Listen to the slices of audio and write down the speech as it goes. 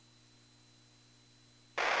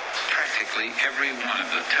Virtually every one of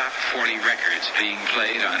the top 40 records being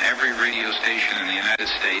played on every radio station in the United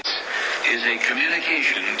States is a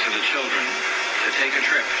communication to the children to take a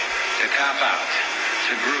trip, to cop out,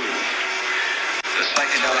 to groove. The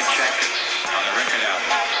psychedelic jackets on the record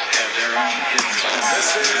albums have their own hidden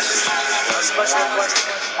messages. A special question.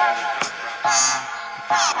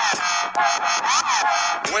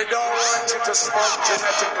 We don't want you to smoke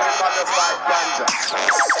genetically modified ganja.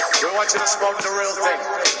 We want you to smoke the real thing.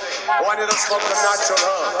 We want you to smoke the natural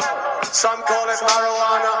herb. Some call it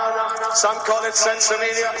marijuana, some call it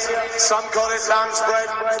sensimedia, some call it lamb's bread,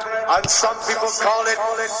 and some people call it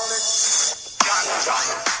ganja.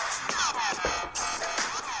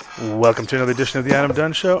 Welcome to another edition of the Adam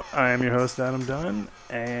Dunn Show. I am your host, Adam Dunn,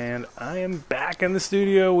 and I am back in the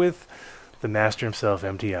studio with the master himself,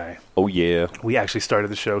 MTI. Oh, yeah. We actually started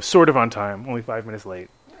the show sort of on time, only 5 minutes late.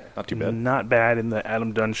 Not too bad. Not bad in the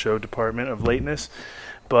Adam Dunn Show department of lateness,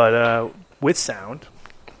 but with sound.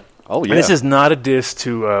 Oh, yeah. And this is not a diss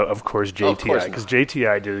to, of course, JTI, because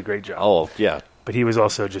JTI did a great job. Oh, yeah. But he was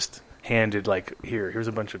also just handed, like, here's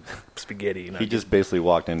a bunch of spaghetti. He just basically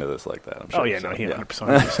walked into this like that, I'm sure. Oh, yeah, no, he 100%.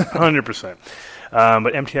 100%.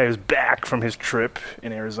 But MTI is back from his trip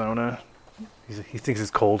in Arizona. He thinks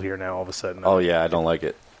it's cold here now all of a sudden. Oh, yeah, I don't like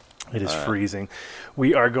it. It is freezing.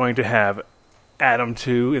 We are going to have Adam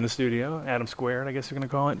 2 in the studio, Adam Squared, I guess you're going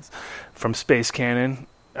to call it, from Space Cannon.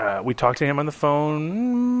 We talked to him on the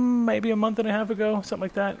phone maybe a month and a half ago, something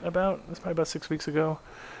like that. It's probably about 6 weeks ago.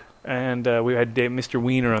 And we had Mr.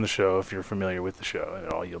 Wiener on the show, if you're familiar with the show.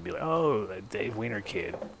 And you'll be like, oh, that Dave Wiener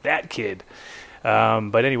kid, that kid.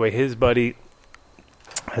 But anyway, his buddy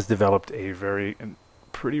has developed a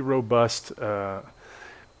pretty robust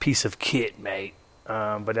piece of kit, mate.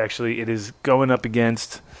 But actually, it is going up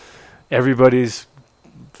against everybody's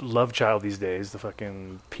love child these days, the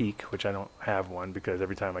fucking Peak, which I don't have one because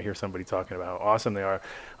every time I hear somebody talking about how awesome they are,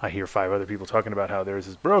 I hear 5 other people talking about how theirs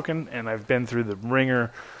is broken, and I've been through the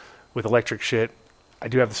ringer with electric shit. I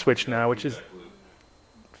do have the Switch now, which is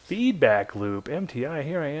feedback loop. MTI,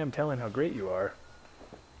 here I am telling how great you are.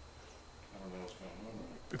 I don't know what's going on.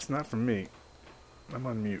 It's not from me. I'm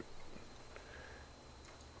on mute.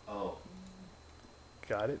 Oh.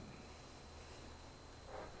 Got it?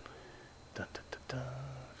 Dun, dun, dun, dun.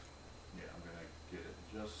 Yeah, I'm going to get it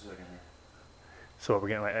in just a second here. So we're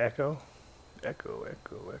getting like echo? Echo.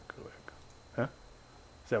 Huh? Is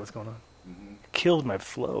that what's going on? Mm-hmm. Killed my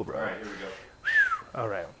flow, bro. All right, here we go. All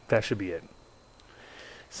right, that should be it.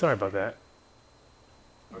 Sorry about that.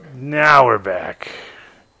 Okay. Now we're back.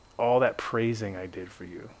 All that praising I did for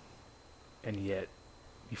you, and yet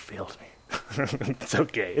you failed me. It's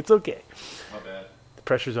okay. It's okay. My bad. The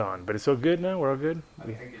pressure's on, but it's so good now. We're all good. I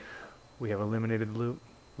think We have eliminated loop.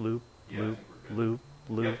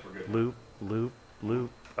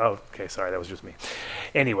 Oh, okay, sorry, that was just me.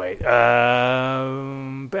 Anyway,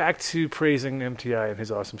 back to praising MTI and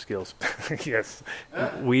his awesome skills. Yes,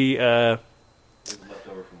 we... It's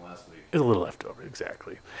leftover from last week. It's a little leftover,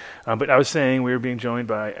 exactly. But I was saying we were being joined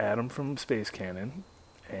by Adam from Space Cannon,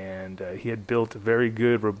 and he had built a very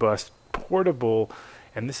good, robust, portable...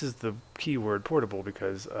 And this is the key word, portable,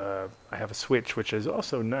 because I have a Switch, which is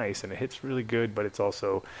also nice, and it hits really good, but it's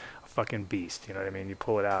also a fucking beast. You know what I mean? You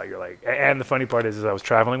pull it out, you're like... And the funny part is I was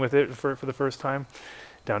traveling with it for the first time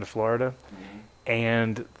down to Florida,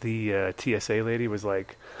 and the TSA lady was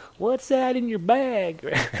like, "What's that in your bag?"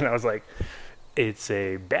 And I was like, "It's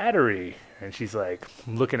a battery." And she's like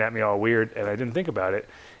looking at me all weird, and I didn't think about it.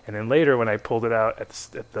 And then later when I pulled it out at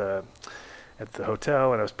the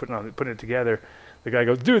hotel and I was putting it together, the guy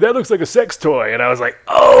goes, "Dude, that looks like a sex toy." And I was like,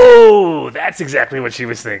 "Oh, that's exactly what she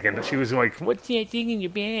was thinking." She was like, "What's that thing in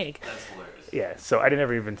your bag?" That's hilarious. Yeah, so I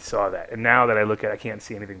never even saw that. And now that I look at it, I can't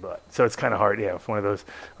see anything but. So it's kind of hard, yeah. It's one of those,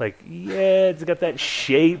 like, yeah, it's got that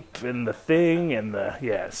shape and the thing and the,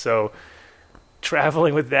 yeah. So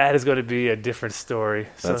traveling with that is going to be a different story.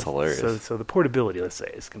 That's hilarious. So the portability, let's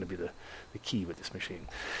say, is going to be the key with this machine.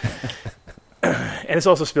 And it's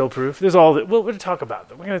also spill-proof. There's all that. Well, we're going to talk about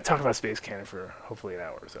that. We're going to talk about Space Cannon for hopefully an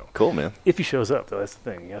hour or so. Cool, man. If he shows up, though, that's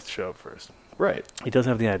the thing. He has to show up first. Right. He doesn't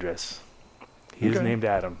have the address. He is named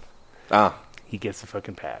Adam. Ah. He gets the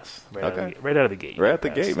fucking pass. Right out of the gate. Right at the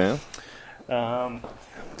gate, man.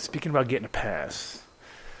 Speaking about getting a pass,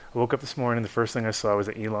 I woke up this morning. The first thing I saw was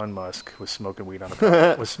that Elon Musk was smoking weed on a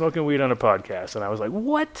podcast, and I was like,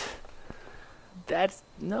 "What? That's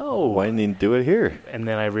no. Why didn't he do it here?" And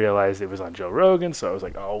then I realized it was on Joe Rogan, so I was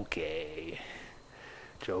like, "Okay,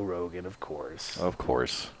 Joe Rogan, of course." Of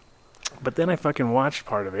course. But then I fucking watched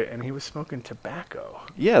part of it, and he was smoking tobacco.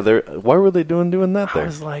 Yeah, why were they doing that there? I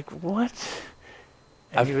was like, what?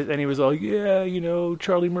 And he was all, yeah,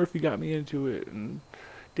 Charlie Murphy got me into it, and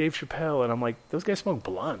Dave Chappelle, and I'm like, those guys smoke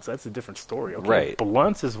blunts. That's a different story. Okay, Right.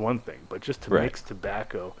 Blunts is one thing, but just to Right. mix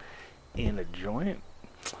tobacco in a joint,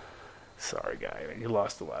 sorry, guy, you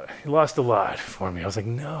lost a lot. You lost a lot for me. I was like,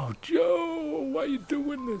 no, Joe, why are you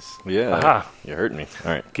doing this? Yeah. Aha. You hurt me.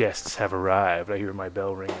 All right. Guests have arrived. I hear my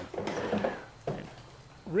bell ringing.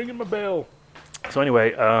 Ringing my bell. So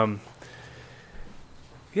anyway,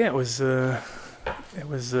 yeah, it was, oh,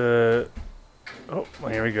 well,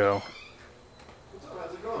 here we go.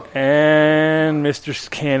 And Mr.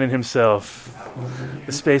 Cannon himself,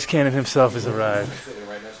 the Space Cannon himself has arrived.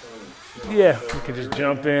 Yeah, you can just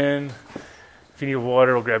jump in. If you need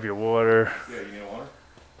water, we'll grab your water. Yeah, you need water?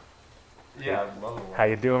 Yeah. How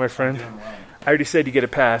you doing, my friend? I already said you get a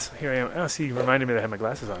pass. Here I am. Oh, see, you reminded me that I had my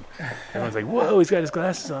glasses on. Everyone's like, whoa, he's got his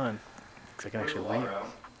glasses on. Because I can actually read.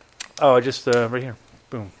 Oh, just right here.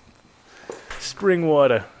 Boom. Spring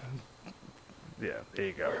water. Yeah, there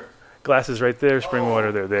you go. Glasses right there, spring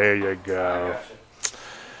water there. There you go.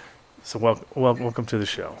 So welcome to the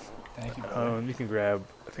show. Thank you. You can grab,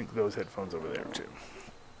 I think, those headphones over there too.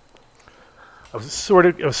 I was sort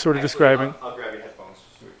of describing. I'll grab your headphones.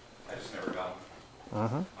 I just never got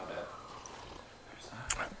them. My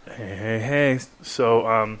bad. Hey.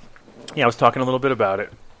 So, yeah, I was talking a little bit about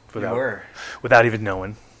it without even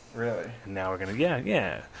knowing. Really? And now we're gonna,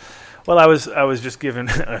 yeah. Well, I was just given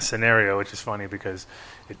a scenario, which is funny because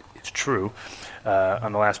it's true.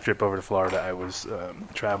 On the last trip over to Florida, I was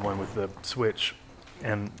traveling with the Switch,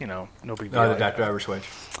 and no big deal. Oh, the Dr. Driver switch.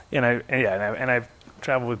 And I've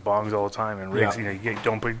traveled with bongs all the time and rigs. Yeah. You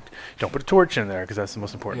don't put a torch in there because that's the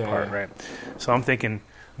most important part, Yeah. right? So I'm thinking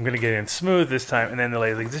I'm gonna get in smooth this time, and then the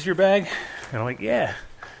lady's like, "Is this your bag?" And I'm like, "Yeah,"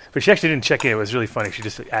 but she actually didn't check in. It was really funny. She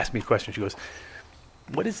just asked me a question. She goes,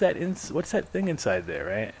 "What is that? What's that thing inside there?"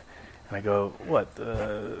 Right? And I go, "What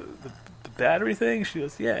the battery thing?" She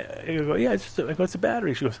goes, "Yeah." I go, "Yeah, I go, it's a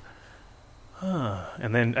battery." She goes, "Huh."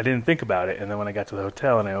 And then I didn't think about it. And then when I got to the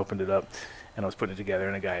hotel and I opened it up and I was putting it together,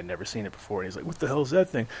 and a guy had never seen it before, and he's like, "What the hell is that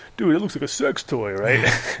thing, dude? It looks like a sex toy, right?"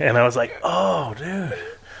 And I was like, "Oh, dude,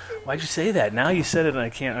 why'd you say that? Now you said it, and I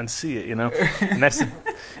can't unsee it, And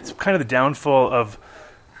it's kind of the downfall of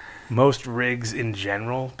most rigs in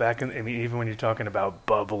general. Even when you're talking about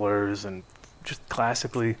bubblers and just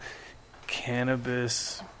classically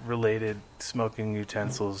cannabis-related smoking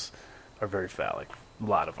utensils are very phallic. A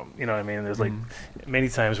lot of them, you know what I mean? There's like many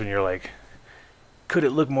times when you're like, could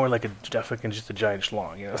it look more like just a giant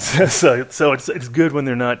schlong, So it's good when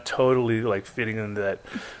they're not totally like fitting into that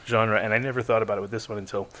genre. And I never thought about it with this one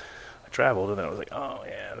until I traveled, and then I was like, oh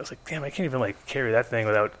yeah. And I was like, damn, I can't even like carry that thing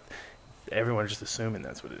without everyone just assuming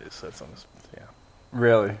that's what it is. So that's almost, yeah.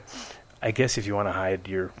 Really? I guess if you want to hide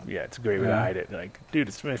it's a great way to hide it. Like, dude,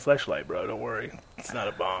 it's my fleshlight, bro. Don't worry, it's not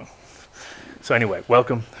a bong. So anyway,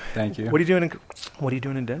 welcome. Thank you. What are you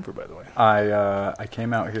doing in Denver, by the way? I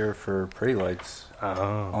came out here for Pretty Lights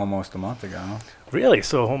almost a month ago. Really?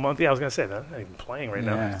 So a whole month? Yeah, I was gonna say that. I'm playing right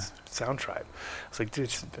now. Yeah. It's Sound Tribe. It's like,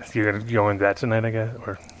 dude, you're gonna go in that tonight, I guess,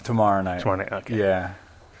 or Tomorrow night. Okay. Yeah.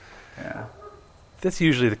 That's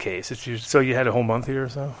usually the case. So you had a whole month here or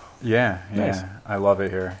so? Yeah. Nice. I love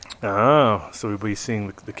it here. Oh, so we'll be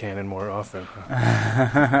seeing the Cannon more often.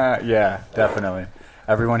 Yeah, definitely.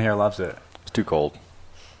 Everyone here loves it. It's too cold.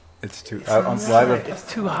 It's too. It's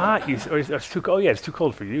too hot. It's too cold. Yeah, it's too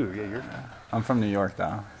cold for you. Yeah, I'm from New York,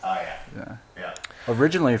 though. Oh, Yeah.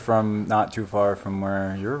 Originally from not too far from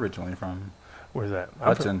where you're originally from. Where's that?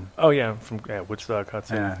 Hudson. From Woodstock,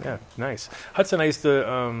 Hudson. Yeah. Nice. Hudson, I used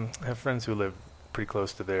to have friends who lived pretty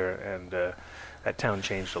close to there, and that town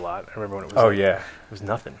changed a lot. I remember when it was. Oh, like, yeah. It was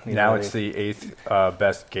nothing. Now it's the 8th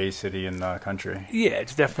best gay city in the country. Yeah,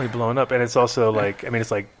 it's definitely blown up, and it's also like,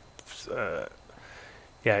 it's like,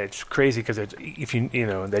 yeah, it's crazy because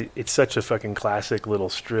it's such a fucking classic little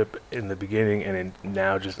strip in the beginning, and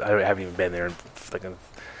now I haven't even been there in fucking.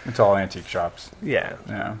 It's all antique shops. Yeah,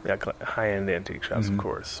 Yeah. high-end antique shops, of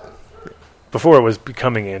course. Before it was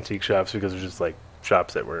becoming antique shops because it was just like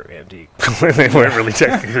shops that were antique. They weren't really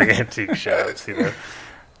technically antique shops,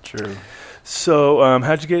 True. So,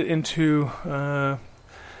 how'd you get into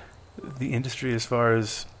the industry as far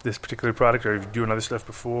as this particular product? Are you doing other stuff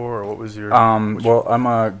before, or what was your? Well, I'm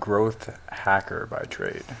a growth hacker by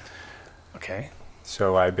trade. Okay.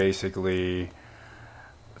 So I basically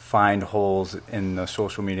find holes in the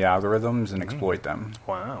social media algorithms and exploit them.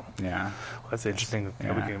 Wow. Yeah. Well, that's interesting.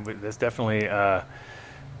 Yeah. That's definitely a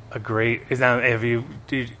great. Have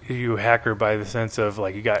you hacker by the sense of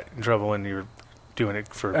like you got in trouble and you're doing it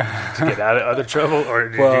to get out of other trouble, or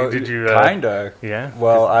did you? Kinda. Yeah.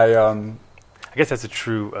 Well, I guess that's a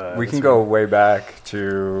true. We can go way back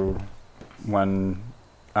to when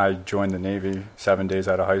I joined the Navy 7 days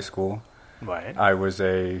out of high school. Right. I was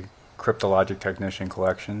a cryptologic technician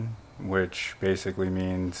collection, which basically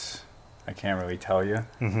means I can't really tell you.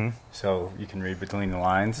 Mm-hmm. So you can read between the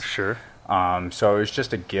lines. Sure. So it was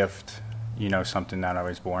just a gift, something that I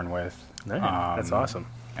was born with. Nice. That's awesome.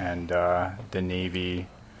 And the Navy,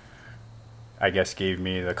 I guess, gave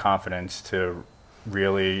me the confidence to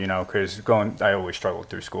really, because I always struggled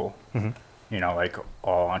through school. Mm-hmm. Like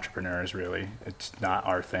all entrepreneurs, really, it's not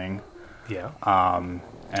our thing. Yeah.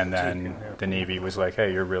 And then the Navy was like,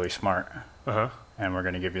 hey, you're really smart. Uh-huh. And we're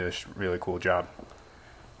going to give you this really cool job.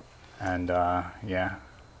 And, it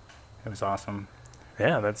was awesome.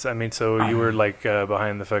 Yeah, so you were like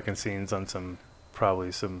behind the fucking scenes on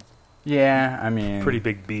probably some pretty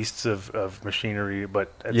big beasts of machinery,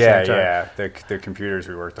 but at the same time. Yeah, the computers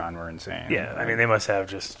we worked on were insane. Yeah, I mean, they must have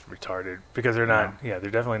just retarded, because they're not, they're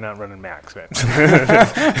definitely not running Macs, man.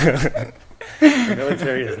 The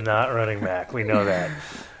military is not running Mac, we know that.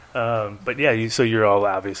 But yeah, so you're all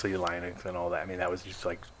obviously Linux and all that. I mean, that was just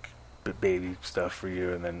like baby stuff for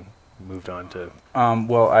you, and then moved on to...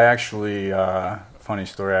 Well, I actually, funny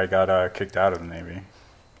story, I got kicked out of the Navy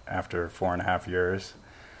after 4.5 years.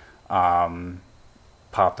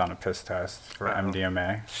 Popped on a piss test for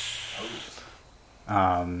MDMA.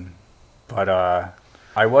 But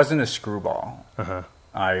I wasn't a screwball. Uh-huh.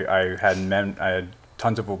 I had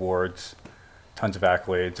tons of awards, tons of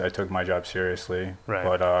accolades. I took my job seriously. Right.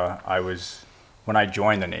 But when I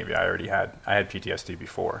joined the Navy, I had PTSD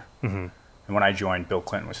before. Mm-hmm. And when I joined, Bill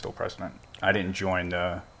Clinton was still president. I didn't join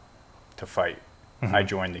to fight. Mm-hmm. I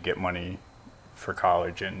joined to get money for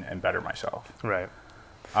college and better myself. Right.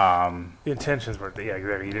 The intentions weren't there. Yeah,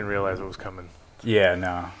 exactly. You didn't realize what was coming. Yeah,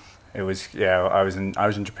 no. It was, I was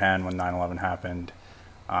in Japan when 9/11 happened,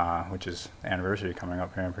 which is anniversary coming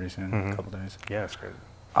up here pretty soon, Mm-hmm. a couple days. Yeah, that's great.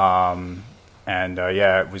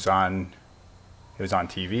 It was on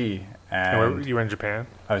TV. And you were in Japan?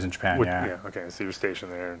 I was in Japan, yeah. Yeah, okay. So you were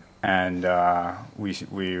stationed there. And we,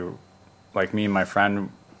 like me and my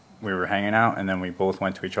friend, we were hanging out, and then we both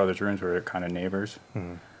went to each other's rooms. We were kind of neighbors.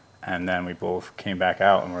 Mm-hmm. And then we both came back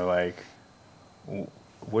out, and we're like,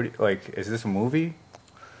 "What? Like, is this a movie?"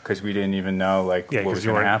 Because we didn't even know what was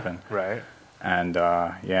going to happen. Right. And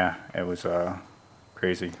it was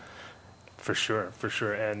crazy. For sure.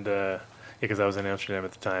 And because I was in Amsterdam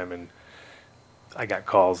at the time, and I got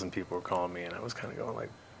calls, and people were calling me, and I was kind of going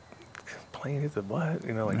like, "Plane hit the what?"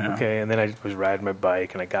 Okay. And then I was riding my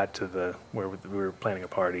bike, and I got to where we were planning a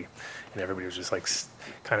party, and everybody was just like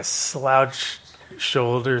kind of slouched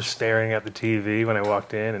shoulders staring at the TV when I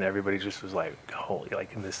walked in, and everybody just was like, holy,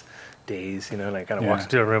 like in this daze, and I kind of walked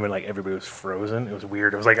into a room, and like everybody was frozen. It was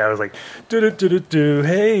weird. I was like, do,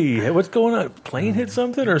 hey, what's going on? Plane hit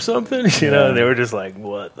something or something? And they were just like,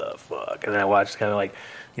 what the fuck? And then I watched kind of like,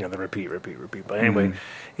 the repeat. But anyway,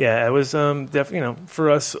 it was definitely, for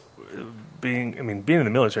us being in the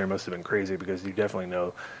military must have been crazy, because you definitely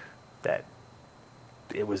know that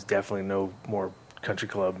it was definitely no more country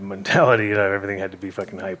club mentality. Everything had to be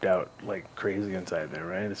fucking hyped out like crazy inside there,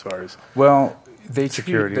 right? As far as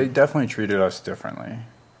security, they definitely treated us differently.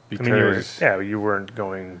 Because you weren't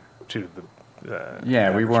going to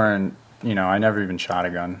the. We weren't. I never even shot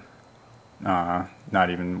a gun. Not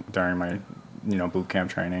even during my, boot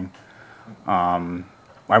camp training.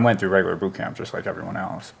 I went through regular boot camp just like everyone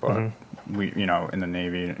else, but we, in the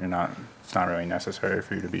Navy, it's not really necessary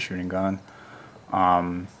for you to be shooting gun.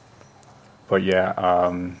 But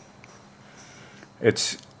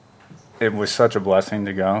it was such a blessing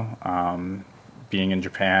to go. Being in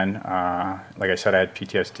Japan, like I said, I had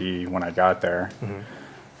PTSD when I got there,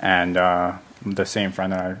 and the same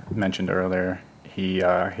friend that I mentioned earlier, he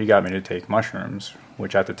got me to take mushrooms,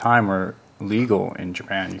 which at the time were legal in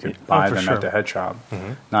Japan. You could buy them at the head shop.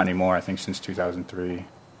 Not anymore. I think since 2003,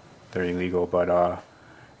 they're illegal. But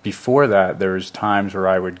before that, there was times where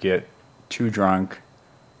I would get too drunk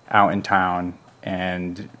out in town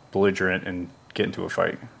and belligerent and get into a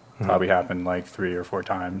fight. Probably happened like 3 or 4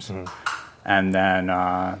 times. And then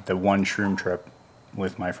the one shroom trip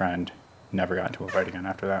with my friend, never got into a fight again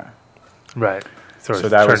after that. Right. So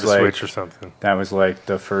that was like switch or something. That was like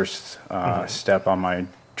the first step on my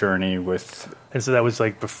journey with. And so that was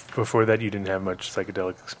like before that, you didn't have much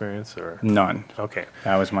psychedelic experience, or none. Okay,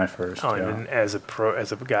 that was my first. And as a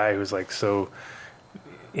guy who's like so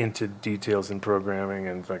into details in programming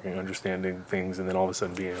and fucking understanding things, and then all of a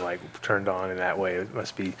sudden being like turned on in that way, it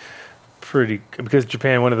must be pretty, because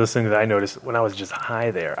Japan, one of those things that I noticed when I was just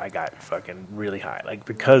high there, I got fucking really high, like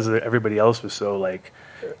because everybody else was so like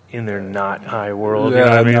in their not high world. Yeah, you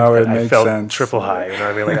know what I mean? no, it I makes felt sense. triple high. You know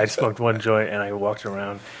what I mean? Like I smoked one joint and I walked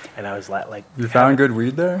around and I was like, You found good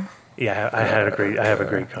weed there? yeah, I have a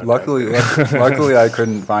great contact. Luckily, I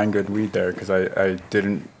couldn't find good weed there because I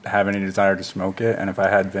didn't have any desire to smoke it, and if I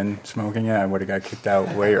had been smoking it, I would have got kicked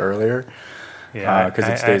out way earlier. Yeah, because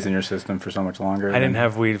it stays in your system for so much longer. I didn't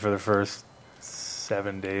have weed for the first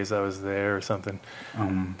 7 days I was there or something.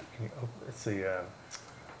 Let's see.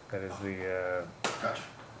 That is the. Gotcha.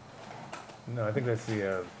 No, I think that's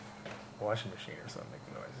the washing machine or something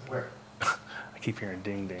making noises. Where? I keep hearing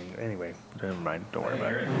ding ding. Anyway, never mind. Don't worry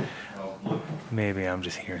about it. Oh, look. Maybe I'm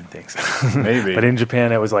just hearing things. Maybe. But in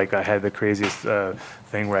Japan, I was like, I had the craziest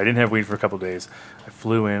thing where I didn't have weed for a couple of days. I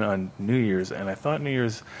flew in on New Year's, and I thought New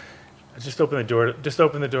Year's. I just opened the door. Just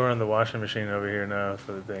open the door on the washing machine over here now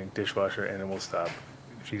for the thing, dishwasher, and it will stop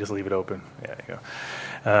if you just leave it open. Yeah, there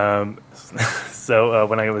you go. So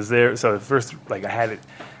when I was there, so the first, like, I had it.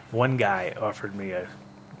 One guy offered me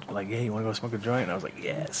hey, you want to go smoke a joint? And I was like,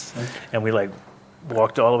 yes. And we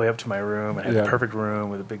walked all the way up to my room. I had a perfect room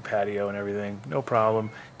with a big patio and everything. No problem.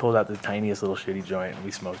 Pulled out the tiniest little shitty joint and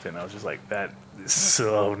we smoked it. And I was just like, that is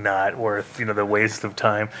so not worth, the waste of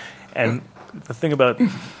time. And the thing about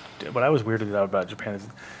what I was weirded out about Japan is,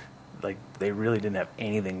 like, they really didn't have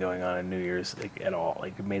anything going on New Year's, like, at all.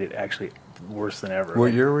 Like, it made it actually worse than ever.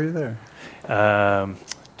 What year were you there?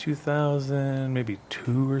 2000, maybe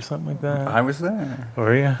 2 or something like that. I was there.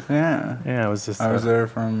 Were you? Yeah. Yeah, I was just. I was there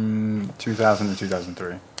from 2000 to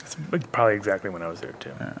 2003. It's probably exactly when I was there too.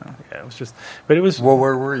 Yeah, it was just. But it was. Well,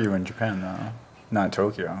 where were you in Japan though? Not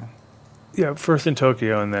Tokyo. Yeah, first in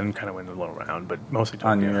Tokyo and then kind of went a little around, but mostly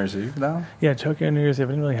Tokyo. On New Year's Eve though? Yeah, Tokyo and New Year's Eve.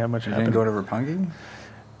 I didn't really have much happen. You didn't go to Roppongi?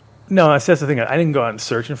 No, that's the thing. I didn't go out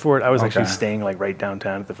searching for it. I was actually staying like right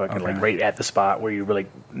downtown at the fucking right at the spot where you really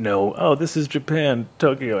know, oh, this is Japan,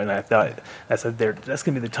 Tokyo, and I thought that's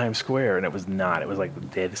gonna be the Times Square, and it was not. It was like the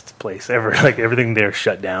deadest place ever. Like everything there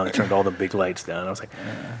shut down. They turned all the big lights down. I was like,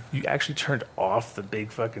 you actually turned off the big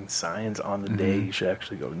fucking signs on the day. You should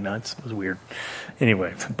actually go nuts. It was weird.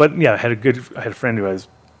 Anyway, but yeah, I had a friend who has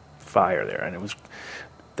fire there, and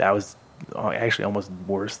that was actually almost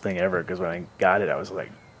the worst thing ever because when I got it, I was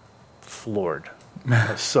like floored.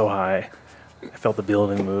 I was so high. I felt the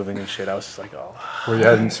building moving and shit. I was just like, oh. Well, you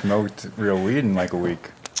hadn't smoked real weed in like a week.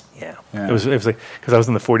 Yeah. It was like, because I was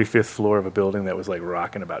on the 45th floor of a building that was like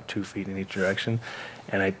rocking about 2 feet in each direction.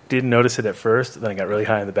 And I didn't notice it at first. Then I got really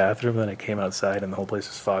high in the bathroom. Then I came outside and the whole place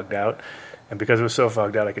was fogged out. And because it was so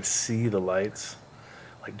fogged out, I could see the lights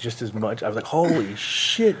like just as much. I was like, holy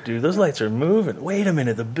shit, dude, those lights are moving. Wait a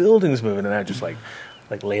minute, the building's moving. And I just like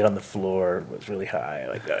laid on the floor, was really high.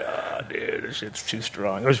 Like, oh, dude, this shit's too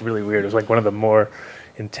strong. It was really weird. It was like one of the more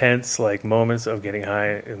intense like moments of getting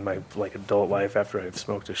high in my like adult life after I've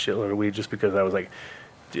smoked a shitload of weed. Just because I was like,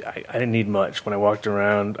 dude, I didn't need much. When I walked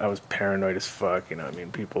around, I was paranoid as fuck. I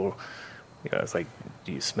mean, people, it's like,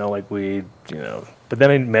 do you smell like weed? But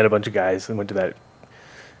then I met a bunch of guys and went to that.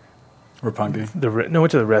 Roppongi?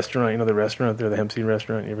 Went to the restaurant. The restaurant there, the hemp seed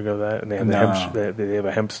restaurant. You ever go to that? And they have they have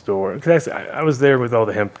a hemp store. Cause I was there with all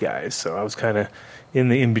the hemp guys, so I was kind of in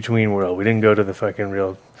the in between world. We didn't go to the fucking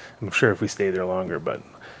real. I'm sure if we stayed there longer, but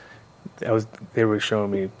they were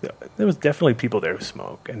showing me there was definitely people there who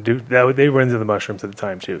smoke and they were into the mushrooms at the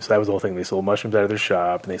time too. So that was the whole thing. They sold mushrooms out of their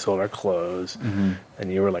shop and they sold our clothes. Mm-hmm.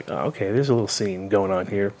 And you were like, oh, okay, there's a little scene going on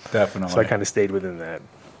here. Definitely. So I kind of stayed within that.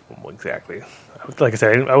 Well, exactly. Like I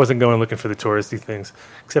said, I wasn't going looking for the touristy things,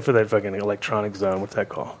 except for that fucking electronic zone. What's that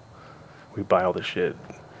called? We buy all the shit.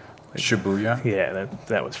 Shibuya? Yeah,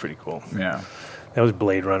 that was pretty cool. Yeah. That was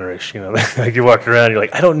Blade Runner-ish, Like you walked around, you're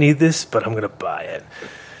like, I don't need this, but I'm going to buy it.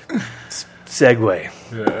 Segway.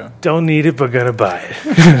 Yeah. Don't need it, but going to buy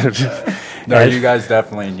it. No, you guys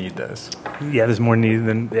definitely need this. Yeah, there's more need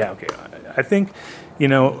than... Yeah, okay. I think,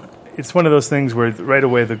 it's one of those things where right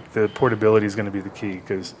away the portability is going to be the key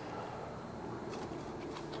because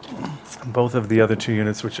both of the other two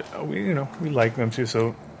units, which we like them too.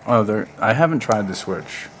 So I haven't tried the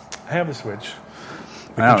Switch. I have a Switch.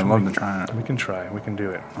 I would love to try it. We can try. We can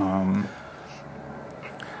do it.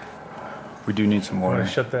 We do need some more. Want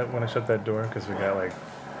to shut that door because we got like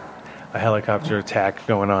a helicopter attack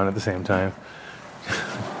going on at the same time.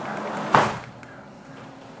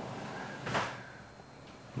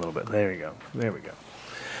 A little bit. There we go.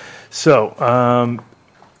 So,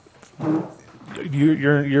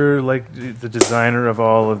 you're like the designer of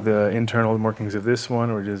all of the internal workings of this one,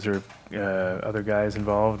 or is there other guys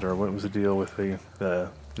involved, or what was the deal with the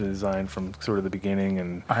the design from sort of the beginning,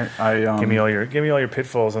 and I give me all your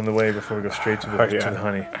pitfalls on the way before we go straight to the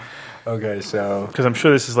honey. Okay, so Because I'm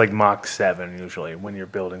sure this is like Mach 7 usually when you're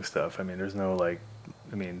building stuff. I mean, there's no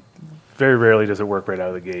very rarely does it work right out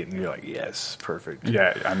of the gate, and you're like, yes, perfect.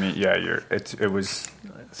 yeah, I mean, yeah, it was.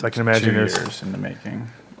 So I can imagine 2 years in the making.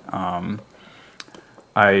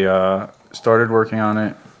 I started working on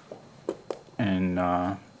it in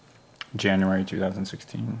January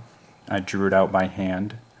 2016. I drew it out by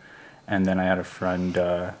hand, and then I had a friend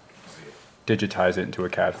digitize it into a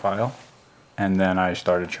CAD file, and then I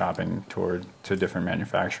started shopping to different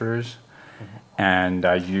manufacturers, and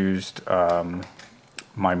I used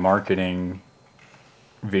my marketing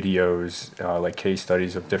videos, like case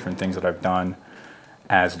studies of different things that I've done,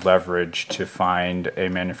 as leverage to find a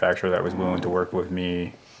manufacturer that was willing to work with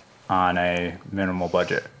me on a minimal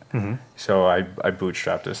budget. Mm-hmm. So I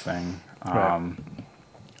bootstrapped this thing. Right.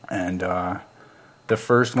 And the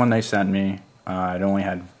first one they sent me, it only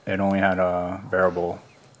had a variable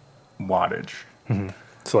wattage. Mm-hmm.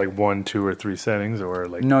 So like 1, 2, or 3 settings, or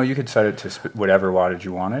like No, you could set it to whatever wattage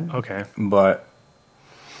you wanted. Okay.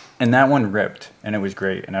 And that one ripped, and it was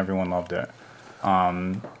great, and everyone loved it.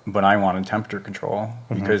 But I wanted temperature control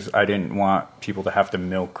because I didn't want people to have to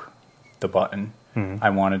milk the button. I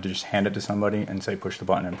wanted to just hand it to somebody and say, push the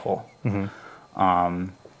button and pull.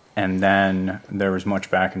 And then there was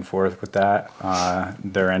much back and forth with that.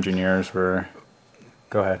 Their engineers were...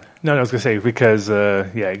 Go ahead. No, I was going to say, because,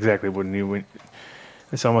 exactly.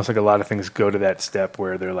 It's almost like a lot of things go to that step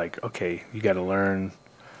where they're like, okay, you got to learn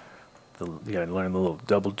the little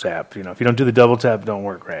double tap. If you don't do the double tap, it don't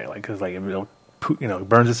work right. Like, because like, it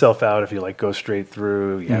burns itself out if you like go straight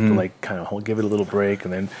through. You have to like kind of give it a little break,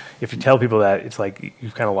 and then if you tell people that, it's like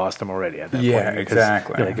you've kind of lost them already at that point. Yeah,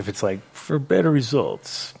 exactly. Like if it's like, for better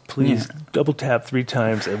results, please double tap 3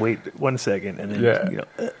 times and wait 1 second, and then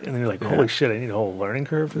and then you're like, holy shit, I need a whole learning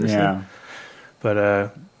curve for this thing. But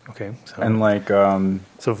okay, so and like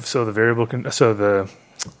so the variable so the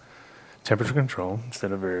temperature control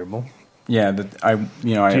instead of variable. Yeah, Do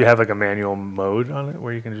you have like a manual mode on it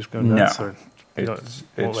where you can just go nuts? No. Or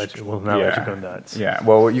won't let you go nuts. Yeah,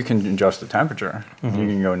 well, you can adjust the temperature. You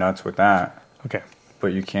can go nuts with that. Okay.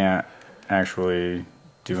 But you can't actually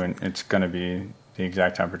do it. It's going to be the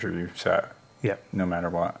exact temperature you set. Yeah. No matter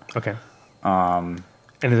what. Okay. And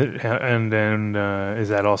is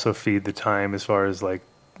that also feed the time as far as like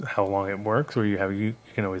how long it works, or you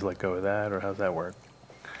can always let go of that, or how's that work?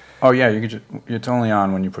 Oh yeah, it's only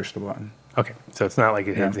on when you push the button. Okay, so it's not like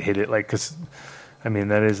it hit it like, because I mean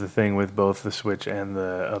that is the thing with both the Switch and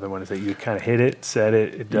the other one, is that you kind of hit it, set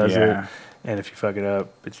it, it does it, and if you fuck it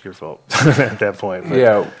up, it's your fault at that point. But.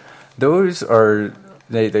 Yeah, those are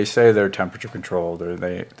they say they're temperature controlled, or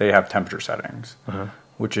they have temperature settings,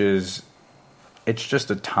 which is. It's just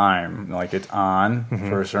a time, like it's on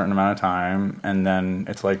for a certain amount of time, and then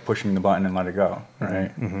it's like pushing the button and let it go,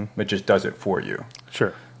 right? It just does it for you.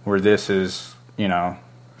 Sure. Where this is,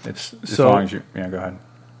 it's as long as you, go ahead.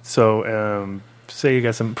 So, say you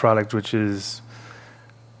got some product which is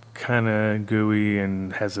kind of gooey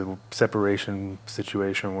and has a separation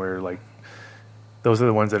situation where, like, those are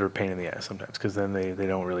the ones that are a pain in the ass sometimes, because then they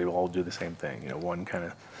don't really all do the same thing. One kind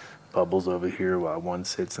of bubbles over here while one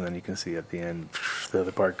sits, and then you can see at the end the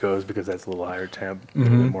other part goes, because that's a little higher temp, a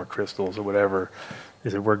little bit more crystals or whatever.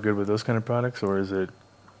 Does it work good with those kind of products, or is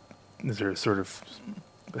there a sort of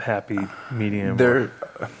happy medium?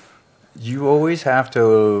 You always have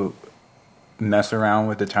to mess around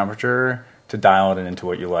with the temperature to dial it into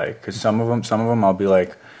what you like, because some of them I'll be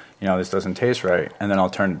like, this doesn't taste right, and then I'll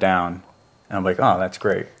turn it down, and I'm like, oh, that's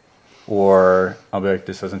great. Or I'll be like,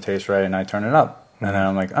 this doesn't taste right, and I turn it up. And then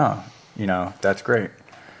I'm like, oh, that's great.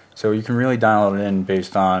 So you can really dial it in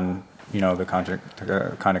based on, the kind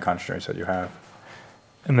of concentrates that you have.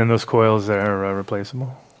 And then those coils are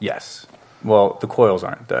replaceable? Yes. Well, the coils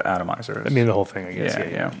aren't. The atomizers. I mean, the whole thing, I guess.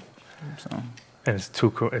 Yeah. So. And it's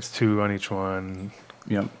two on each one.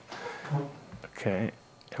 Yep. Okay.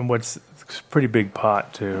 And it's a pretty big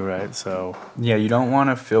pot too, right? So. Yeah, you don't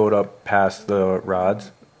want to fill it up past the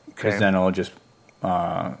rods, because then it'll just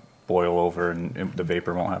boil over, and the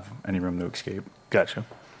vapor won't have any room to escape. Gotcha.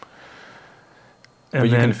 But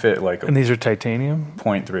you can fit like. And these are titanium?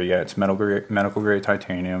 0.3, yeah. It's medical grade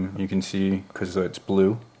titanium. You can see, because it's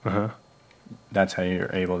blue. That's how you're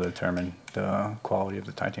able to determine the quality of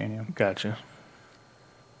the titanium. Gotcha.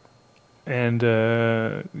 And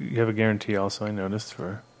you have a guarantee also, I noticed,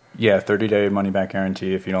 for. Yeah, 30-day money-back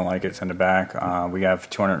guarantee. If you don't like it, send it back. We have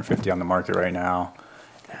 250 on the market right now,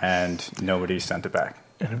 and nobody's sent it back.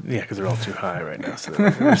 Yeah, because they're all too high right now.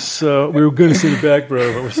 So we were going to send it back,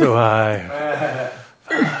 bro, but we're so high.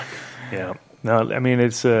 Yeah. No, I mean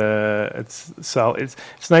it's solid.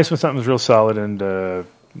 It's nice when something's real solid and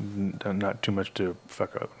not too much to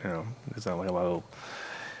fuck up. You know, it's not like a lot of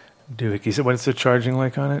doohickeys. So what's the charging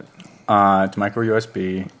like on it? It's micro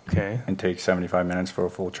USB. Okay. And takes 75 minutes for a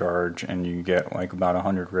full charge, and you get like about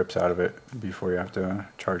 100 rips out of it before you have to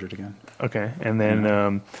charge it again. Okay, and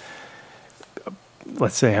then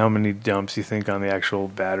let's say how many dumps you think on the actual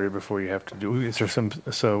battery before you have to do? Is there some?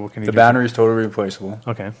 So what can you? The battery is totally replaceable.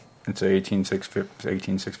 Okay. It's a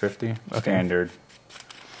 18650 standard.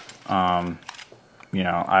 You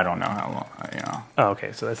know, I don't know how long. You know. Oh,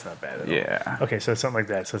 okay, so that's not bad at all. Yeah. Okay, so it's something like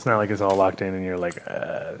that. So it's not like it's all locked in and you're like,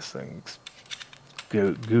 this thing's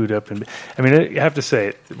gooed up. And I mean, you have to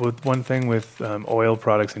say, one thing with oil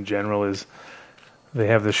products in general is they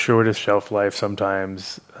have the shortest shelf life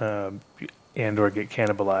sometimes, and or get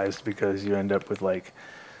cannibalized because you end up with like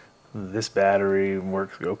this battery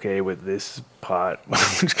works okay with this pot,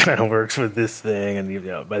 which kind of works with this thing, and you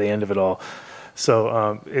know, by the end of it all.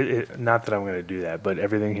 So, not that I'm going to do that, but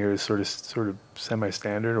everything here is sort of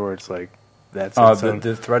semi-standard, or it's like that's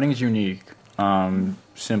the threading is unique,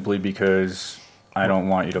 simply because I don't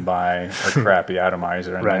want you to buy a crappy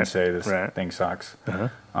atomizer and then say this thing sucks.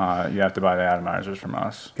 Uh-huh. You have to buy the atomizers from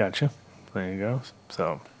us. Gotcha. There you go.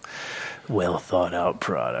 So, well thought out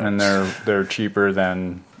product, and they're cheaper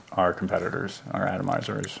than our competitors, our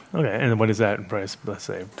atomizers. Okay, and what is that in price? Let's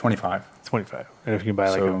say 25. 25. And if you can buy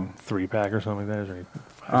like a 3-pack or something like that, is there any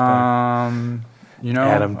 5-pack? You know,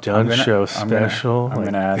 Adam Dunn show special. I'm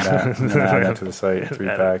gonna add that. I'm gonna add that to the site.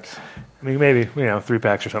 3-packs. I mean, maybe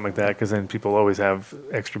 3-packs or something like that, because then people always have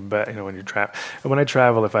extra. When you travel, when I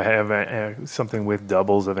travel, if I have something with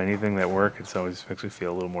doubles of anything that work, it always makes me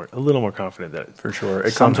feel a little more confident that for sure.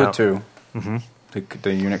 It comes with 2. Mm-hmm.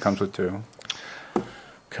 The unit comes with 2.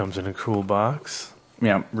 Comes in a cool box.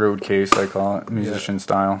 Yeah, road case, I call it, musician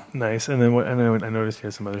style. Nice. And then I noticed you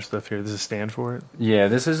have some other stuff here. There's a stand for it? Yeah,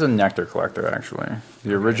 this is a nectar collector, actually.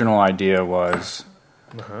 The original idea was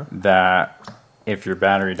that if your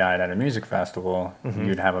battery died at a music festival,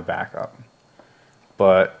 you'd have a backup.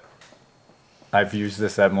 But I've used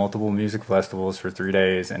this at multiple music festivals for 3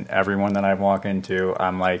 days, and everyone that I walk into,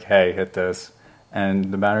 I'm like, hey, hit this.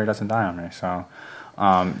 And the battery doesn't die on me. So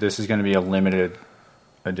this is going to be a limited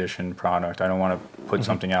edition product. I don't want to put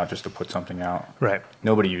something out just to put something out. Right.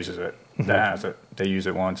 Nobody uses it. That has it. They use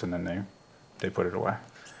it once and then they put it away.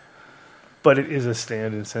 But it is a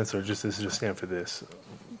stand in a sense, or this is just a stand for this.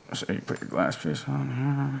 So you put your glass piece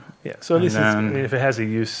on here. Yeah. So at least if it has a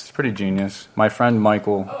use, it's pretty genius. My friend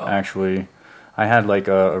Michael actually, I had like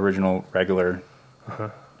a original regular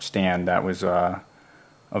stand that was a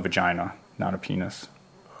vagina, not a penis.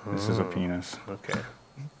 This is a penis. Okay.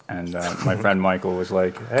 And my friend Michael was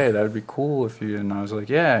like, hey, that would be cool if you... And I was like,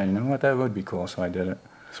 yeah, you know what, that would be cool. So I did it.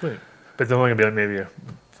 Sweet. But they're only going to be like maybe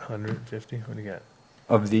 150? What do you got?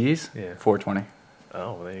 Of these? Yeah. 420.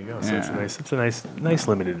 Oh, well, there you go. So it's a nice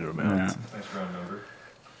limited amount. Yeah. Nice round number.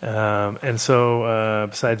 And so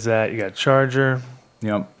besides that, you got charger.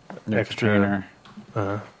 Yep. Your Extra.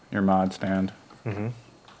 container. Your mod stand. Mm-hmm.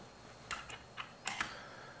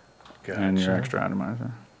 Gotcha. And your extra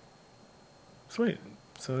atomizer. Sweet.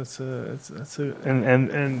 So it's and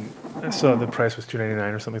so the price was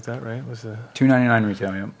 $299 or something like that, right? Was $299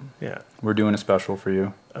 retail? Yep. Yeah. We're doing a special for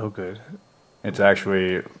you. Oh, good. It's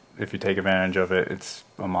actually, if you take advantage of it, it's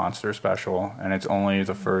a monster special, and it's only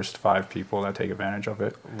the first 5 people that take advantage of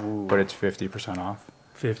it. Ooh. But it's 50% off.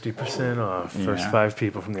 50% off. First Yeah. 5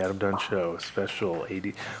 people from the Adam Dunn Show. Special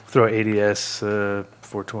 80. Throw ADS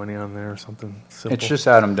 420 on there or something simple. It's just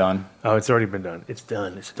Adam Dunn. Oh, it's already been done. It's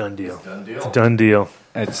done. It's a done deal. It's a done It's a done deal. deal.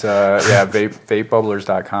 It's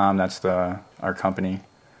vapebubblers.com. That's our company.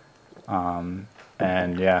 And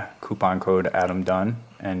yeah, coupon code Adam Dunn,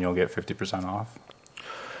 and you'll get 50% off.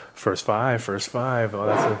 First five.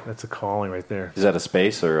 Oh, that's a calling right there. Is that a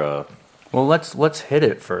space or a... Well, let's hit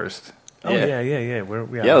it first. Oh Yeah. yeah.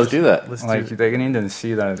 Let's do that. Let's Like do. they need to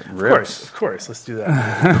see that it rips. Of course. Let's do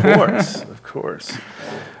that. Of course.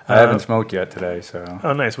 I haven't smoked yet today, so.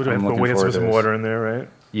 Oh, nice. What do I'm we looking get forward to some this. water in there, right?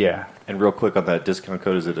 Yeah. And real quick on that discount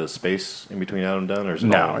code, is it a space in between Adam Dunn or is it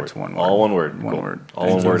No, all one it's word? one word. All one word. One Cool. word.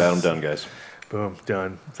 All one word, Adam Dunn, guys. Boom,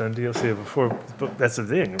 done deal. See, but that's the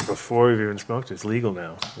thing. Before we've even smoked, it's legal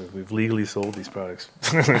now. We've legally sold these products.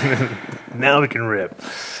 Now we can rip.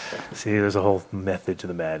 See, there's a whole method to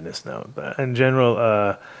the madness now. But in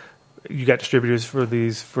general, you got distributors for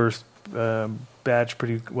these first batch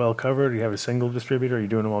pretty well covered. You have a single distributor. Are you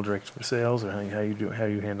doing them all direct for sales, or how are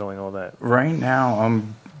you handling all that? Right now,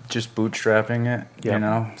 I'm just bootstrapping it. Yep. You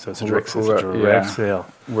know, So it's a direct sale.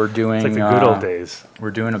 We're doing It's like the good old days.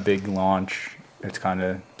 We're doing a big launch it's kind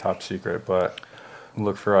of top secret, but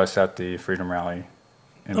look for us at the Freedom Rally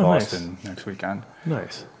in Oh, nice. Boston next weekend.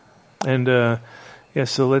 Nice. And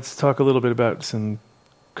so let's talk a little bit about some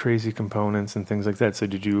crazy components and things like that. So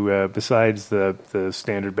did you, besides the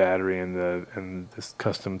standard battery and this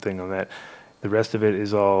custom thing on that, the rest of it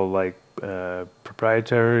is all like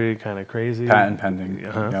proprietary, kind of crazy? Patent pending.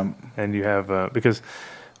 Uh-huh. Yep. And you have, because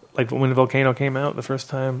like when the Volcano came out the first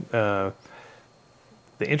time, the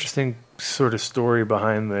interesting sort of story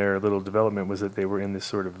behind their little development was that they were in this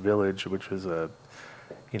sort of village, which was a,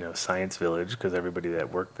 science village, because everybody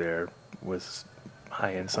that worked there was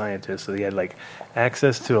high-end scientists. So they had like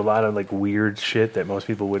access to a lot of like weird shit that most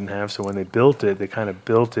people wouldn't have. So when they built it, they kind of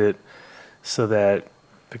built it so that,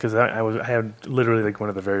 because I had literally like one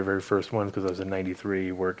of the very, very first ones, because I was in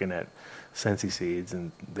 '93 working at Sensi Seeds,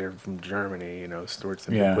 and they're from Germany, Storz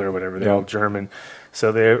and Bickler or whatever. They're all German.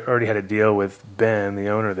 So they already had a deal with Ben, the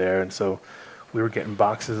owner there, and so we were getting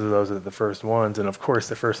boxes of those at the first ones. And of course,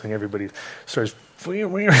 the first thing everybody starts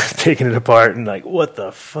taking it apart and like, what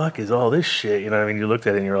the fuck is all this shit? You know what I mean? You looked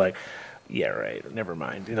at it and you were like, yeah, right, never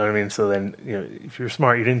mind. You know what I mean? So then, if you're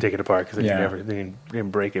smart, you didn't take it apart, because you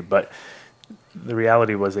didn't break it. But the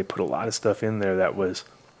reality was they put a lot of stuff in there that was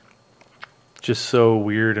just so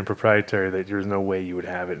weird and proprietary that there's no way you would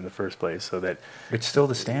have it in the first place. So that it's still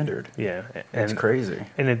the standard. Yeah, it's crazy.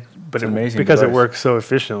 And it's amazing because device. it works so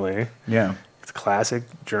efficiently. Yeah, it's a classic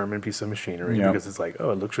German piece of machinery, because it's like,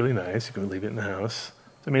 oh, it looks really nice. You can leave it in the house.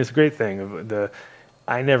 I mean, it's a great thing.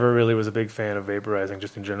 I never really was a big fan of vaporizing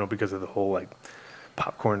just in general, because of the whole like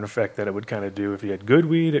popcorn effect that it would kind of do. If you had good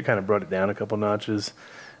weed, it kind of brought it down a couple notches.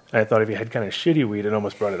 I thought if you had kind of shitty weed, it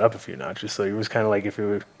almost brought it up a few notches. So it was kind of like if you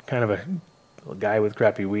were kind of a guy with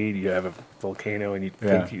crappy weed, you have a Volcano, and you'd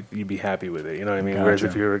think you'd be happy with it. You know what I mean? Gotcha.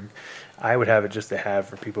 Whereas I would have it just to have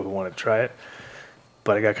for people who want to try it.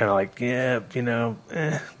 But I got kind of like,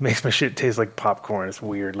 makes my shit taste like popcorn. It's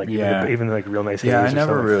weird. Like even like real nice. Yeah, haze I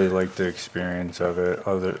never something. really liked the experience of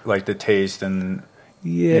it, like the taste and.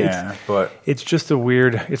 But it's just a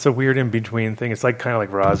weird in between thing. It's like kind of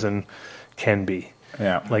like rosin can be.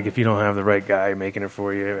 Yeah. Like if you don't have the right guy making it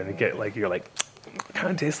for you, and you're like, kind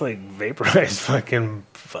of tastes like vaporized fucking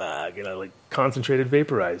like concentrated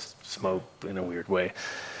vaporized smoke in a weird way.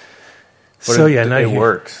 But So it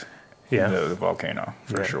works. Yeah, the Volcano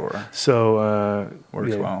for sure. So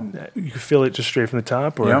works well. You can fill it just straight from the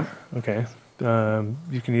top, or Yep. Okay. You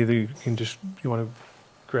want to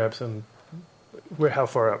grab some. How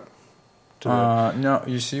far up? No,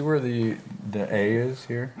 you see where the A is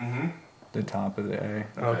here? Mm-hmm. The top of the A.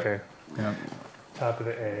 Okay. Yeah. Top of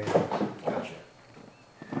the A. Gotcha.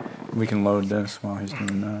 We can load this while he's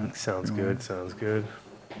doing that. Sounds good. Sounds good.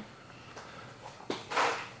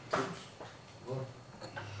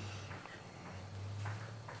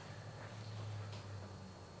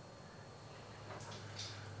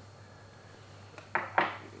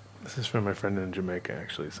 This is from my friend in Jamaica,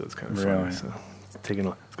 actually, so it's kind of funny. So it's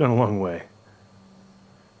gone a long way.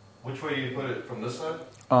 Which way do you put it? From this side?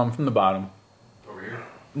 From the bottom. Over here?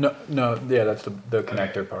 No, yeah, that's the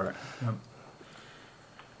connector part. Yep.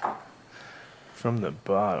 From the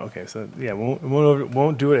bottom. Okay, so yeah,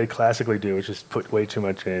 won't do what I classically do, which is put way too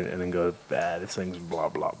much in and then go, this thing's blah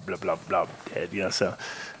blah blah blah blah dead. So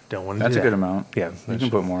don't want to. That's do a that. good amount. Yeah, you can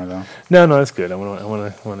put more though. No, that's good. I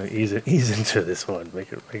want to ease into this one.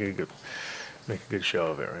 Make a good show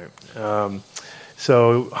of it, right?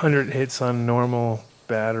 So 100 hits on normal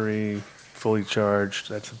battery, fully charged.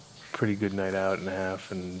 That's a pretty good night out and a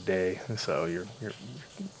half and day. So you're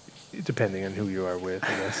depending on who you are with, I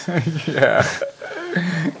guess. Yeah.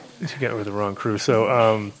 If you get with the wrong crew.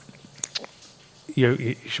 So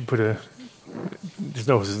you should put there's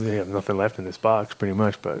nothing left in this box, pretty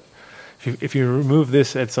much. But if you remove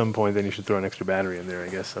this at some point, then you should throw an extra battery in there, I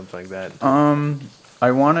guess, something like that.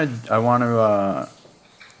 I want to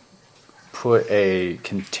put a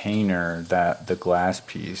container that the glass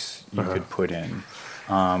piece you could put in,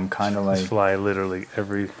 kind of like fly literally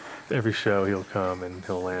every show he'll come and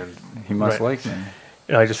he'll land. He must like me.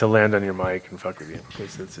 Yeah, he'll land on your mic and fuck with you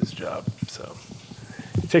because that's his job. So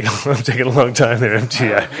I'm taking a long time there,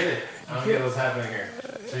 MTI. I don't get what's happening here.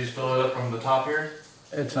 So you fill it up from the top here?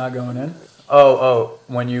 It's not going in. Oh!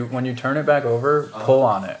 When you turn it back over, pull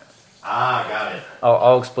on it. Ah, got it.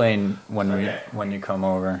 I'll explain when you come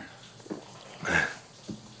over.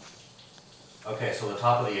 Okay, so the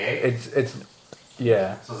top of the A? It's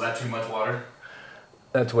yeah. So is that too much water?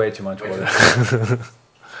 That's way too much water.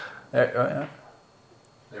 There,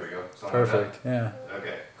 There we go. Something perfect. like Yeah. that?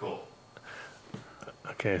 Okay, cool.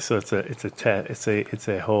 Okay, so it's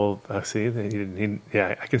a whole. See,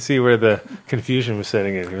 yeah, I can see where the confusion was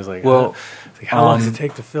setting in. He was like, Well, how long does it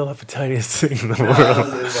take to fill up the tiniest thing in the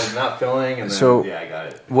world? It's like not filling, and then, So- yeah, I got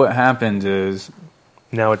it. What happens is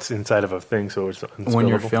Now it's inside of a thing, so it's unspillable. when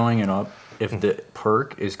you're filling it up, if the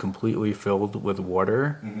perk is completely filled with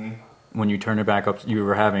water, when you turn it back up,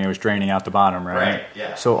 it was draining out the bottom, right? Right,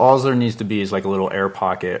 yeah. So all there needs to be is like a little air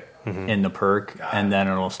pocket in the perk, Got and it. then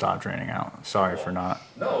it'll stop draining out. Sorry for not.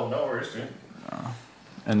 No worries, dude.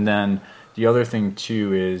 And then the other thing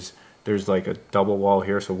too is there's like a double wall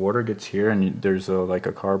here, so water gets here, and there's like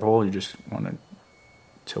a carb hole. You just want to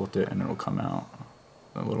tilt it, and it'll come out.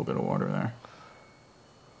 A little bit of water there.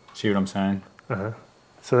 See what I'm saying? Uh-huh.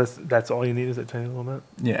 So that's all you need is that tiny little bit.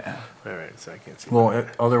 Yeah. All right, so I can't see. Well,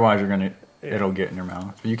 otherwise it'll get in your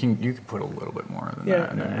mouth. You can put a little bit more than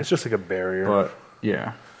that in there. It's just like a barrier. But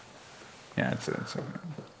yeah, it's I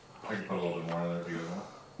can put a little bit more in there if you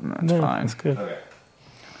want. that's fine. That's good. Okay.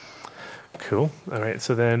 Cool. All right.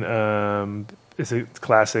 So then, it's a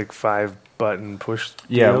classic 5-button push.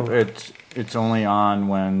 Yeah, deal? it's only on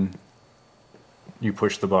when you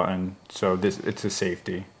push the button. So it's a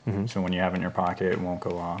safety. So when you have it in your pocket, it won't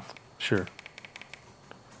go off. Sure.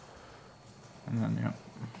 And then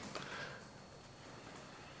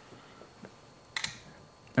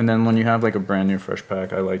And then when you have like a brand new fresh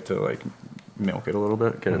pack, I like to like milk it a little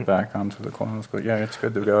bit, get it back onto the cloths. But yeah, it's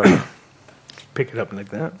good to go. Pick it up like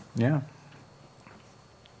that. Yeah.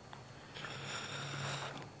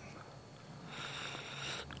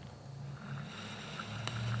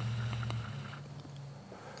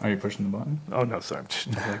 Are you pushing the button? Oh no, sorry.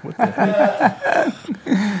 I'm like, what the heck?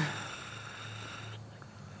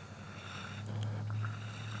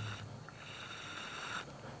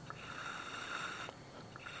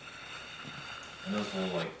 And those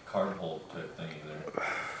little like carb hold type thing there.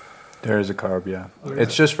 There is a carb, yeah.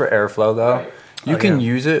 It's just for airflow though. Right. You Oh, can yeah.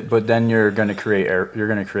 use it, but then you're going to create air. You're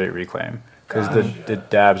going to create reclaim because the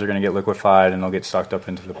dabs are going to get liquefied and they'll get sucked up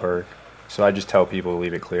into the perk. So I just tell people to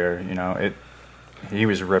leave it clear. You know, he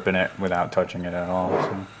was ripping it without touching it at all.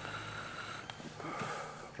 So.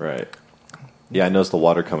 Right. Yeah, I noticed the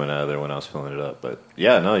water coming out of there when I was filling it up. But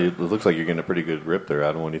yeah, no, it looks like you're getting a pretty good rip there,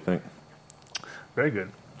 Adam. What do you think? Very good.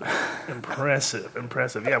 Impressive.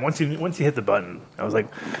 Yeah, once you hit the button, I was like,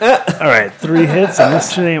 all right, 3 hits and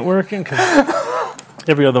this shit ain't working because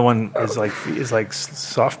every other one is like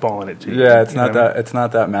softballing it to you. Yeah, it's You not know? that it's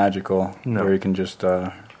not that magical No. where you can just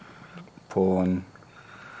pull and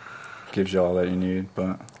gives you all that you need.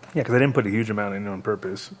 But Yeah, because I didn't put a huge amount in on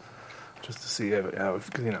purpose, just to see how,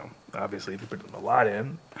 because obviously if you put a lot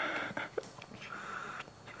in.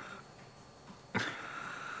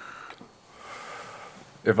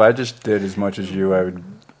 if I just did as much as you, I would.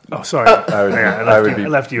 Oh, sorry. I would. Yeah, I would be. I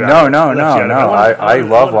left you No, out. no, I left you no, out. no. I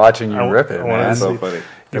love watching you rip it, man. So funny. Do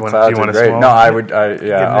The you want clouds a are great. small? No, I would. Get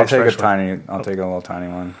a I'll nice take a fresh one. tiny. I'll take a little tiny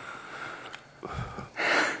one.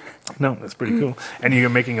 No, that's pretty cool. And you're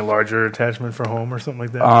making a larger attachment for home or something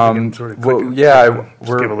like that? You can sort of well, click it, yeah, click it,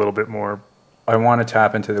 just give a little bit more. I want to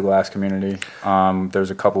tap into the glass community. There's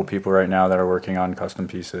a couple people right now that are working on custom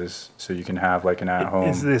pieces, so you can have like an at-home.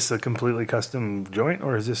 Is this a completely custom joint,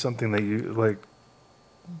 or is this something that you like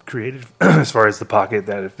created as far as the pocket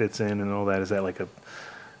that it fits in and all that? Is that like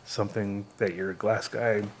something that your glass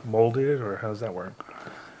guy molded, or how does that work?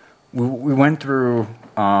 We went through.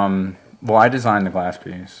 Well, I designed the glass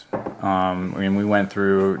piece. We went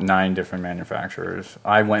through 9 different manufacturers.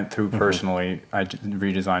 I went through personally. I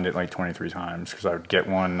redesigned it like 23 times because I would get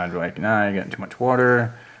one and I'd be like, "Nah, you're getting too much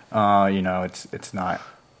water." It's not.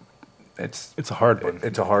 It's It's a hard one.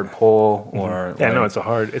 It's a hard pull or Yeah, no, like,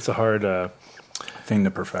 it's a hard thing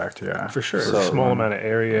to perfect. Yeah, for sure. So, Small amount of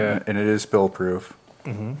area. and it is spill proof,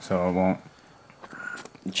 so it won't.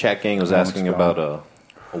 Chat Gang was No, it's asking gone. about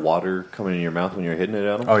a water coming in your mouth when you're hitting it,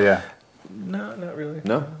 Adam. Oh yeah. No, not really.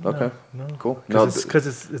 No? Okay. No. Cool. No, Because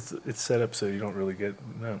it's set up so you don't really get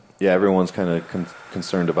yeah, everyone's kind of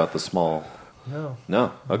concerned about the small. no.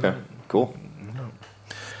 No. Okay. Cool.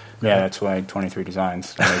 Yeah, that's why 23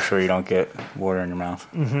 designs to make sure you don't get water in your mouth.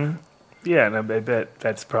 Yeah, and I bet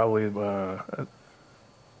that's probably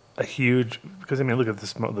a huge, because I mean look at the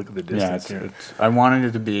Yeah, distance here. I wanted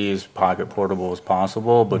it to be as pocket portable as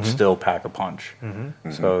possible, but still pack a punch.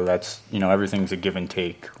 So that's everything's a give and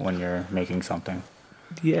take when you're making something.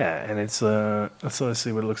 Yeah, and it's let's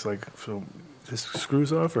see what it looks like. So this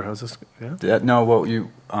screws off, or how's this? Yeah. That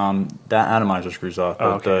atomizer screws off, but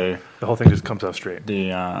Oh, okay. The whole thing just comes out straight.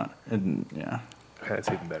 yeah. Okay, that's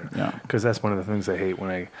even better. Yeah. Because that's one of the things I hate when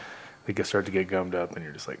they start to get gummed up, and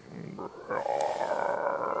you're just like,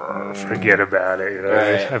 forget about it.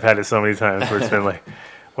 Right. I've had it so many times where it's been like,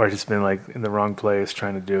 or I've just been like in the wrong place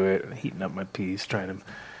trying to do it, heating up my piece,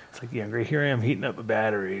 it's like, yeah, right here I am heating up a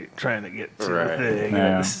battery, trying to get to the thing.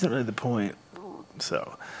 Yeah. This isn't really the point.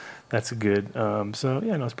 So that's a good. So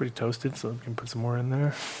yeah, no, it's pretty toasted. So we can put some more in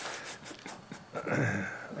there.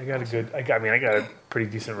 I got a pretty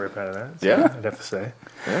decent rip out of that. So Yeah. I'd have to say.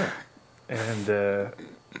 Yeah. And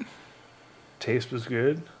taste was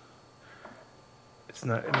good. It's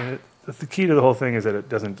not. I mean, the key to the whole thing is that it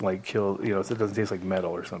doesn't like kill. You know, it doesn't taste like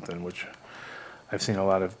metal or something, which I've seen a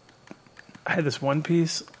lot of. I had this one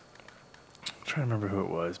piece. I'm trying to remember who it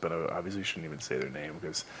was, but I obviously shouldn't even say their name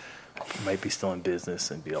because it might be still in business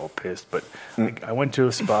and be all pissed. But like, I went to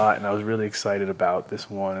a spot and I was really excited about this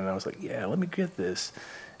one, and I was like, "Yeah, let me get this."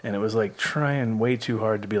 And it was like trying way too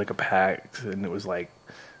hard to be like a pack, and it was like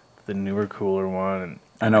the newer, cooler one. And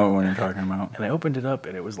I know what one you're talking about. I opened it up,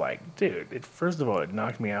 and it was like, dude, first of all, it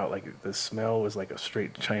knocked me out. Like, the smell was like a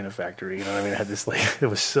straight China factory. You know what I mean? It had this, like, it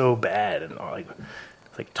was so bad. And, like,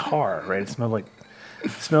 it's like tar, right? It smelled like the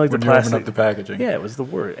When you plastic. open up the packaging. Yeah, it was the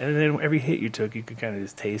word. And then every hit you took, you could kind of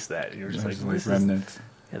just taste that. And you were just There's like, this remnants.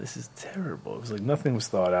 this is terrible. It was like nothing was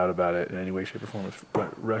thought out about it in any way, shape, or form. It was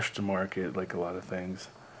rushed to market, like a lot of things.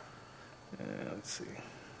 Let's see.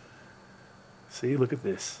 See, look at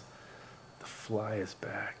this. The fly is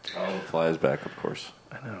back. Dude. Oh, the fly is back, of course.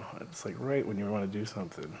 I know. It's like right when you want to do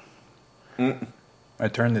something. I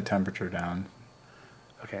turned the temperature down.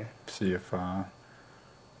 Okay. See if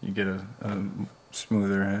you get a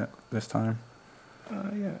smoother hit this time.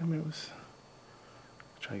 Yeah, I mean, it was...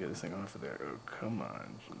 Trying to get this thing off of there. Oh, come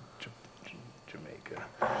on. Jamaica.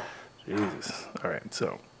 Jesus. All right,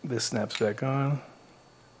 so this snaps back on.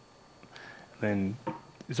 And then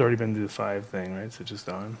it's already been through the 5 thing, right? So just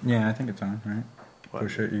on. Yeah, I think it's on, right? What?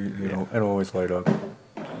 Push it, it'll always light up.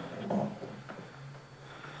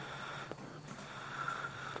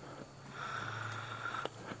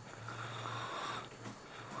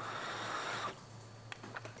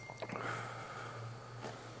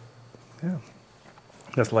 Yeah.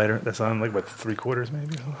 That's lighter. That's on like, what, 3/4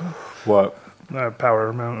 maybe? What? Power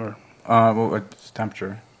amount or... Well, it's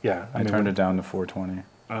temperature. Yeah. I turned it down to 420.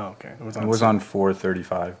 Oh, okay. It was on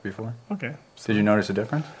 435 before. Okay. Did you notice a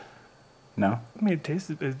difference? No? I mean,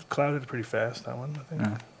 it clouded pretty fast, that one, I think.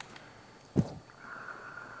 Yeah.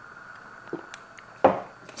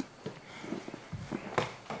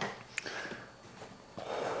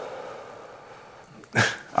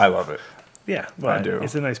 I love it. Yeah, well, I do.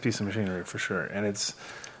 It's a nice piece of machinery for sure, and it's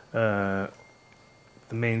the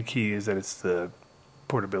main key is that it's the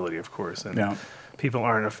portability, of course, and people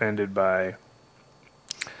aren't offended by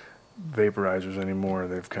vaporizers anymore.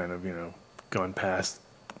 They've kind of gone past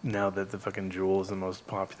now that the fucking Juul is the most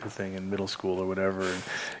popular thing in middle school or whatever, and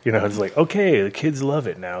it's like, okay, the kids love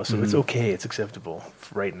it now, so it's okay, it's acceptable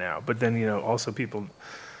right now. But then also people.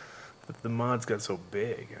 The mods got so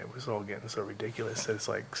big and it was all getting so ridiculous that it's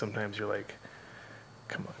like sometimes you're like,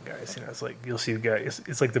 come on guys, it's like you'll see the guy,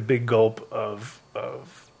 it's like the big gulp of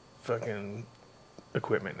fucking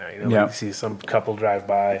equipment now. Like you see some couple drive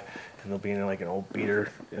by and they'll be in like an old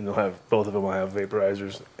beater and both of them will have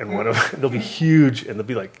vaporizers, and one of them they'll be huge and they'll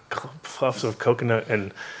be like puffs of coconut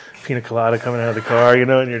and pina colada coming out of the car,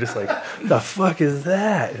 and you're just like, the fuck is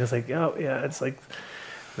that? And it's like, oh yeah, it's like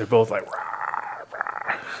they're both like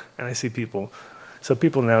and I see people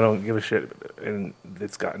now don't give a shit, and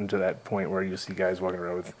it's gotten to that point where you see guys walking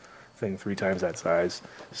around with a thing 3 times that size,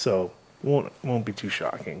 so won't be too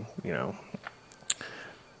shocking,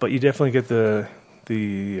 But you definitely get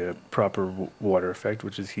the proper water effect,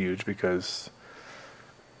 which is huge because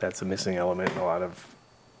that's a missing element in a lot of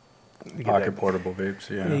pocket portable vapes.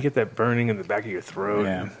 Yeah, you get that burning in the back of your throat.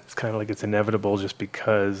 Yeah. It's kind of like it's inevitable just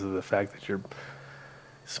because of the fact that you're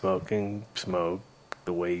smoking smoke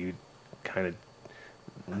the way you kind of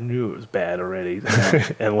knew it was bad already.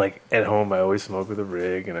 And like at home I always smoke with a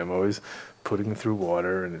rig and I'm always putting it through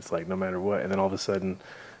water, and it's like no matter what, and then all of a sudden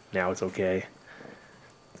now it's okay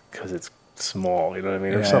because it's small, you know what I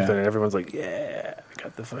mean, or something, and everyone's like, yeah, I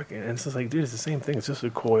got the fucking, and it's just like, dude, it's the same thing, it's just a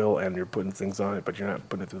coil and you're putting things on it, but you're not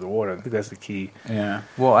putting it through the water. I think that's the key. Yeah,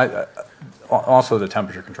 well, I also the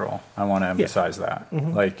temperature control, I want to emphasize that.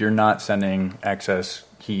 Like, you're not sending excess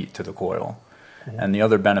heat to the coil. And the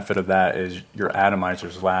other benefit of that is your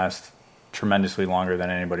atomizers last tremendously longer than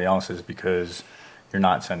anybody else's because you're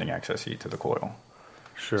not sending excess heat to the coil.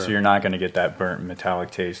 Sure. So you're not going to get that burnt metallic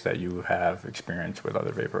taste that you have experienced with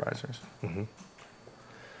other vaporizers. And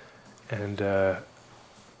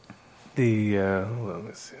hold on,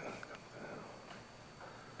 let's see. I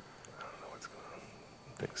don't know what's going on.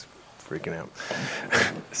 Things freaking out.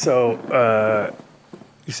 So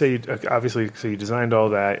you say obviously, so you designed all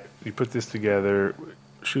that. You put this together.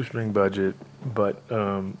 shoestring budget, but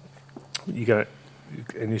you got,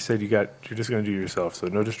 and you said you're just going to do it yourself, so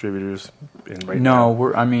no distributors. No,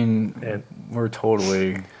 we're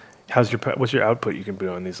totally. What's your output you can put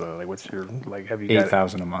on these? Like, what's your have you got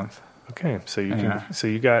 8,000 a month? Okay, so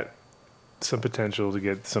you got some potential to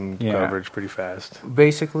get some coverage pretty fast.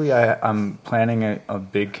 Basically, I'm planning a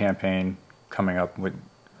big campaign coming up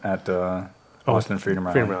at the Boston Freedom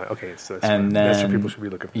Rally. Okay, so that's what people should be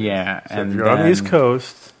looking for. Yeah, so and if you're on the East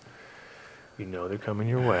Coast, you know they're coming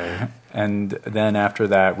your way. And then after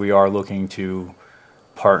that, we are looking to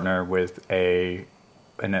partner with an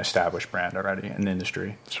established brand already in the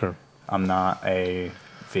industry. Sure. I'm not a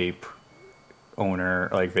vape owner,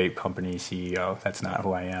 like vape company CEO. That's not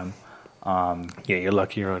who I am. Yeah, you're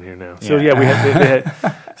lucky you're on here now. So we had.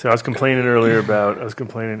 So I was complaining earlier about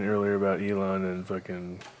Elon and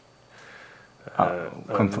fucking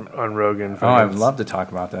on Rogan. I'd love to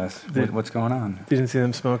talk about this. What's going on? You didn't see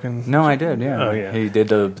them smoking? No, I did. Yeah. Oh yeah. He did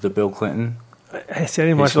the Bill Clinton. I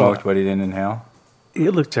didn't watch. He smoked, but he didn't inhale.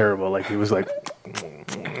 It looked terrible. Like he was like.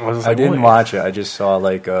 I didn't watch it. I just saw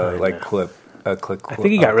a clip. I think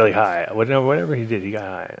he got really high. Whatever he did, he got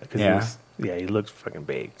high. Yeah. He looked fucking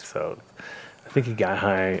baked. So I think he got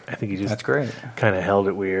high. I think he just that's great. Kind of held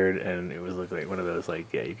it weird, and it was like one of those you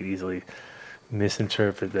could easily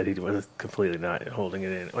misinterpret that he was completely not holding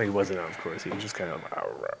it in. Well, he wasn't, of course. He was just kind of.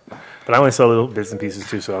 But I only saw little bits and pieces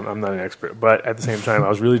too, so I'm not an expert. But at the same time, I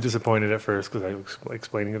was really disappointed at first because I was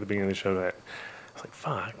explaining at the beginning of the show that I was like,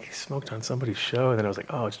 "Fuck, he smoked on somebody's show," and then I was like,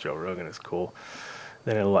 "Oh, it's Joe Rogan. It's cool."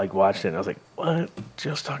 Then I watched it and I was like, "What?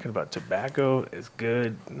 Joe's talking about tobacco is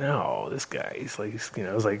good? No, this guy, he's I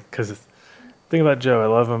was like, because the thing about Joe, I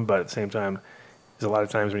love him, but at the same time, there's a lot of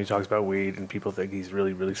times when he talks about weed and people think he's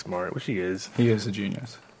really, really smart, which he is. He is a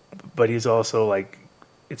genius, but he's also like,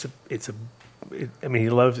 I mean, he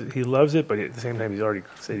loves it, but at the same time, he's already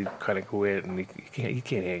said he kind of quit, and he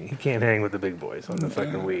can't hang with the big boys on the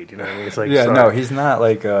fucking weed. You know what I mean? It's like no, he's not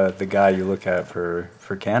like the guy you look at for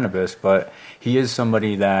cannabis, but he is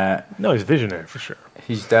somebody that he's a visionary for sure.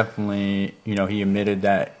 He's definitely he admitted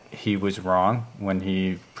that he was wrong when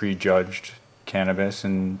he prejudged cannabis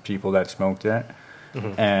and people that smoked it,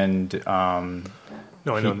 and I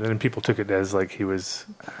know. And then people took it as like he was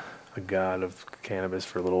a god of cannabis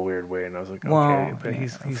for a little weird way, and I was like, okay, but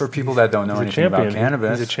he's for people that don't know anything about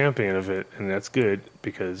cannabis, he's a champion of it, and that's good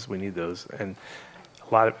because we need those. And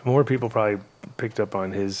a lot of more people probably picked up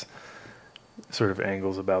on his sort of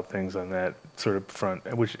angles about things on that sort of front,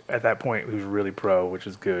 which at that point he was really pro, which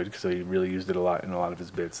is good because he really used it a lot in a lot of his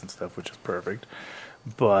bits and stuff, which is perfect.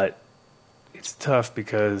 But it's tough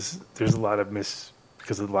because there's a lot of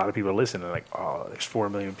because a lot of people listen and like, oh, there's 4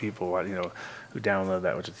 million people, who download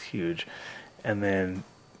that, which is huge. And then,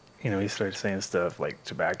 he started saying stuff like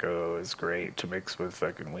tobacco is great to mix with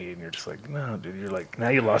fucking weed, and you're just like, no, dude, you're like, now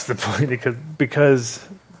you lost the point because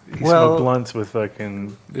he smoked blunts with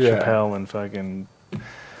fucking Chappelle and fucking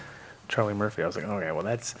Charlie Murphy. I was like, okay, well,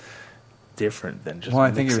 that's different than just. Well,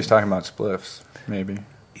 I think he was talking about spliffs, maybe.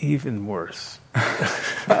 Even worse.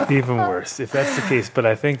 Even worse, if that's the case. But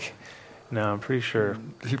I think. No, I'm pretty sure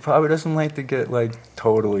he probably doesn't like to get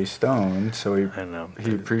totally stoned, so he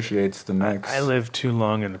appreciates the mix. I lived too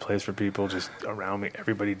long in a place where people just around me,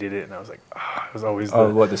 everybody did it, and I was like, I was always the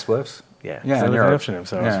spliffs? Yeah, yeah. I lived in Amsterdam,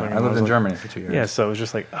 so I lived in Germany for 2 years. Yeah, so it was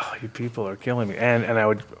just like, you people are killing me, and I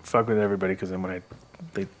would fuck with everybody because then when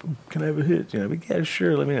can I have a hit? I'd be, yeah,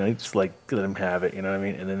 sure, let me know. I'd just let them have it, you know what I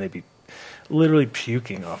mean? And then they'd be literally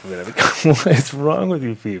puking off of it. I'd be like, what is wrong with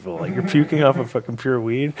you people? Like, you're puking off of fucking pure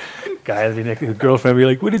weed? Guy would be next to his girlfriend would be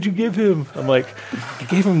like, what did you give him? I'm like, you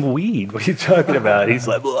gave him weed. What are you talking about? He's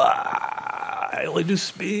like, I only do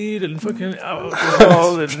speed and fucking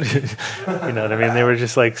alcohol. And, you know what I mean? They were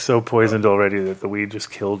just like so poisoned already that the weed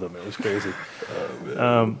just killed them. It was crazy.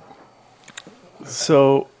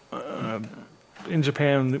 In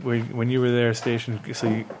Japan, when you were there stationed,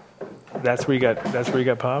 that's where you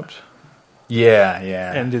got popped? Yeah,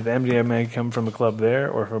 yeah. And did the MDMA come from a club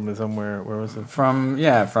there or from somewhere? Where was it?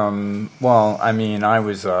 Well, I mean, I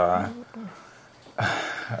was, okay,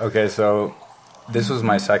 so this was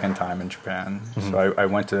my second time in Japan. Mm-hmm. So I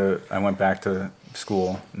went back to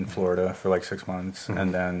school in Florida for like 6 months, mm-hmm.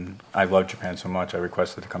 and then I loved Japan so much I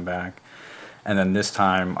requested to come back. And then this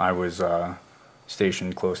time I was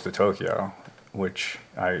stationed close to Tokyo, which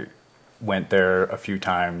I went there a few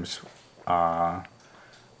times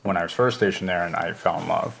when I was first stationed there, and I fell in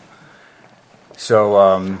love. So,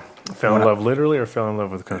 fell in love literally, or fell in love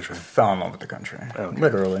with the country? Fell in love with the country. Okay.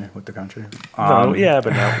 Literally with the country. But no, you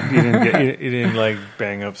didn't like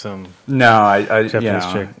bang up some. No,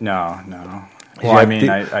 Japanese chick. No. Well, I mean,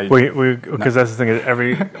 because that's the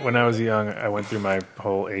thing. When I was young, I went through my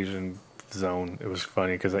whole Asian zone. It was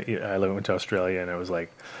funny because I went to Australia and I was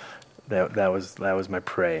like, that was my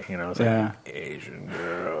prey. You know, I was like Asian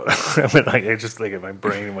girl. I went like it just like my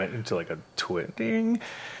brain went into like a twitting,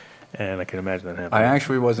 and I can imagine that happening. I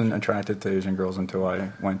actually wasn't attracted to Asian girls until I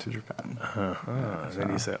went to Japan.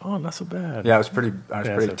 Then you said, "Oh, not so bad." Yeah, I was pretty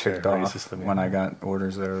ticked fair. off when I got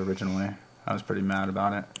orders there originally. I was pretty mad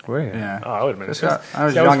about it. Were you? Yeah. Oh, I would have been. I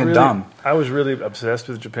was young and dumb. I was really obsessed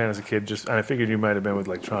with Japan as a kid. And I figured you might have been with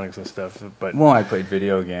electronics and stuff. But I played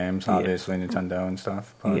video games, obviously Nintendo and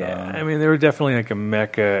stuff. But, I mean, they were definitely like a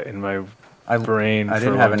mecca in my brain. I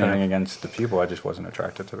didn't have anything against the people. I just wasn't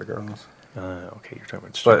attracted to the girls. Okay, you're talking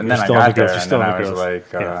about. But then I got there, and then I was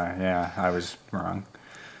like, I was wrong.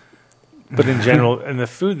 But in general, and the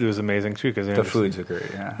food was amazing too, because the foods are great.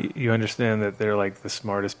 Yeah, you understand that they're like the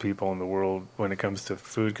smartest people in the world when it comes to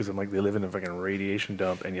food, because I'm like they live in a fucking radiation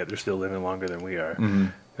dump, and yet they're still living longer than we are. Mm-hmm.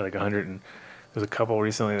 They're like 100. And there's a couple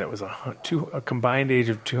recently that was a combined age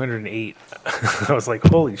of 208. I was like,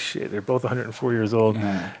 holy shit! They're both 104 years old,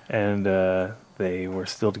 and they were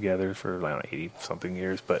still together for I don't know 80 something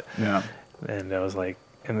years. But and I was like,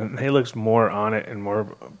 and then he looks more on it and more,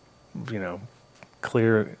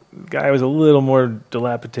 clear. The guy was a little more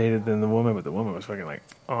dilapidated than the woman, but the woman was fucking like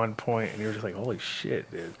on point, and you were just like, holy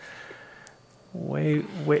shit, dude. Wait,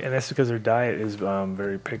 and that's because their diet is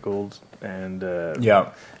very pickled, and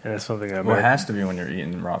and that's something it has to be when you're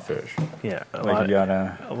eating raw fish. Yeah,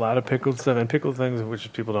 a lot of pickled stuff, and pickled things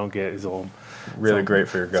which people don't get is all really great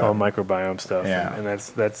for your gut. It's all microbiome stuff, yeah, and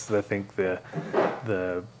that's I think the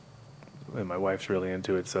and my wife's really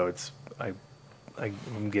into it, so it's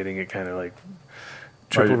I'm getting it kind of like.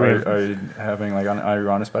 Are you having are you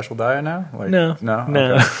on a special diet now? No, okay. not Have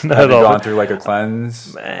at you all. Gone through like a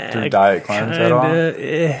cleanse, through diet cleanse at all?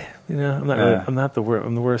 I'm not. Really, I'm not the worst.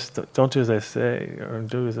 I'm the worst. Don't do as I say, or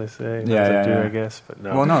do as I say. I guess. But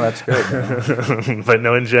no. Well, no, that's good. But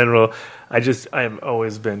no, in general, I've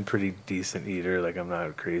always been pretty decent eater. Like I'm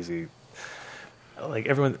not crazy. Like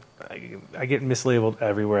everyone, I get mislabeled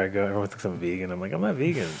everywhere I go. Everyone thinks I'm vegan. I'm like, I'm not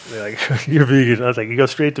vegan. They're like, you're vegan. I was like, you go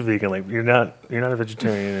straight to vegan. Like you're not a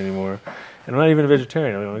vegetarian anymore. And I'm not even a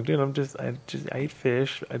vegetarian. I'm like, dude, I eat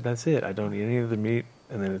fish. That's it. I don't eat any of the meat.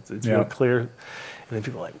 And then it's real clear. And then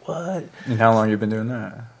people are like, what? And how long have you been doing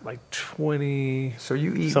that? Like 20. So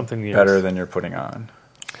you eat something years. Better than you're putting on.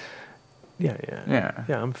 Yeah.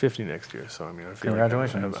 I'm 50 next year, so I mean, I feel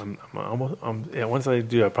congratulations. Like I'm almost. Once I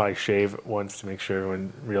do, I'll probably shave once to make sure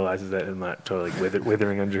everyone realizes that I'm not totally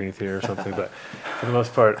withering underneath here or something. But for the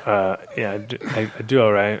most part, I do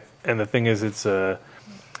all right. And the thing is, it's I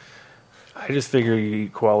just figure you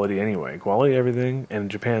eat quality anyway, quality everything. And in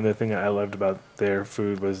Japan, the thing I loved about their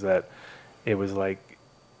food was that it was like.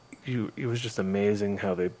 It was just amazing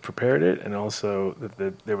how they prepared it, and also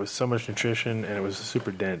that there was so much nutrition, and it was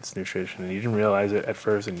super dense nutrition, and you didn't realize it at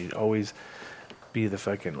first, and you'd always be the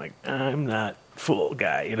fucking like I'm not full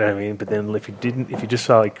guy, you know what I mean? But then if you just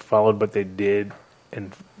followed what they did,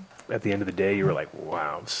 and at the end of the day, you were like,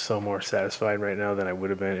 wow, I'm so more satisfied right now than I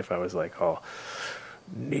would have been if I was like, oh,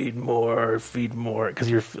 need more, feed more,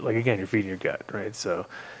 because you're like again, you're feeding your gut, right? So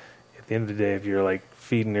at the end of the day, if you're like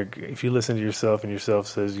if you listen to yourself and yourself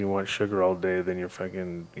says you want sugar all day, then your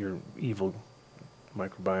evil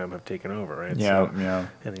microbiome have taken over, right? Yeah.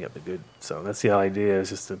 And you got the good. So that's the idea, is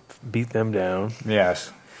just to beat them down.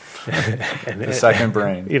 Yes. And the second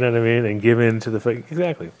brain. You know what I mean? And give in to the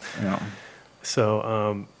exactly. Yeah.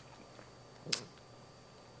 So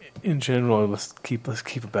in general, let's keep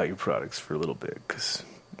about your products for a little bit, because.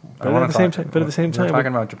 But at the same time, we're talking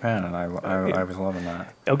about Japan, and I was loving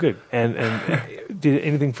that. Oh, good. And did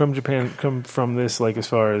anything from Japan come from this, like as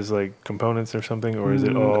far as like components or something, or is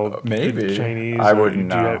it all maybe Chinese? I wouldn't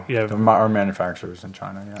know. Our manufacturers in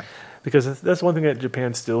China, yeah. Because that's one thing that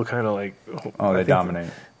Japan still kind of like. They dominate.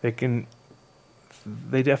 They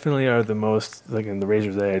definitely are the most like in the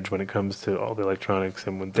razor's edge when it comes to all the electronics,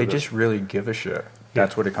 and when they just really give a shit.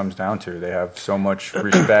 That's what it comes down to. They have so much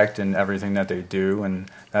respect in everything that they do, and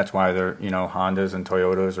that's why they're Hondas and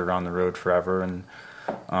Toyotas are on the road forever. And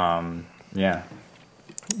it's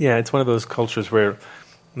one of those cultures where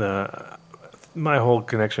my whole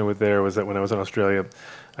connection with there was that when I was in Australia,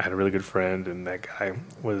 I had a really good friend, and that guy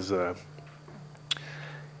was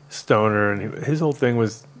stoner, and his whole thing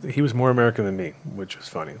was he was more American than me, which was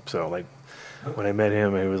funny. So like when I met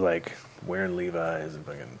him, he was like wearing Levi's and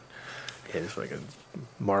fucking He had his fucking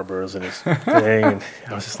Marlboros in his thing, and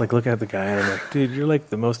I was just like looking at the guy, and I'm like, dude, you're like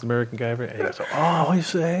the most American guy ever. And he was like, oh, what are you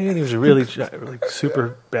saying? And he was really like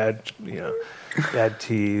super bad, bad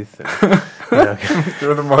teeth. And,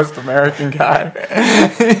 You're the most American guy.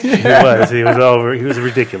 He was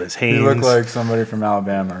ridiculous. Haynes. He looked like somebody from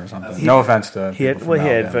Alabama or something. No offense to he people from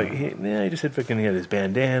Alabama. He just had fucking, he had his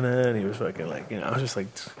bandana, and he was fucking like, I was just like,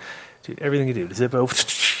 dude, everything you do,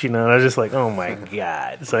 Zippo, and I was just like, oh my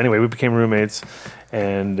God. So anyway, we became roommates,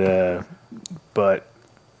 and, but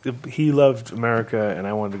he loved America, and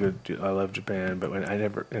I wanted to go, I loved Japan, but when I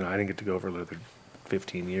didn't get to go for another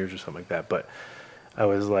 15 years or something like that, but I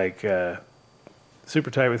was like, super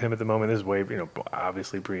tight with him at the moment. This is way,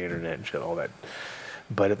 obviously pre-internet and shit, all that.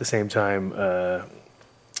 But at the same time,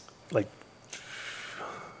 like,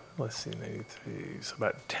 let's see, 93, so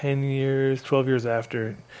about 12 years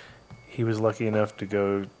after, he was lucky enough to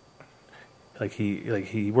go,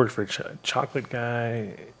 he worked for a chocolate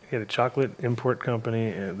guy. He had a chocolate import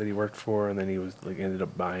company that he worked for, and then he was ended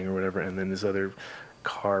up buying or whatever, and then this other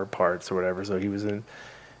car parts or whatever. So he was in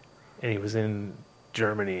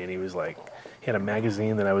Germany, and he was like, he had a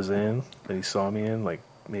magazine that I was in that he saw me in, like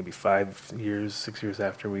maybe 6 years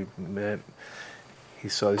after we met. He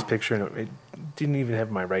saw this picture, and it didn't even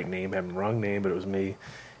have my right name, had the wrong name, but it was me,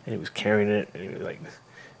 and he was carrying it, and he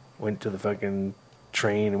went to the fucking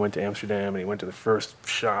train and went to Amsterdam, and he went to the first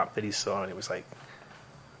shop that he saw, and he was like,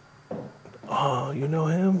 oh, you know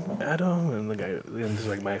him, Adam? And the guy, and this is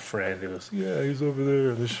like my friend. He goes, yeah, he's over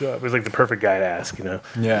there in the shop. It was like the perfect guy to ask,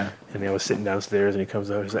 Yeah. And I was sitting downstairs, and he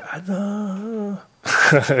comes out. He's like, Adam.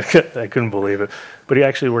 I couldn't believe it, but he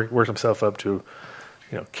actually worked himself up to,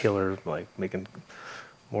 killer, like making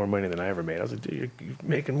more money than I ever made. I was like, dude, you're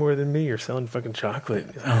making more than me. You're selling fucking chocolate.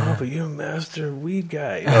 He's like, oh, but you're a master weed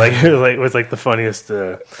guy. It was like the funniest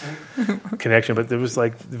connection. But there was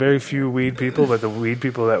like very few weed people, but the weed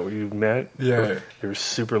people that we met, they were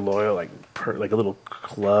super loyal, like a little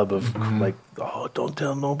club of like, oh, don't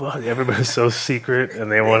tell nobody. Everybody was so secret, and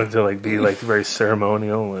they wanted to be very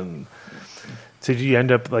ceremonial. And so did you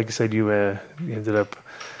end up, like you said, you ended up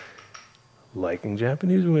liking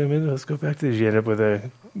Japanese women? Let's go back to, did you end up with a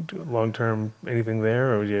long-term anything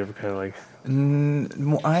there, or did you ever kind of like...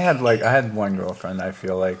 I had one girlfriend, I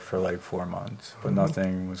feel like, for 4 months, but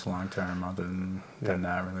nothing was long-term other than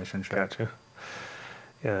that relationship. Gotcha.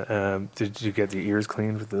 Yeah. Did you get your ears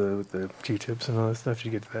cleaned with the Q-tips and all that stuff? Did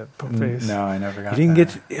you get to that pump face? No, I never got that. You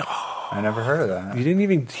didn't get... I never heard of that. You didn't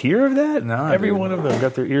even hear of that? No. Every one of them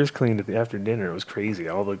got their ears cleaned after dinner. It was crazy.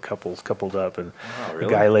 All the couples coupled up, and really?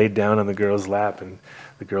 The guy laid down on the girl's lap, and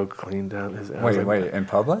the girl cleaned down his... Wait, in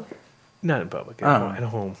public? Not in public, at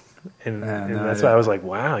home. And that's why I was like,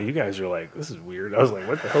 wow, you guys are like, this is weird. I was like,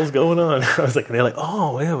 what the hell's going on? I was like, and they're like,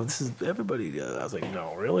 oh, yeah, this is everybody. I was like,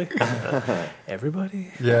 no, really?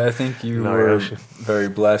 Everybody? Yeah, I think you were very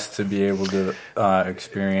blessed to be able to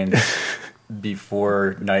experience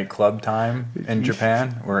before nightclub time in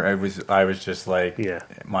Japan, where I was just like,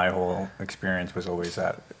 my whole experience was always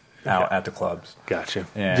out at the clubs. Gotcha.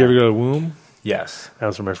 Yeah. Did you ever go to Womb? Yes. That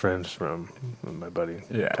was where my friends from, my buddy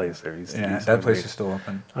plays there. He's that place is still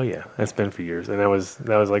open. Oh yeah, that's been for years, and that was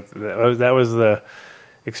the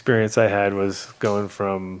experience I had, was going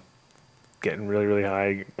from getting really, really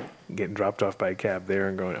high, getting dropped off by a cab there,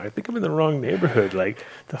 and going, I think I'm in the wrong neighborhood. Like,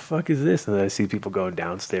 the fuck is this? And then I see people going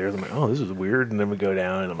downstairs. I'm like, oh, this is weird. And then we go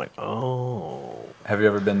down, and I'm like, oh. Have you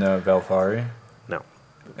ever been to Velfari? No.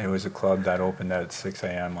 It was a club that opened at 6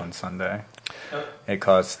 a.m. on Sunday. It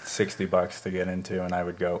cost $60 to get into, and I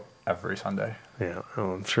would go every Sunday. Yeah,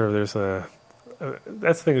 I'm sure there's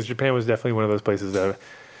that's the thing, is Japan was definitely one of those places that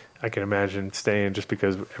I can imagine staying, just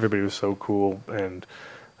because everybody was so cool, and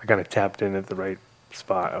I kind of tapped in at the right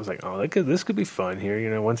spot. I was like, oh, this could be fun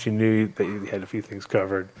here. Once you knew that you had a few things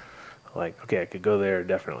covered, like, okay, I could go there,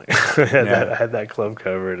 definitely. I had that club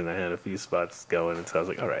covered, and I had a few spots going, and so I was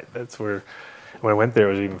like, all right, that's where... When I went there,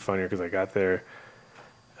 it was even funnier, because I got there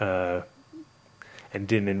and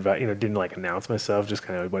didn't invite, didn't announce myself, just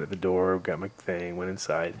kind of went at the door, got my thing, went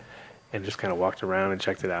inside, and just kind of walked around and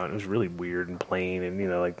checked it out. And it was really weird and plain, and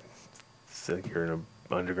it's like you're in an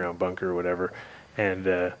underground bunker or whatever. And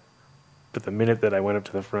but the minute that I went up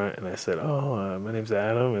to the front and I said, "Oh, my name's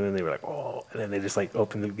Adam," and then they were like, "Oh," and then they just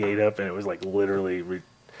opened the gate up, and it was literally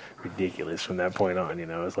ridiculous from that point on. It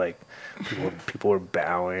was like people were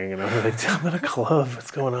bowing, and I was like, "I'm at a club.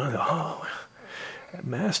 What's going on?" Oh,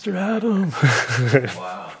 Master Adam.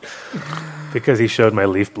 Wow. Because he showed my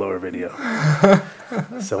leaf blower video.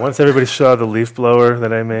 So once everybody saw the leaf blower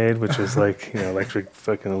that I made, which was electric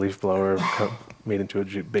fucking leaf blower, made into a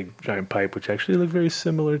big giant pipe, which actually looked very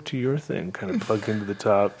similar to your thing, kind of plugged into the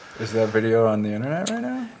top. Is that video on the internet right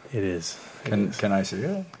now? It is. Can I see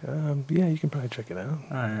it? Yeah, you can probably check it out.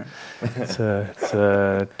 All right. It's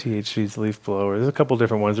THC's leaf blower. There's a couple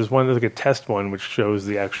different ones. There's like a test one which shows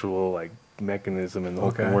the actual like mechanism and the whole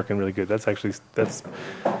thing working really good. That's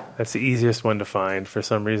the easiest one to find. For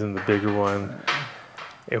some reason, the bigger one,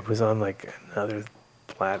 it was on like another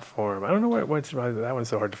platform. I don't know why that one's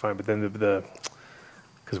so hard to find. But then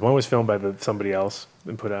because one was filmed by somebody else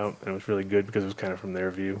and put out, and it was really good because it was kind of from their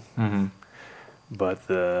view. Mm-hmm. But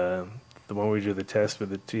the one we do the test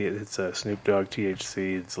with it's a Snoop Dogg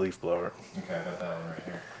THC. It's leaf blower. Okay, I got that one right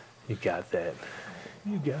here. You got that.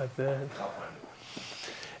 You got that. I'll find it.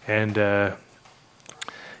 And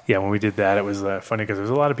yeah, when we did that, it was funny because there's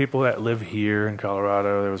a lot of people that live here in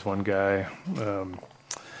Colorado. There was one guy,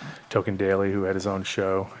 Token Daly, who had his own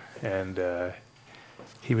show, and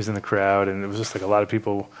he was in the crowd, and it was just like a lot of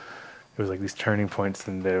people. It was like these turning points,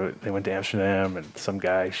 and they went to Amsterdam, and some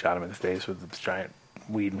guy shot him in the face with this giant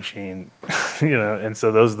weed machine, And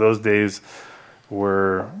so those days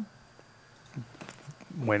were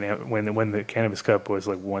when the Cannabis Cup was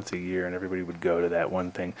like once a year, and everybody would go to that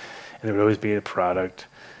one thing, and there would always be a product,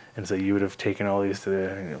 and so you would have taken all these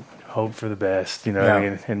to hope for the best,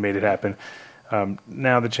 and made it happen.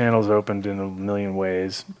 Now the channel's opened in a million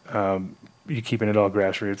ways. You're keeping it all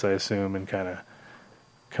grassroots, I assume, and kind of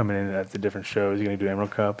coming in at the different shows. You're going to do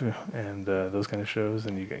Emerald Cup and those kind of shows,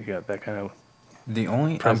 and you got that kind of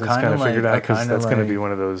presence kind of figured out, because that's going to be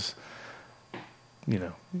one of those,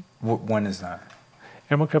 When is that?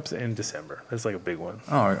 Emerald Cup's in December. That's like a big one.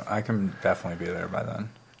 Oh, I can definitely be there by then.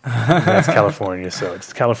 That's California, so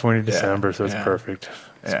it's California December, so it's yeah. perfect,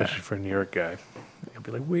 especially for a New York guy. You'll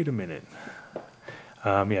be like, wait a minute.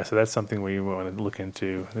 So that's something we want to look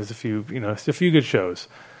into. There's a few good shows.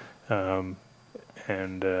 And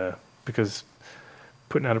because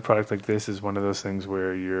putting out a product like this is one of those things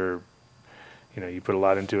where you put a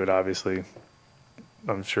lot into it, obviously.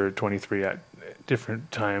 I'm sure 23 at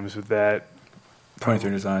different times with that.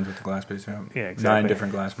 23 designs with the glass piece, yeah. Yeah, exactly. 9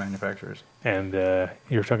 different glass manufacturers. And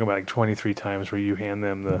you're talking about like 23 times where you hand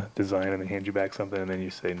them the design and they hand you back something and then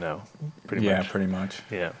you say no, pretty much. Yeah, pretty much.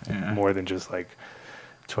 Yeah, more than just like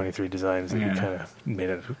 23 designs that you kind of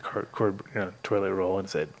made a toilet roll and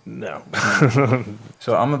said no.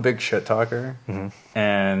 So I'm a big shit talker,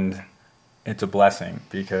 and it's a blessing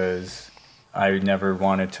because I never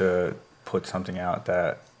wanted to put something out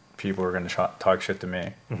that people were going to talk shit to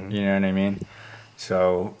me. You know what I mean?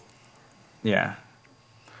 So, yeah.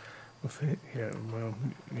 Well,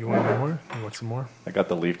 you want more? You want some more? I got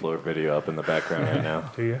the leaf blower video up in the background right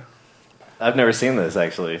now. Do you? I've never seen this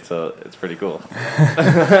actually, so it's pretty cool.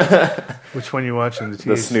 Which one are you watching?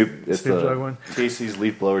 The Snoop Dogg one? THC's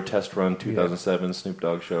Leaf Blower Test Run 2007 Snoop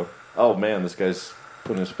Dogg show. Oh man, this guy's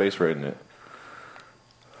putting his face right in it.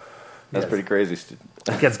 That's pretty crazy.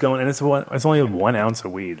 It gets going, and it's only 1 ounce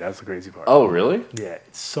of weed. That's the crazy part. Oh, really? Yeah,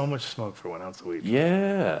 it's so much smoke for 1 ounce of weed.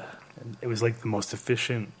 Yeah. And it was like the most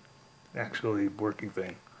efficient, actually working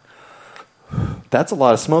thing. That's a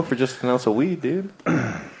lot of smoke for just 1 ounce of weed, dude.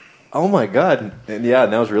 Oh my god. And yeah,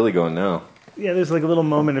 now it's really going now. Yeah, there's like a little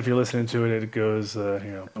moment if you're listening to it, it goes,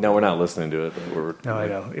 No, we're not listening to it. But I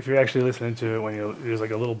know. If you're actually listening to it, there's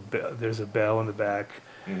like a little there's a bell in the back,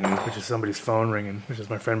 which is somebody's phone ringing, which is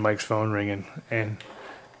my friend Mike's phone ringing, and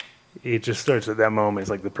it just starts at that moment.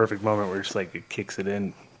 It's like the perfect moment where it's like it kicks it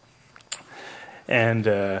in. And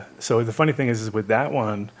so the funny thing is with that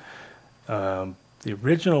one, the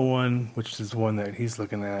original one, which is the one that he's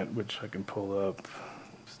looking at, which I can pull up,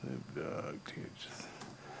 Snoop Dogg.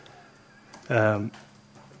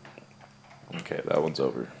 Okay, that one's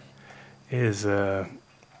over. Is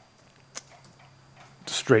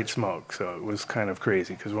straight smoke, so it was kind of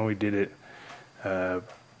crazy because when we did it,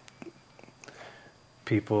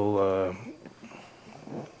 people.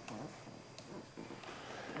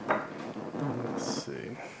 Let's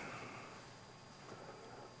see.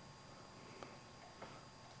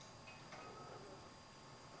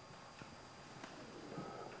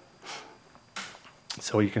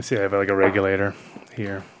 So you can see I have like a regulator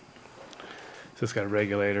here. So it's got a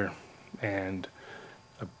regulator and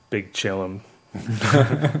a big chillum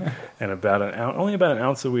and only about an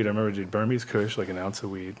ounce of weed. I remember I did Burmese Kush, like an ounce of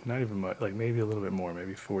weed, not even much, like maybe a little bit more,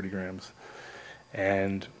 maybe 40 grams.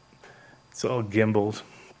 And it's all gimbaled.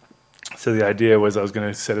 So the idea was I was going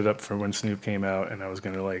to set it up for when Snoop came out, and I was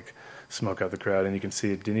going to like smoke out the crowd. And you can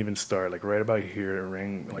see it didn't even start. Like right about here, it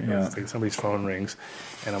rang. Like, like somebody's phone rings,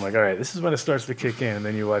 and I'm like, all right, this is when it starts to kick in. And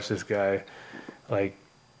then you watch this guy, like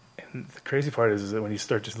And the crazy part is that when you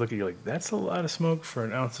start just looking, you're like, that's a lot of smoke for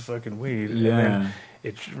an ounce of fucking weed. Yeah. And then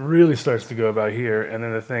it really starts to go about here. And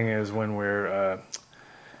then the thing is, when we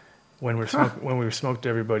smoked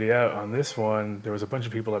everybody out on this one, there was a bunch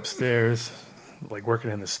of people upstairs, like working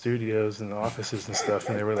in the studios and the offices and stuff,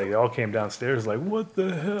 and they all came downstairs like, what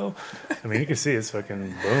the hell? I mean, you can see it's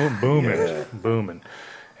fucking booming.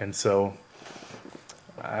 And so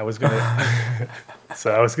I was gonna,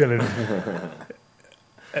 so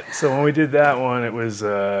when we did that one, it was,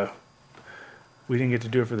 we didn't get to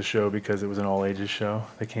do it for the show because it was an all ages show.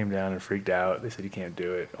 They came down and freaked out. They said, you can't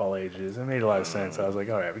do it, all ages. It made a lot of sense. I was like,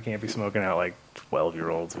 all right, we can't be smoking out like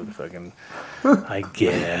 12-year-olds with fucking, I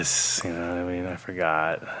guess, you know what I mean? I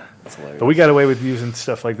forgot. But we got away with using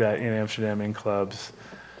stuff like that in Amsterdam in clubs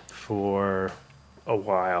for a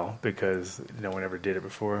while because no one ever did it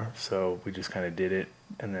before. So we just kind of did it,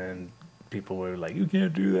 and then people were like, you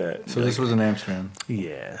can't do that. So this was in Amsterdam.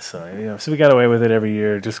 Yeah, so so we got away with it every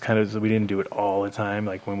year. Just kind of, we didn't do it all the time.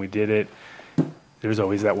 Like when we did it, there was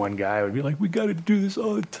always that one guy who would be like, we got to do this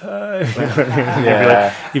all the time.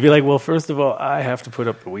 You'd be like, well, first of all, I have to put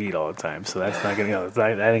up the weed all the time, so that's not gonna,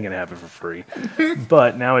 that ain't gonna happen for free.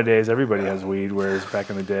 But nowadays, everybody has weed, whereas back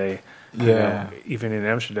in the day, you know, even in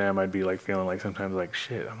Amsterdam, I'd be like feeling like sometimes like,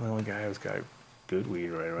 shit, I'm the only guy who's got good weed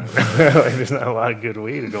right around there. Like, there's not a lot of good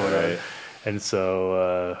weed going on. And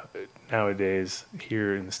so nowadays,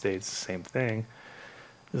 here in the States, the same thing.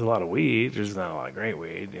 There's a lot of weed. There's not a lot of great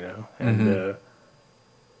weed, you know. And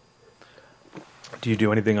do you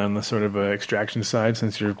do anything on the sort of extraction side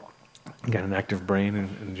since you got an active brain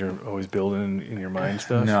and you're always building in your mind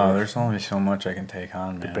stuff? No, there's only so much I can take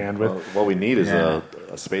on, man. The bandwidth? Well, what we need is a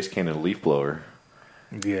Space Cannon leaf blower.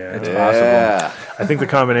 Yeah. It's possible. I think the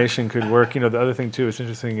combination could work. You know, the other thing, too, it's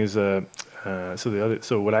interesting is... So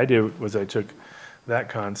what I did was I took that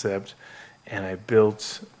concept and I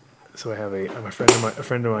built. So I have a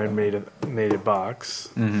friend of mine made a box.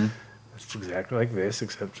 Mm-hmm. It's exactly like this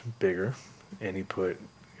except bigger. And he put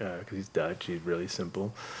because he's Dutch, he's really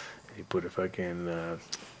simple. And he put a fucking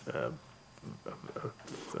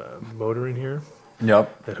motor in here.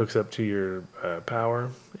 Yep. That hooks up to your power,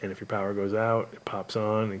 and if your power goes out, it pops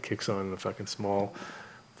on and kicks on the fucking small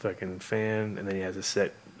fucking fan, and then he has a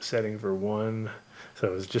setting for one. So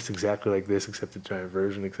it was just exactly like this, except a giant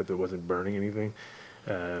version, except it wasn't burning anything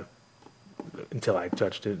until I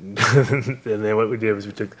touched it. And then what we did was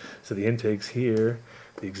we took, so the intake's here,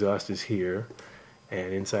 the exhaust is here,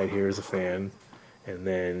 and inside here is a fan, and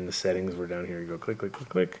then the settings were down here. You go click, click, click,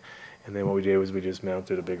 click. And then what we did was we just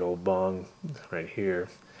mounted a big old bong right here.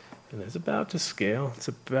 And it's about to scale. It's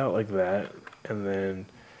about like that. And then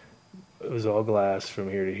it was all glass from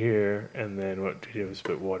here to here. And then what we did was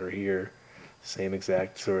put water here. Same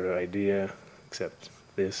exact sort of idea, except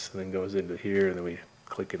this, and then goes into here, and then we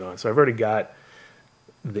click it on. So I've already got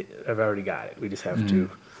it. We just have to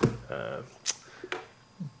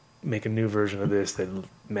make a new version of this that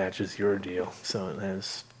matches your deal. So it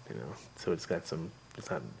has, so it's got some, it's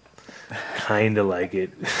not kind of like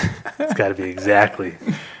it. It's got to be exactly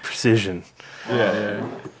precision. Yeah.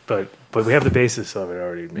 But we have the basis of it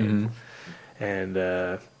already made, and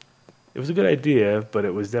it was a good idea. But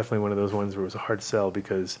it was definitely one of those ones where it was a hard sell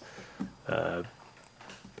because,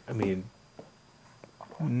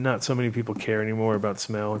 not so many people care anymore about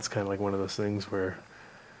smell. It's kind of like one of those things where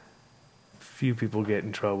few people get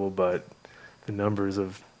in trouble, but the numbers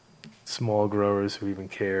of small growers who even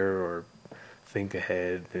care or think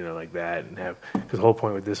ahead, like that, and have, because the whole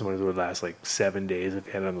point with this one is it would last like 7 days if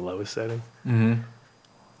you had it on the lowest setting,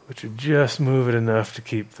 which would just move it enough to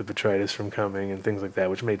keep the botrytis from coming and things like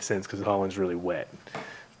that, which made sense because Holland's really wet.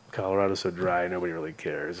 Colorado's so dry, nobody really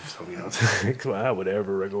cares if somebody else thinks, well,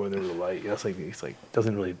 whatever, I go in there with a light. It's like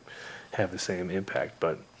doesn't really have the same impact,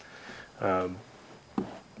 but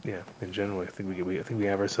in general, I think we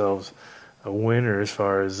have ourselves a winner as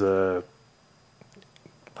far as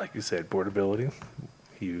like you said, portability,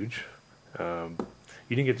 huge. You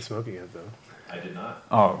didn't get to smoking yet, though. I did not.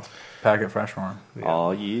 Oh, packet fresh one. Yeah.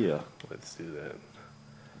 Oh, yeah. Let's do that.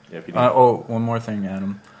 Yeah, if you one more thing,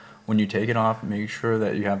 Adam. When you take it off, make sure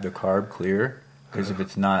that you have the carb clear, because if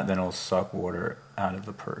it's not, then it'll suck water out of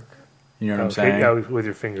the perk. You know what I'm saying? Yeah, with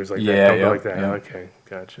your fingers like that. Yeah, Don't go like that. Yep. Okay,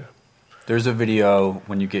 gotcha. There's a video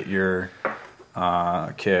when you get your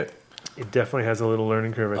kit. It definitely has a little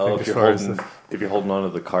learning curve, I Oh, think, as far as if you're holding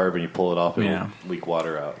onto the carb and you pull it off, it'll leak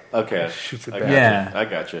water out. Okay. It shoots it I back. got Yeah. you. I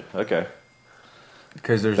got you. Okay.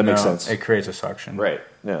 Because That makes sense. It creates a suction. Right.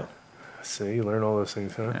 Yeah. See, you learn all those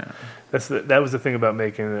things, huh? Yeah. That was the thing about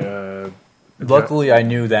making. Luckily, I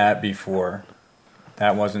knew that before.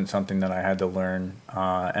 That wasn't something that I had to learn,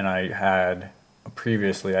 and I had a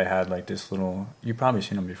previously I had like this little. You've probably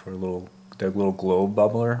seen them before. The little globe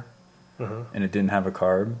bubbler, and it didn't have a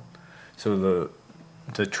carb. So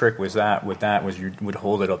the trick was was you would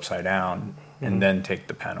hold it upside down and then take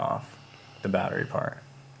the pen off, the battery part,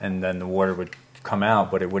 and then the water would come out,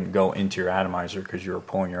 but it wouldn't go into your atomizer because you were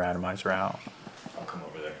pulling your atomizer out. I'll come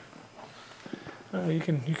over there. You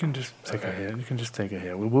can just take a hit. You can just take a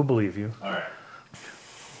hit. We'll believe you. All right.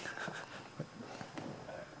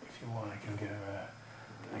 If you want, I can give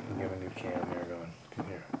a new cam there going.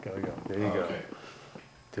 Here, go. There you go. Okay.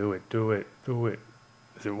 Do it.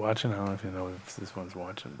 Is it watching? I don't know if you know if this one's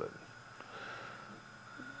watching, but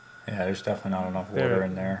Yeah, there's definitely not enough water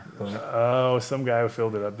in there. But some guy who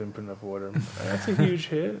filled it up didn't put enough water. That's a huge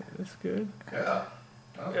hit. That's good. Yeah.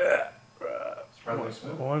 Oh. Yeah. It's probably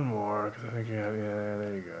smooth. One more, because I think you have. Yeah,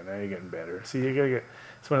 there you go. Now you're getting better. See, you gotta get.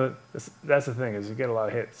 It's one of that's the thing is you get a lot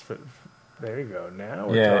of hits. There you go. Now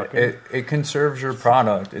we're talking. It conserves your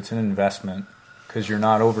product. It's an investment because you're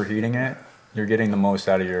not overheating it. You're getting the most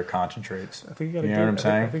out of your concentrates. I think you got. You know what I'm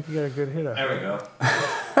saying? I think you got a good hit. There we go.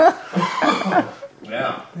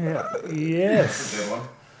 Yeah. Yeah. Yes. That's a good one.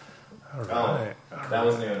 All right. That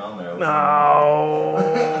wasn't even on there.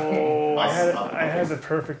 No. I had the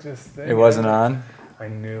perfectest thing. It wasn't on. I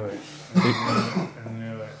knew it.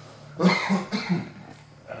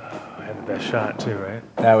 I had the best shot too, right?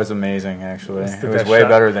 That was amazing, actually. It's It the was best way shot.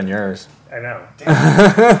 better than yours. I know.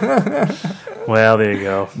 Well, there you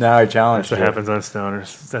go. Now I challenged That's what you. happens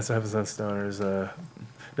on stoners.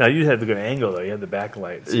 Now you had the good angle though. You had the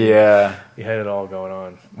backlight. So Yeah. You had it all going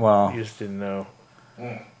on. Well, You just didn't know.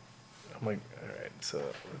 I'm like, all right. So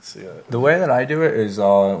let's see. the way that I do it is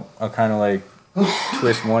I'll kind of like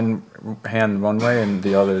twist one hand one way and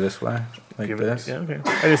the other this way, like Give this. it. Yeah. Okay.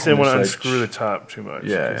 I just didn't want to Just like, unscrew the top too much.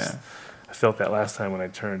 Yeah, 'cause yeah. I felt that last time when I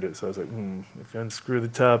turned it, so I was like, if you unscrew the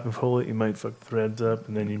top and pull it, you might fuck the threads up,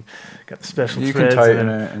 and then you got the special You threads, can tighten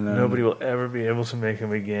and it, and then nobody will ever be able to make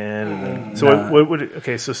them again. And then, so Nah. what would it,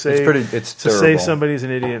 okay? So say it's so say durable. somebody's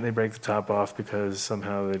an idiot and they break the top off because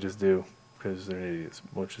somehow they just do because they're idiots,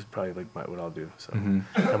 which is probably like what I'll do. So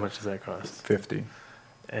how much does that cost? 50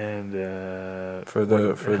 And for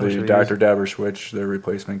the how much do they Dr. use? Dabber switch. The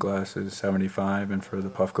replacement glass is 75, and for the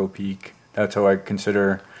Puffco Peak, that's how I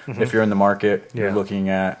consider. If you're in the market, you're Yeah. looking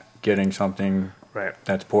at getting something Right.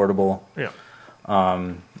 that's portable. Yeah.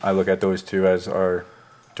 I look at those two as our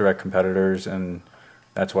direct competitors, and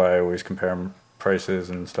that's why I always compare prices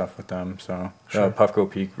and stuff with them. So Sure. Puffco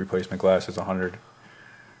Peak replacement glass is 100,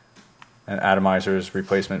 and Atomizer's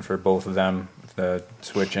replacement for both of them, the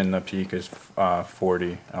Switch and the Peak, is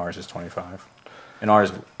 40. Ours is 25, and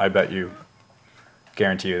ours, I bet you,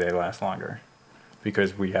 guarantee you, they last longer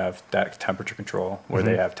because we have that temperature control where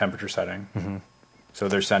they have temperature setting. So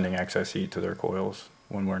they're sending excess heat to their coils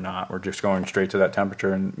when we're not. We're just going straight to that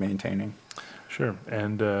temperature and maintaining. Sure.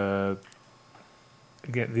 And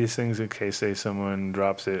again, these things, in case say someone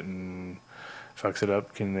drops it and fucks it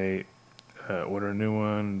up, can they order a new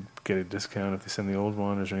one, get a discount if they send the old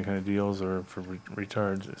one? Is there any kind of deals, or for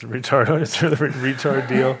retards? Is there the retard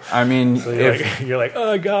deal? I mean, So if you're like,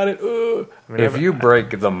 oh, I got it. Oh. I mean, if you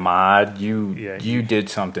break the mod, you you- did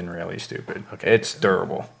something really stupid. Okay. It's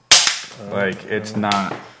durable. Like it's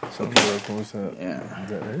not. something broke. What was that? Yeah. Is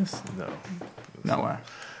that this? No. No way.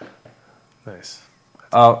 Nice.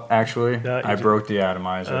 Oh, actually, No, I you broke the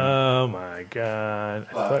atomizer. Oh my god.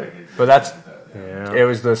 But that's Yeah. it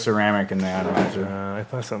was the ceramic in the atomizer. I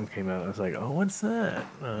thought something came out. I was like, oh, what's that?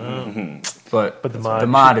 But But the the mod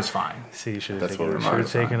mod is fine. See, you should That's have what taken, the mod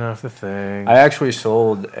is taken off the thing. I actually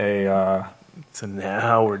sold a. So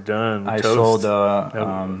now we're done. I Toast. sold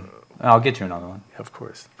No. I'll get you another one. Of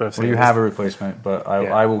course. But I'm Well, saying you this- have a replacement, but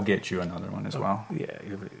Yeah. I will get you another one as well. Yeah,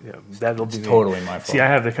 that'll It's be me. totally my fault. See, I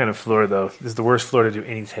have the kind of floor though. This is the worst floor to do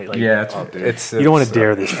anything. Like, Yeah, dude. it's you don't want to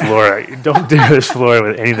dare this floor. Don't dare this floor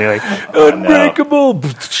with anything like unbreakable.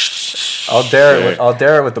 I'll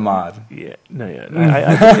dare it with the mod. Yeah, no,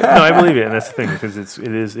 yeah, I believe it, and that's the thing because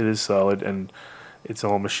it is solid and it's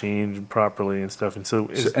all machined properly and stuff, and so,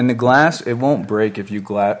 And the glass, it won't break if you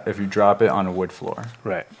drop it on a wood floor.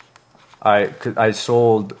 right. I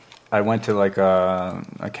went to like a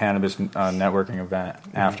cannabis networking event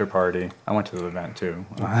after party. I went to the event too,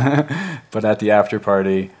 but at the after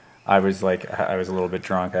party, I was a little bit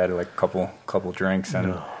drunk. I had like a couple drinks,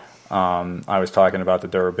 and I was talking about the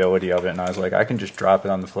durability of it, and I was like, I can just drop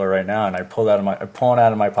it on the floor right now, and I pulled it out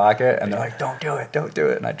of my pocket, and they're like, don't do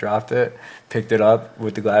it, and I dropped it, picked it up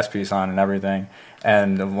with the glass piece on and everything,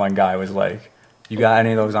 and the one guy was like, you got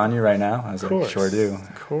any of those on you right now? I was like, sure do.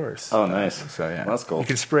 Of course. Oh, nice. So yeah. Well, that's cool. You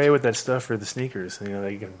can spray with that stuff for the sneakers. You know,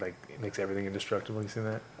 you can it makes everything indestructible. You see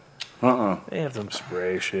that? They have some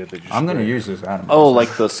spray shit that you I'm going to spray. use this, Adam. Oh,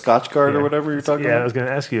 like the Scotch Guard or whatever you're talking Yeah, I about? was going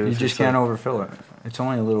to ask you. You if just it's can't like- overfill it. It's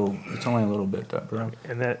only a little. It's only a little bit that broke.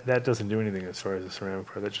 And that doesn't do anything as far as the ceramic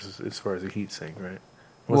part. That's just as far as the heat sink, right?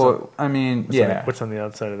 Well, I mean, yeah. What's on the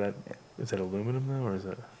outside of that? Is that aluminum though, or is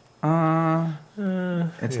it?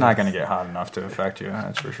 It's not going to get hot enough to affect you.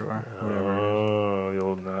 That's for sure. Whatever. Oh,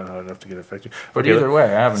 you'll not hot enough to get affected. But either way,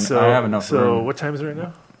 I have enough So room. what time is it right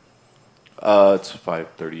now? It's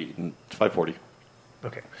 5:30. It's 5:40.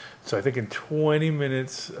 Okay, so I think in 20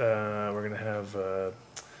 minutes we're gonna have,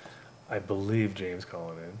 I believe, James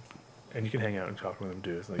calling in, and you can hang out and talk with him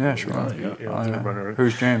too. It's like, Yeah, sure. you know, Yeah. run over-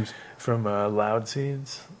 Who's James? from Loud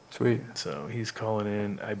Scenes. Sweet. So he's calling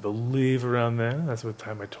in, I believe, around then. That's what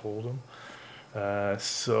time I told him.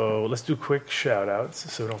 So let's do quick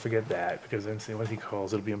shout-outs, so don't forget that, because then once he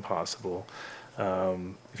calls, it'll be impossible.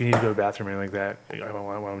 If you need to go to the bathroom or anything like that,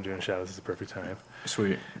 while I'm doing shout-outs, it's the perfect time.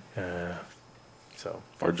 Sweet. So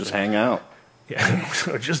Or just hang out. Yeah,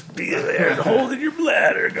 so just be there and holding your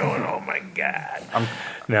bladder, going, "Oh my God!" I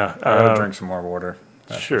gotta drink some more water.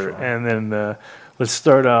 That's for Sure. And then let's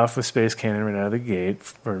start off with Space Cannon right out of the gate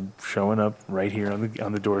for showing up right here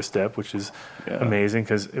on the doorstep, which is amazing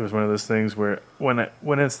because it was one of those things where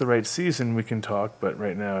when it's the right season we can talk, but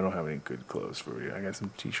right now I don't have any good clothes for you. I got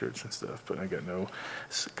some T-shirts and stuff, but I got no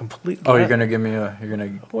complete. Oh, you're gonna give me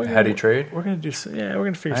heady trade? We're gonna do. Yeah, we're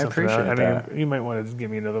gonna figure I something out. appreciate that. You might want to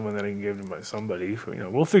give me another one that I can give to somebody.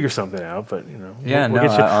 We'll figure something out. But Yeah, we'll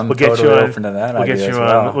get you, I'm we'll get totally you on, open to that We'll get idea you as on.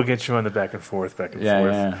 well. We'll get you on the back and forth.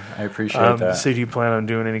 Yeah, I appreciate that. So do you plan on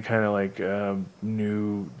doing any kind of like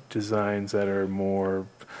new designs that are more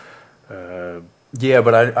Yeah,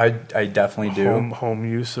 but I definitely do. home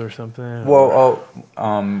use or something? Well,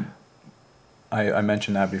 I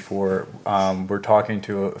mentioned that before. We're talking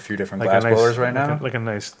to a few different glass blowers right now. Like a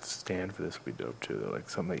nice stand for this would be dope too. Though. Like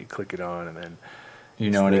something that you click it on and then. You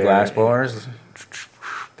know any glass blowers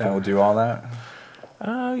that will do all that?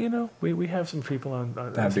 We have some people on.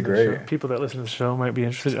 That'd be the great. show. People that listen to the show might be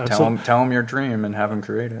interested. Tell them your dream and have them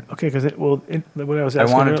create it. Okay, because what I was I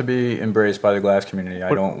asking. want it to be embraced by the glass community.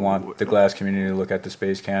 I don't want the glass community to look at the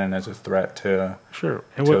Space Cannon as a threat to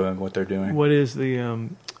what they're doing. What is the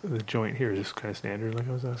joint here? Is this kind of standard, like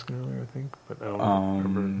I was asking earlier? I think, but I don't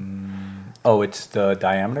remember. Oh, it's the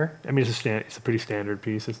diameter. I mean, it's a pretty standard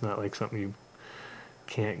piece. It's not like something you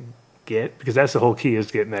can't get, because that's the whole key,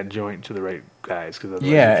 is getting that joint to the right guys, because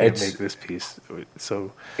otherwise you can't make this piece.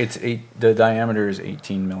 So the diameter is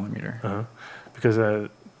 18 millimeter. Because I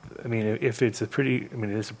mean, if it's it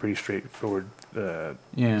is a pretty straightforward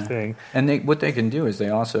thing. And what they can do is they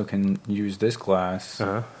also can use this glass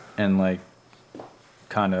and like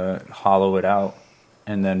kind of hollow it out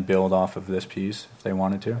and then build off of this piece if they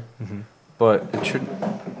wanted to. Mm-hmm. But it should,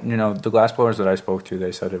 the glass blowers that I spoke to,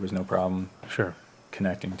 they said it was no problem. Sure.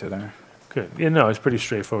 Connecting to there. Good. Yeah, no, it's pretty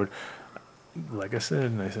straightforward. Like I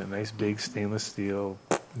said, nice big stainless steel,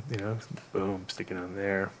 boom, sticking on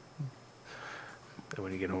there. And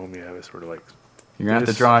when you get home, you have it sort of like. You're gonna have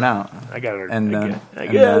to draw it out. I got it. And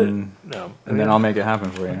then I'll make it happen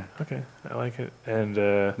for you. Okay, I like it. And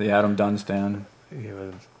the Adam Dunn stand.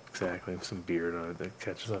 Exactly, with some beard on it that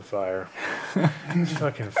catches on fire. It's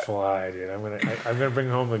fucking fly, dude. I'm gonna bring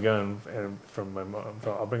home the gun from my mom.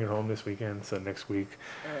 I'll bring it home this weekend. So next week,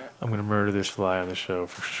 I'm gonna murder this fly on the show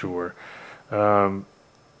for sure.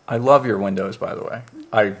 I love your windows, by the way.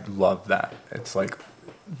 I love that. It's like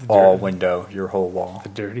all window, your whole wall. The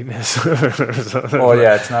dirtiness. Well,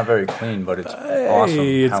 yeah, it's not very clean, but it's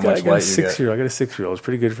awesome how much light you get. I got a 6-year-old. It's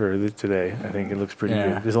pretty good for her today. I think it looks pretty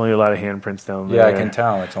good. There's only a lot of handprints down there. Yeah, I can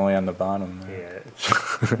tell. It's only on the bottom. Yeah,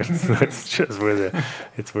 it's just where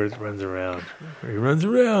it runs around. He runs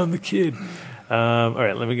around, the kid. All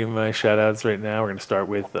right, let me give my shout-outs right now. We're going to start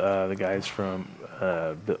with the guys from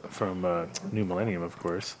New Millennium, of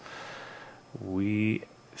course. We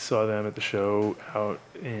saw them at the show out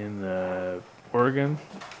in Oregon,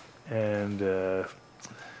 and they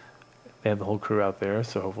had the whole crew out there,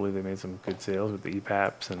 so hopefully they made some good sales with the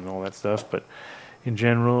EPAPs and all that stuff. But in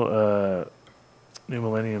general, New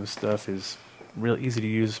Millennium stuff is real easy to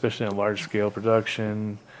use, especially on large-scale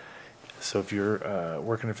production. So if you're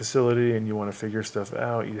working a facility and you want to figure stuff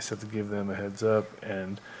out, you just have to give them a heads up,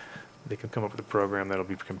 and they can come up with a program that'll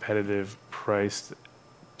be competitive, priced,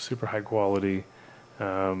 super high quality,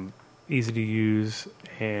 easy to use,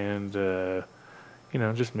 and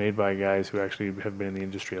just made by guys who actually have been in the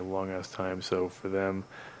industry a long ass time. So for them,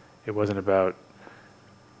 it wasn't about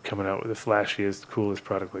coming out with the flashiest, coolest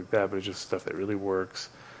product like that, but it's just stuff that really works.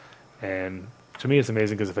 And to me, it's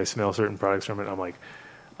amazing because if I smell certain products from it, I'm like,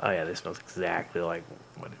 oh yeah, this smells exactly like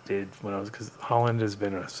what it did when I was, because Holland has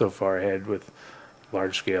been so far ahead with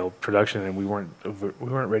large scale production, and we weren't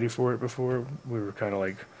ready for it before. We were kind of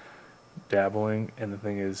like dabbling, and the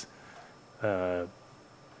thing is,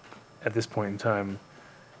 at this point in time,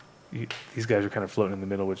 these guys are kind of floating in the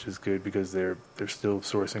middle, which is good because they're still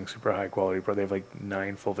sourcing super high quality. They have like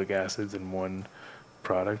 9 fulvic acids in one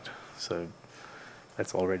product, so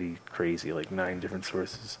that's already crazy. Like 9 different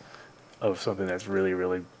sources of something that's really,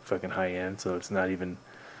 really fucking high end. So it's not even,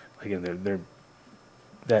 again, they're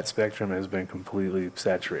that spectrum has been completely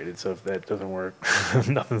saturated. So if that doesn't work,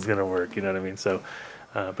 nothing's gonna work. You know what I mean? So,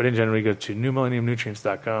 but in general, you go to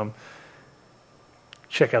newmillenniumnutrients.com.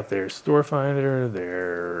 Check out their store finder,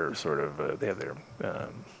 their sort of, they have their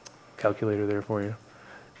calculator there for you.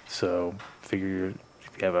 So figure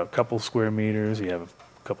if you have a couple square meters, you have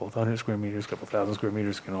a couple of 100 square meters, a couple of 1,000 square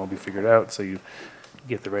meters, can all be figured out. So you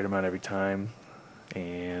get the right amount every time.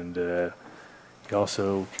 And you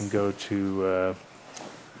also can go to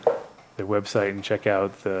their website and check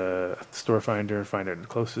out the store finder, find it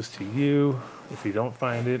closest to you. If you don't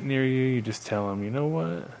find it near you, you just tell them, you know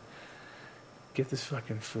what? Get this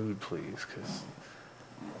fucking food, please, because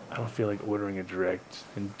I don't feel like ordering it direct.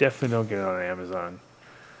 And definitely don't get it on Amazon.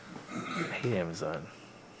 I hate Amazon.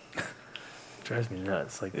 It drives me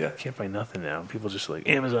nuts. Like, I can't buy nothing now. People just like,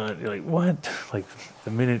 Amazon. You're like, what? Like,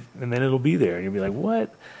 the minute, and then it'll be there. And you'll be like,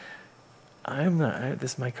 what? I'm not,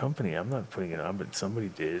 this is my company. I'm not putting it on, but somebody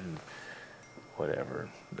did. And whatever.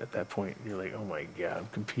 At that point, you're like, oh my God, I'm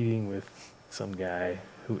competing with some guy.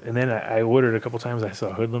 And then I ordered a couple times. I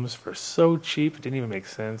saw hoodlums for so cheap, it didn't even make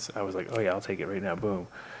sense. I was like, oh yeah, I'll take it right now, boom.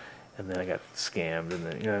 And then I got scammed, and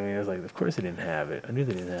then, you know what I mean? I was like, of course they didn't have it. I knew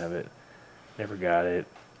they didn't have it. Never got it.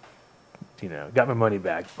 You know, got my money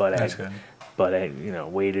back, but I you know,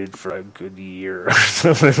 waited for a good year or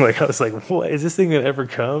something. Like, I was like, what, is this thing gonna ever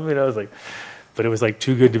come? And I was like, but it was like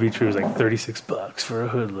too good to be true. It was like $36 for a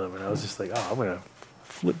hoodlum, and I was just like, oh, I'm gonna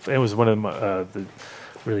flip. It was one of the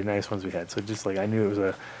really nice ones we had. So just like, I knew it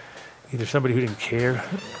was either somebody who didn't care.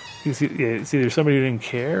 It's either somebody who didn't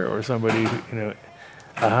care or somebody who, you know,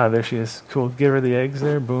 there she is. Cool. Give her the eggs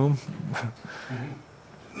there. Boom.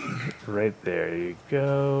 Right there you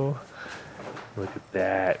go. Look at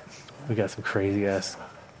that. We got some crazy ass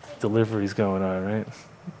deliveries going on,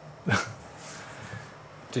 right?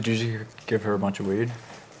 Did you give her a bunch of weed?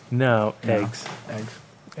 No, No. eggs.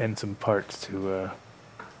 And some parts to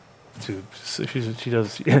so she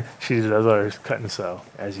does ours cut and sew,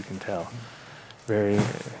 as you can tell.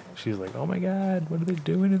 She's like, oh my God, what are they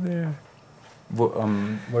doing in there?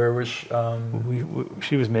 Where was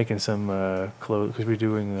She was making some clothes, because we're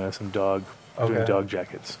doing some dog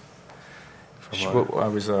jackets. I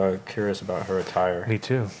was curious about her attire. Me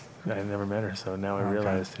too. I never met her, so now I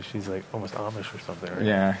realized that she's like almost Amish or something, right?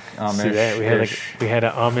 Yeah, Amish. See that? We had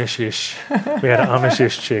an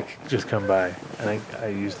Amishish chick just come by, and I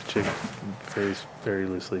used the chick very, very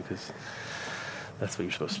loosely because that's what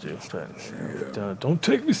you're supposed to do. But don't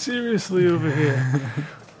take me seriously over here.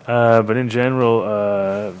 But in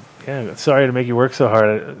general, sorry to make you work so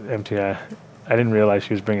hard at MTI. I didn't realize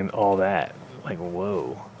she was bringing all that. Like,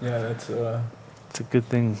 whoa. Yeah, that's It's a good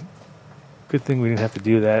thing. Good thing we didn't have to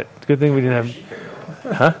do that. Good thing we didn't have.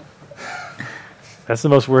 Huh? That's the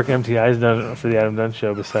most work MTI's done for the Adam Dunn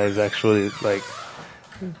Show, besides actually like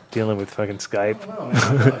dealing with fucking Skype. A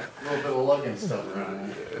little bit of lugging stuff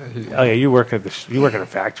around. Oh yeah, you work at a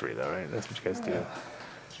factory though, right? That's what you guys do. Do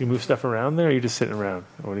you move stuff around there, or are you just sitting around?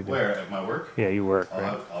 What do you do? Where? At my work? Yeah, you work. I'll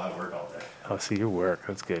Right? have work all day. Oh, see, you work.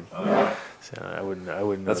 That's good. So I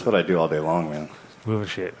wouldn't. That's what I do all day long, man. Moving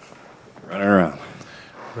shit. Running around.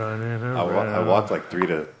 Running around. I walk like 3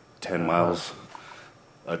 to 10 miles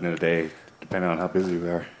in a day, depending on how busy we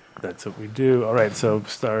are. That's what we do. All right, so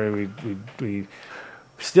sorry, we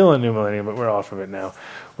still in New Millennium, but we're off of it now.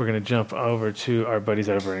 We're going to jump over to our buddies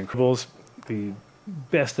over at Incredibles, the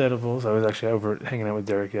best edibles. I was actually over hanging out with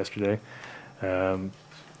Derek yesterday. In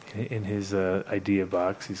his idea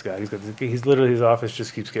box, he's literally, his office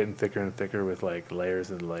just keeps getting thicker and thicker with like layers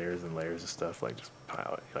and layers and layers of stuff, like just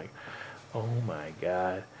pile it. Like, oh my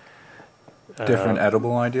God. different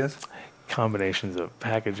edible ideas. Combinations of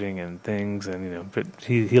packaging and things, and but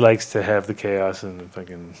he likes to have the chaos and the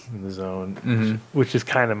fucking in the zone, which is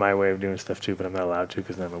kind of my way of doing stuff too. But I'm not allowed to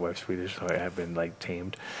because now my wife's Swedish, so I have been like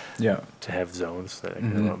tamed. Yeah. To have zones that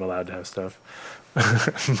I'm allowed to have stuff.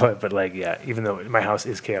 but like even though my house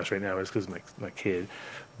is chaos right now, it's because my kid.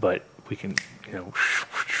 But we can and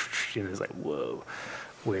it's like, whoa,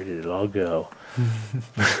 where did it all go?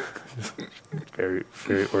 Very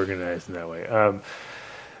very organized in that way.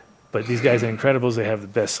 But these guys at Incredibles, they have the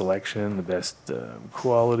best selection, the best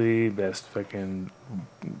quality, best fucking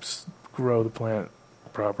grow the plant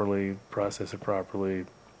properly, process it properly,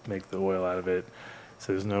 make the oil out of it.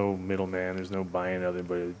 So there's no middleman. There's no buying other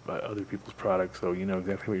people's products. So you know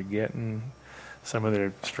exactly what you're getting. Some of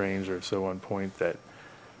their strains are so on point that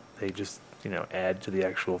they just add to the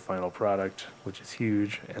actual final product, which is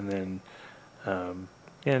huge. And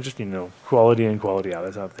then just quality in, quality out.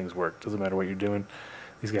 That's how things work. Doesn't matter what you're doing.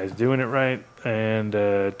 These guys doing it right and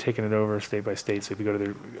taking it over state by state. So if you go to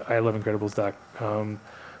their iloveincredibles.com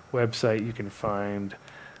website, you can find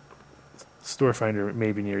store finder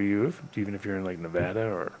maybe near you, even if you're in like Nevada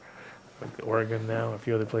or like Oregon now, a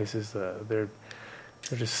few other places. They're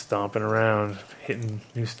just stomping around, hitting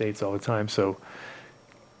new states all the time. So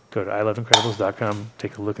go to iloveincredibles.com,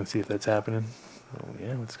 take a look and see if that's happening. Oh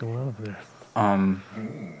yeah, what's going on over there?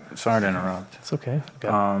 Sorry to interrupt. It's okay.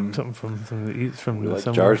 Got something from the east, from Like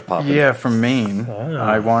somewhere. jars popping. Yeah, from Maine. Ah.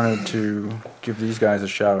 I wanted to give these guys a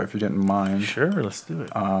shout if you didn't mind. Sure, let's do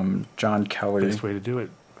it. John Kelly, Best way to do it.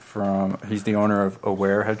 he's the owner of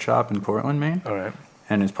Aware Head Shop in Portland, Maine, All right.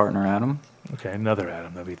 and his partner Adam. Okay, another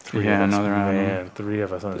Adam. That'd be three Yeah, of us. another Adam. Man, three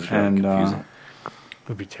of us on the show. And confusing. It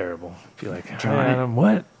would be terrible. Be like, hi, Johnny. Adam,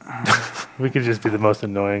 what? We could just be the most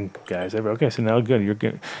annoying guys ever. Okay, so now good. You're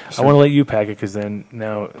good. I want to let you pack it because then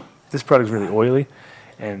now this product's really oily,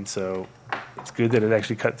 and so it's good that it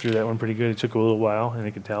actually cut through that one pretty good. It took a little while, and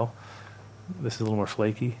you can tell. This is a little more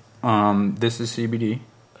flaky. This is CBD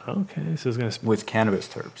Okay, so it's gonna. with cannabis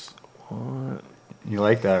terps. What? You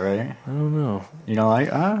like that, right? I don't know. You don't like?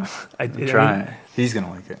 Try it. He's gonna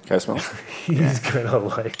like it. Can I smell? He's gonna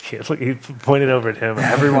like it. Look, he pointed over at him.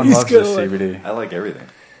 Everyone He's loves gonna this like- CBD. I like everything.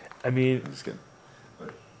 I mean, It's good.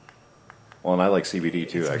 Well, and I like CBD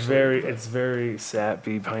too. it's Actually, very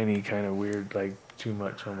sappy, piney, kind of weird, like too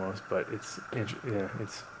much almost. But it's It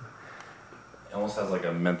almost has like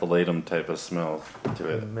a mentholatum type of smell to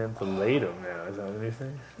it. mentholatum now. Is that what you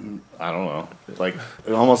think? I don't know. Like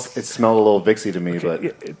it smelled a little Vixy to me, but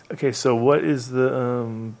Okay, so what is the?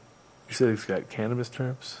 You said it's got cannabis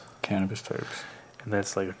terps, Cannabis terps. and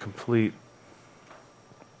that's like a complete.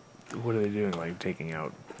 What are they doing? Like taking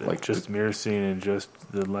out Like just myrcene and just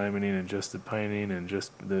the limonene and just the pinene and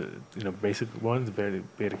just the basic ones, beta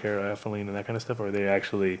carophylline and that kind of stuff? Or are they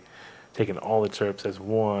actually taking all the terps as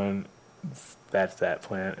one? That's that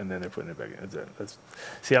plant, and then they're putting it back in.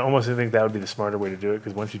 See, I almost think that would be the smarter way to do it,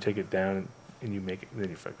 because once you take it down and you make it, then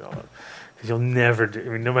you fuck it all up. Because you'll never do. I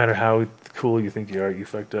mean, no matter how cool you think you are, you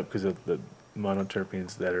fucked up because of the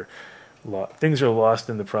monoterpenes that are. Things are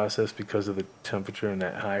lost in the process because of the temperature and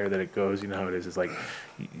that higher that it goes. You know how it is. It's like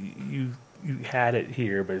you had it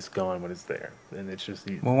here, but it's gone when it's there, and it's just.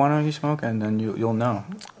 Well, why don't you smoke it, and then you'll know.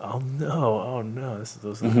 Oh no!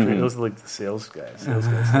 Those are like the sales guys.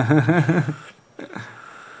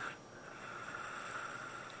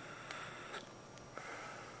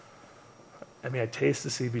 I mean, I taste the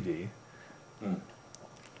CBD.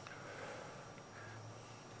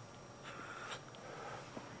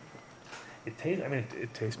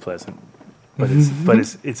 It tastes pleasant, but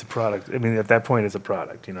it's a product. I mean, at that point, it's a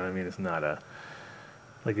product. You know what I mean? It's not a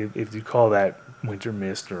like if you call that winter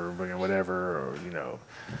mist or whatever, or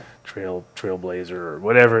trailblazer or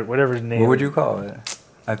whatever name. What would you call it?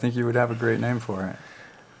 I think you would have a great name for it.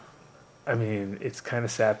 I mean, it's kind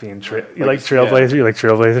of sappy and you like Trailblazer. You like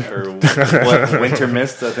Trailblazer. or what, Winter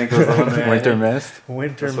Mist, I think was the one. Winter Mist?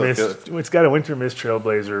 Winter That's what Mist. It's got a Winter Mist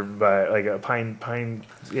Trailblazer by like a pine.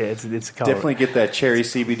 Yeah, it's Definitely get that cherry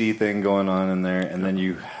CBD thing going on in there, and then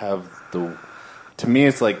you have the. To me,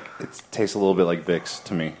 it's like it tastes a little bit like Vicks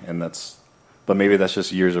to me, and but maybe that's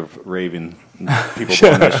just years of raving, and people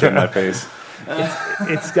blowing that shit in my face.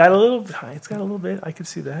 It's got a little. It's got a little bit. I could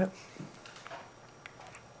see that.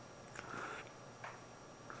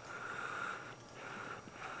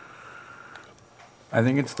 I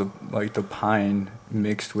think it's the pine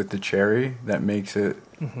mixed with the cherry that makes it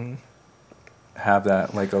have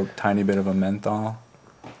that like a tiny bit of a menthol.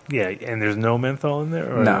 Yeah, and there's no menthol in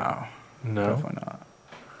there. Or No, no. definitely not.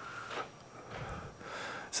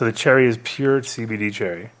 So the cherry is pure CBD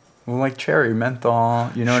cherry. Well, like cherry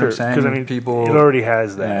menthol, you know what I'm saying? Because I mean, people. it already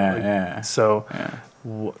has that. Yeah, Like, yeah. So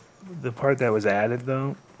Yeah. The part that was added,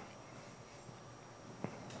 though,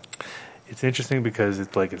 it's interesting because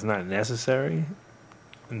it's like it's not necessary,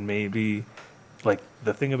 and maybe like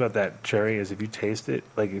the thing about that cherry is if you taste it,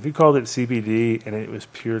 like if you called it CBD and it was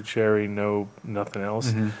pure cherry, nothing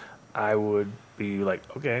else, I would be like,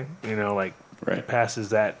 okay, like it passes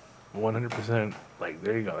that 100%. Like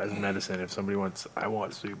there you go, that's medicine. If somebody I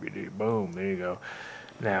want CBD, boom, there you go.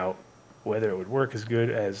 Now, whether it would work as good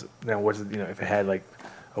as if it had like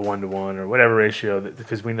a 1-to-1 or whatever ratio,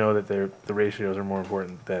 because we know that the ratios are more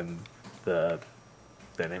important than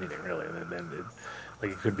anything really.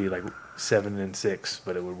 Like it could be like 7-6,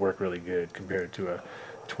 but it would work really good compared to a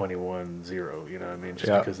 21-0. You know what I mean?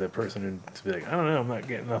 Just because that person to be like, I don't know, I'm not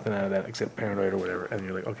getting nothing out of that except paranoid or whatever. And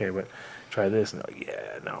you're like, okay, but try this. And they're like,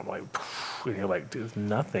 yeah, no, I'm like, and you're like, dude, it's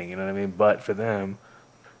nothing. You know what I mean? But for them,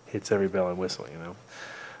 hits every bell and whistle. You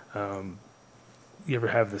know. You ever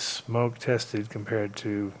have the smoke tested compared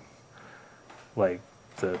to like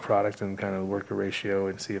the product and kind of work a ratio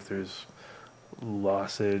and see if there's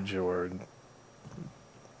lossage or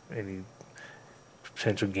any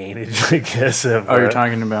potential gainage, I guess. You're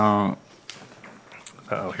talking about...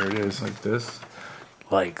 Oh, here it is. Like this?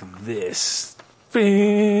 Like this.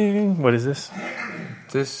 Bing. What is this?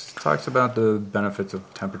 This talks about the benefits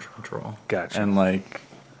of temperature control. Gotcha. And like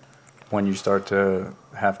when you start to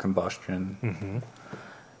have combustion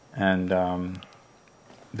and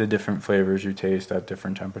the different flavors you taste at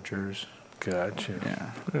different temperatures. Gotcha.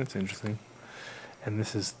 Yeah. That's interesting. And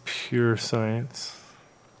this is pure science.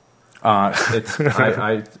 I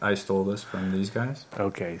stole this from these guys.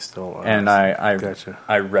 Okay, stole. And I gotcha.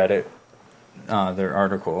 I read it, their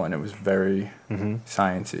article, and it was very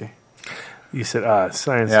sciencey. You said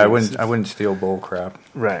science. Yeah, I wouldn't steal bull crap.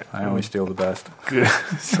 Right. I only steal the best. Good.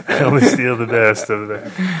 I only steal the best of the.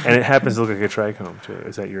 And it happens to look like a trichome too.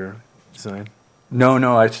 Is that your design?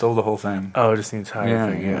 No, I stole the whole thing. Oh, just the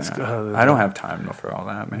entire thing. Yes. I don't have time for all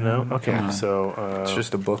that, man. No. Okay. So it's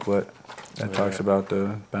just a booklet that talks about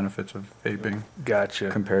the benefits of vaping. Gotcha.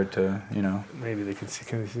 Compared to maybe they can see.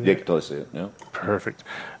 Can they see? Yeah, that? you can totally see it. Yeah. Perfect.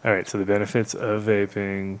 All right. So the benefits of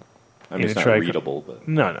vaping. I mean, it's not readable, but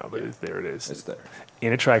no, but there it is. It's there.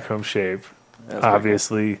 In a trichome shape, That's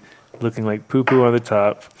obviously looking like poo-poo on the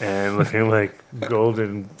top and looking like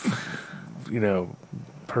golden,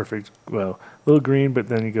 perfect. Well, a little green, but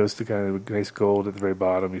then he goes to kind of a nice gold at the very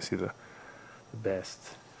bottom. You see the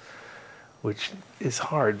best, which is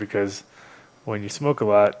hard because when you smoke a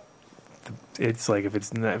lot, it's like if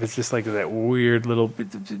it's just like that weird little,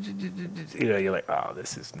 you're like, oh,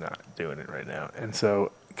 this is not doing it right now, and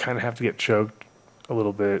so kind of have to get choked a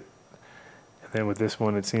little bit. And then with this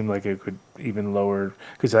one, it seemed like it could even lower,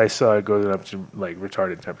 because I saw it go up to like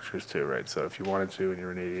retarded temperatures too, right? So if you wanted to and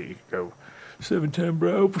you're an idiot, you could go 710,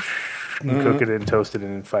 bro, and cook it and toast it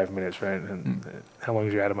in 5 minutes, right? And how long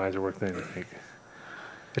does your atomizer work then, you think?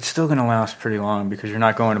 It's still going to last pretty long because you're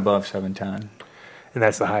not going above 710. And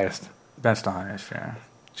that's the highest? That's the highest, yeah.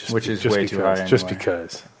 Which is way too high anyway. Just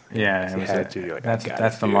because. Yeah. You had to. You're like,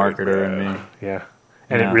 that's the marketer in me. Yeah.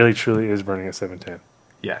 And it really, truly is burning at 710.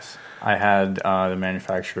 Yes. I had the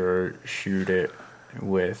manufacturer shoot it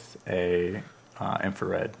with a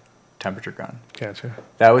infrared temperature gun. Gotcha.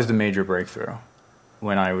 That was the major breakthrough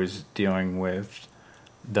when I was dealing with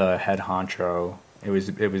the head honcho. He was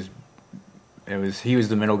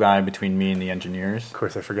the middle guy between me and the engineers. Of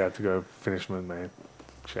course, I forgot to go finish with my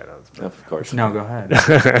shout-outs. Of course. No, go ahead.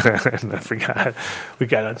 I forgot. We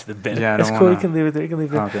got onto the benefits. Yeah, That's cool. You can leave it there. You can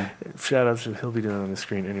leave it. Okay. Shout-outs he'll be doing on the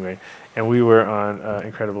screen anyway. And we were on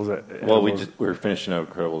Incredibles. We were finishing up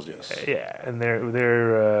Incredibles, yes. Yeah, and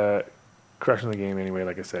they're crushing the game anyway,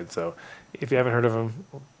 like I said. So if you haven't heard of them,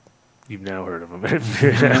 you've now heard of them.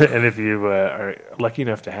 And if you are lucky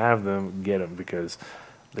enough to have them, get them because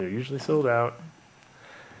they're usually sold out.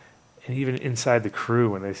 And even inside the crew,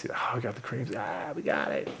 when they see, oh, we got the creams, we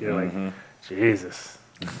got it. You're like, Jesus.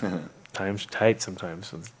 Times tight sometimes,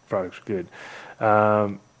 so the product's good.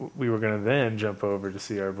 We were going to then jump over to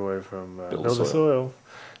see our boy from Build the Soil,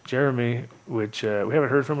 Jeremy, which we haven't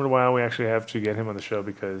heard from in a while. We actually have to get him on the show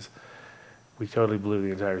because we totally blew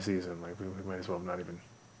the entire season. Like, we might as well have not even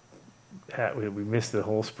we missed the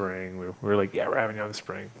whole spring. We were like, yeah, we're having you on the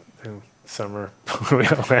spring. And summer,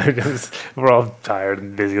 we're all tired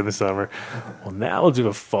and busy in the summer. Well, now we'll do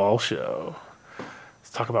a fall show.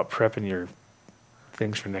 Let's talk about prepping your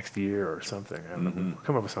things for next year or something. I don't know. We'll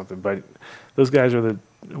come up with something. But those guys are the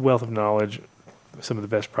wealth of knowledge, some of the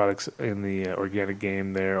best products in the organic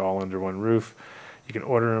game there, all under one roof. You can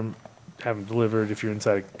order them, have them delivered if you're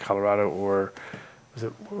inside of Colorado, or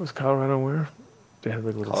what was Colorado where? They have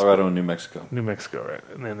like Colorado and New Mexico. New Mexico, right?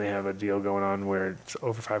 And then they have a deal going on where it's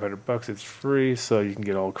over $500. It's free, so you can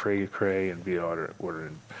get all cray and be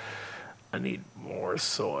ordering. I need more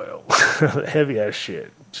soil, heavy ass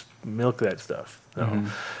shit. Just milk that stuff. No.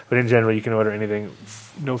 But in general, you can order anything.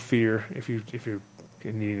 No fear if you're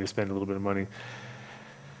needing to spend a little bit of money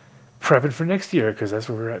prepping for next year, because that's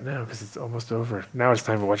where we're at now. Because it's almost over. Now it's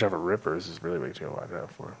time to watch out for rippers. Is really what you watch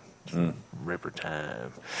out for. Ripper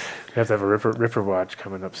time. We have to have a Ripper watch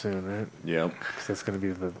coming up soon, right? Yep. Because that's going to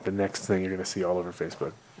be the next thing you're going to see all over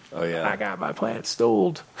Facebook. Oh yeah. I got my plant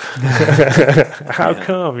stoled. How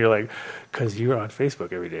come? You're like, because you're on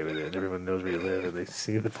Facebook every day with it, and everyone knows where you live, and they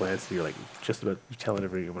see the plants, and you're like, just about telling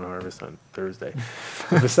everybody you're going to harvest on Thursday.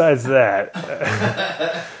 But besides that,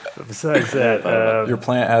 Your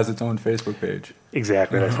plant has its own Facebook page.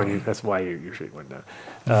 exactly. That's why your shit went down.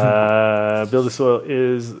 Build a Soil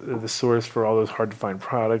is the source for all those hard to find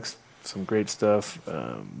products. Some great stuff.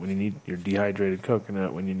 When you need your dehydrated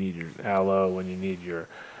coconut, when you need your aloe, when you need your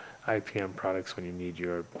IPM products, when you need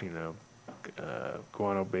your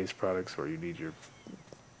guano-based products, or you need your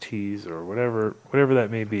teas or whatever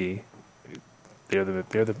that may be, they're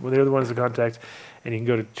the ones to contact. And you can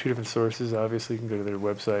go to two different sources. Obviously, you can go to their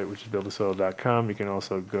website, which is buildasoil.com. You can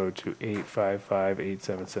also go to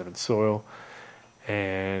 855-877-SOIL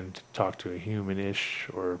and talk to a human-ish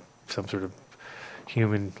or some sort of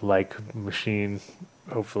human-like machine,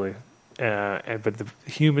 hopefully. But the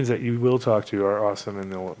humans that you will talk to are awesome,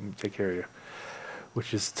 and they'll take care of you,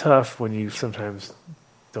 which is tough when you sometimes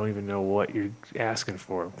don't even know what you're asking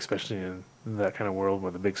for, especially in that kind of world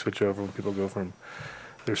with a big switchover when people go from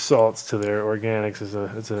their salts to their organics.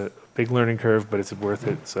 It's a big learning curve, but it's worth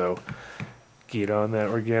it. So get on that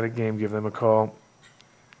organic game. Give them a call.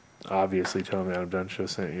 Obviously, tell them the Adam Dunn Show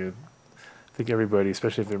sent you. I think everybody,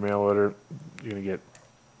 especially if they're mail order, you're going to get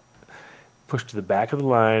pushed to the back of the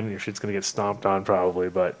line. Your shit's going to get stomped on probably,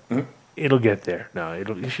 but it'll get there. No,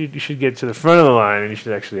 you should get to the front of the line, and you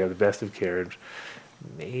should actually have the best of carriage.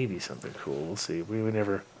 Maybe something cool. We'll see. We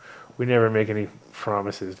never make any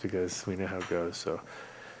promises because we know how it goes. So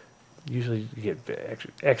usually you get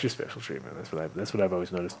extra special treatment. That's what I've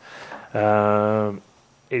always noticed.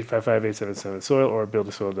 855-877-SOIL or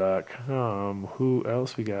buildasoil.com. Who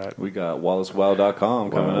else we got? We got WallaceWow.com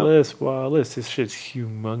coming up. Wallace. This shit's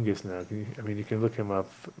humongous now. You can look him up.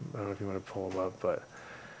 I don't know if you want to pull him up, but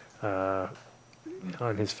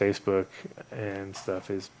on his Facebook and stuff,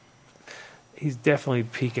 he's definitely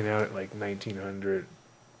peaking out at like 1,900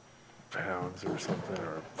 pounds or something,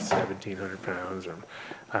 or 1,700 pounds, or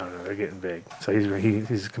I don't know. They're getting big. So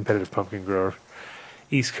he's a competitive pumpkin grower.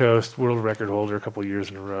 East Coast world record holder a couple years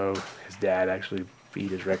in a row. His dad actually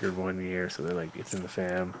beat his record 1 year, so they're like, it's in the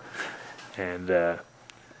fam. And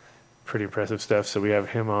pretty impressive stuff. So we have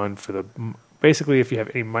him on for basically if you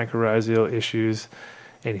have any mycorrhizal issues,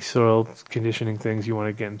 any soil conditioning things, you want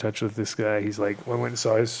to get in touch with this guy. He's like, when I went and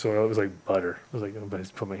saw his soil, it was like butter. I was like, I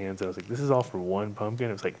just put my hands out. I was like, this is all for one pumpkin.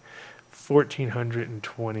 It was like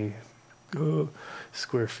 1,420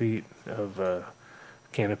 square feet of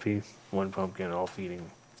canopy, one pumpkin, all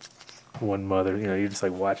feeding one mother. You're just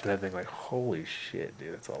like watching that thing like, holy shit,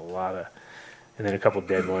 dude, that's a lot of. And then a couple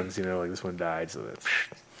dead ones, like this one died, so that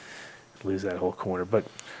lose that whole corner. But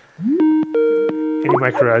any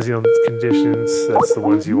mycorrhizal conditions, that's the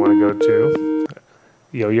ones you want to go to.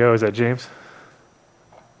 Yo, is that James?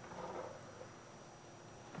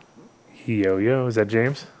 Yo, is that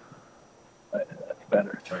James? That's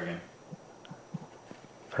better. Try again.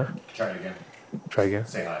 Huh? Try it again. Try again.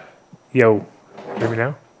 Say hi. Yo, hear me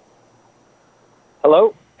now?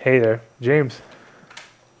 Hello? Hey there, James.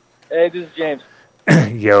 Hey, this is James.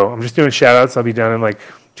 Yo, I'm just doing shout-outs. I'll be done in like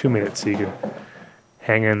 2 minutes, so you can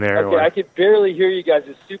hang in there. Okay, I could barely hear you guys.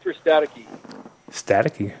 It's super staticky.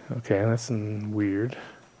 Staticky? Okay, that's weird.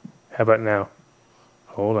 How about now?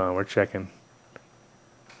 Hold on, we're checking.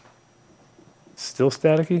 Still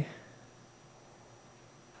staticky?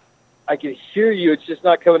 I can hear you. It's just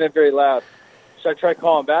not coming in very loud. Should I try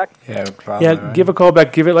calling back? Yeah, probably. Yeah, right? give a call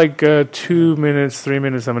back. Give it like 2 minutes, 3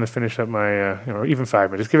 minutes. I'm going to finish up my, or even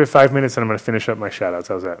 5 minutes. Give it 5 minutes, and I'm going to finish up my shout-outs.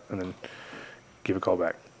 How's that? And then give a call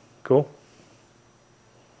back. Cool?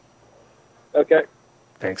 Okay.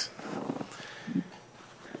 Thanks.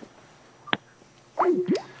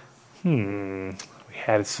 We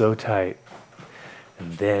had it so tight.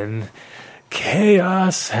 And then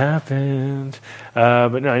chaos happened.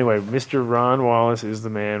 But no, anyway, Mr. Ron Wallace is the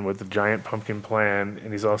man with the giant pumpkin plan,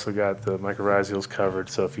 and he's also got the mycorrhizals covered.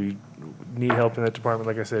 So if you need help in that department,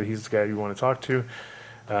 like I said, he's the guy you want to talk to.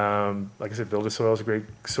 Like I said, Builder Soil is a great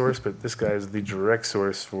source, but this guy is the direct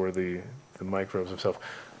source for the microbes themselves.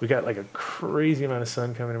 We got like a crazy amount of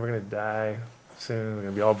sun coming, and we're going to die soon. We're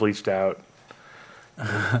going to be all bleached out.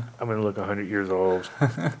 I'm going to look 100 years old.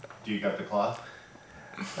 Do you got the cloth?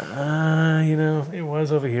 It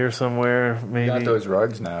was over here somewhere. Maybe. You got those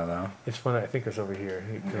rugs now, though. It's funny. I think it's over here.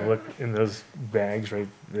 You can look in those bags right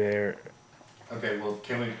there. Okay, well,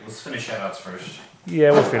 let's finish shout-outs first.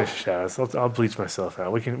 Yeah, we'll finish the shout-outs. I'll bleach myself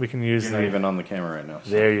out. We can use You're not even on the camera right now.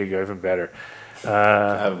 So. There you go, even better.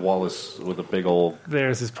 I have Wallace with a big old...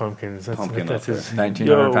 There's his pumpkins. That's his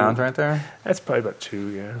 1,900 pounds right there? That's probably about 2,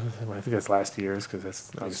 yeah. I think that's last year's, because that's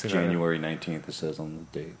It's obviously January 19th, it says on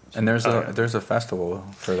the date. And there's a festival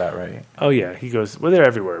for that, right? Oh, yeah. He goes... Well, they're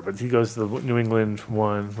everywhere, but he goes to the New England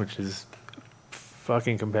one, which is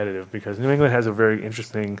fucking competitive, because New England has a very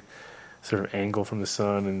interesting sort of angle from the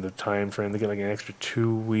sun and the time frame. They get like an extra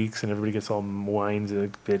 2 weeks, and everybody gets all whines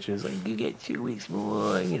and bitches like, you get 2 weeks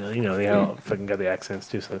more. You know, they all fucking got the accents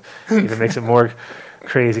too, so it makes it more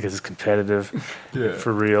crazy because it's competitive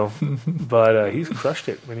for real. But he's crushed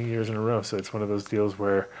it many years in a row, so it's one of those deals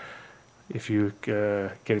where if you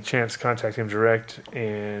get a chance, contact him direct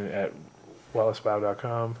and at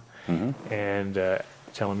wallacebow.com and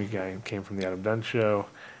tell him you came from the Adam Dunn Show.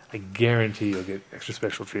 I guarantee you'll get extra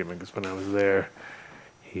special treatment, because when I was there,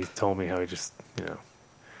 he told me how he just,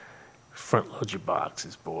 front load your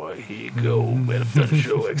boxes, boy. Here you go, Adam Dunn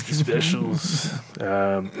Show extra specials.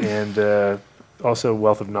 And also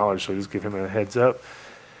wealth of knowledge, so just give him a heads up.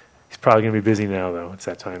 He's probably going to be busy now, though. It's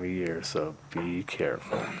that time of year, so be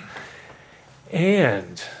careful.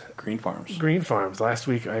 And Green Farms. Last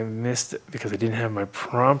week I missed it because I didn't have my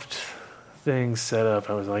prompt thing set up.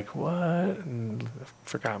 I was like, what? And I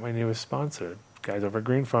forgot my newest sponsor, guys over at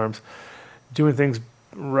Green Farms, doing things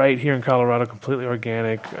right here in Colorado, completely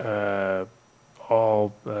organic,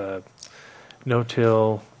 all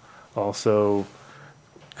no-till, also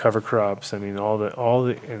cover crops. I mean, all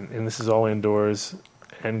the, and this is all indoors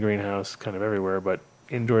and greenhouse, kind of everywhere. But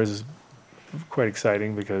indoors is quite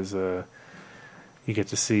exciting because you get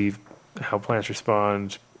to see how plants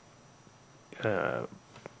respond.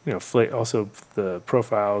 Also the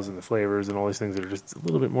profiles and the flavors and all these things that are just a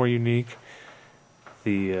little bit more unique.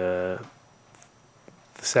 The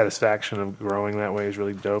satisfaction of growing that way is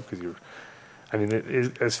really dope because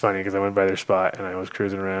it's funny because I went by their spot and I was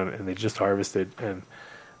cruising around and they just harvested and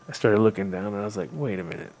I started looking down and I was like, wait a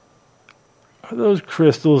minute, are those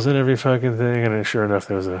crystals in every fucking thing? And then sure enough,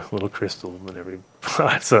 there was a little crystal in every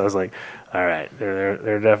pot. So I was like, all right,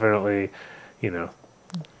 they're definitely,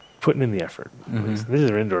 putting in the effort. Mm-hmm.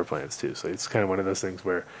 These are indoor plants too, so it's kind of one of those things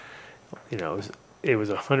where, it was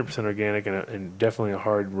 100% organic and definitely a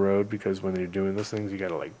hard road because when you're doing those things, you got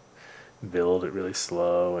to like build it really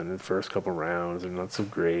slow, and the first couple rounds are not so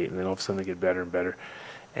great, and then all of a sudden they get better and better.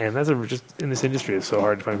 And that's just in this industry, it's so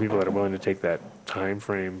hard to find people that are willing to take that time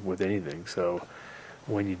frame with anything. So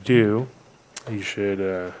when you do, you should,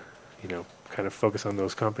 kind of focus on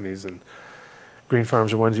those companies. And Green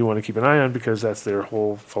Farms are ones you want to keep an eye on because that's their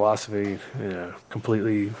whole philosophy,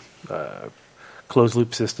 completely closed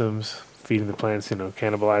loop systems, feeding the plants,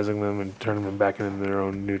 cannibalizing them and turning them back into their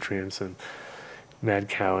own nutrients and mad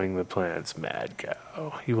cowing the plants. Mad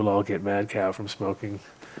cow. You will all get mad cow from smoking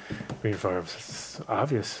Green Farms. It's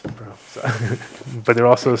obvious, bro. So, but they're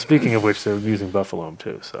also, speaking of which, they're using buffalo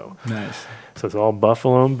too. So nice. So it's all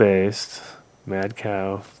buffalo based. Mad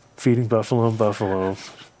cow, feeding buffalo.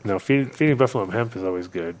 No, feeding buffalo hemp is always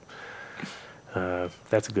good.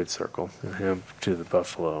 That's a good circle. The hemp to the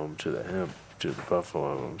buffalo to the hemp to the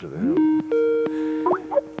buffalo to the hemp.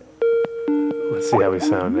 Let's see how we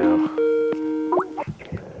sound now.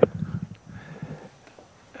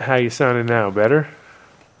 How you sounding now? Better?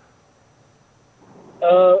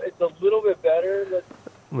 It's a little bit better.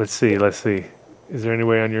 Let's see. Is there any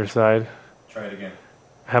way on your side? Try it again.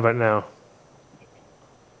 How about now?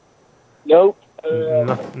 Nope.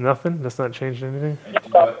 Nothing? That's not changed anything?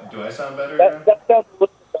 Do I sound better? That sounds a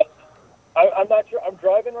little better. I'm not sure. I'm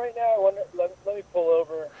driving right now. I wonder, let me pull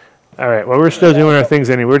over. All right. Well, we're still doing our things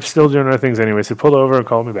anyway. So pull over and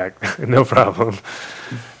call me back. No problem.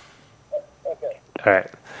 Okay. All right.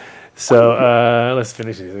 So let's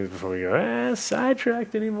finish these things before we go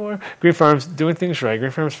sidetracked anymore. Green Farms doing things right.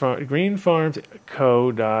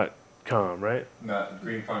 greenfarmsco.com, right? No,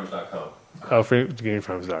 greenfarms.co. Oh,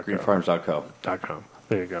 greenfarms.co. Greenfarms.co.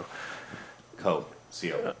 There you go.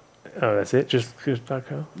 C-O. That's it? Just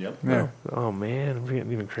 .co? Yep. Yeah. Oh, man. We're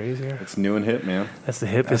getting even crazier. It's new and hip, man. That's the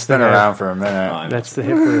hippest It's been around for a minute. That's the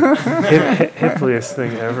hippiest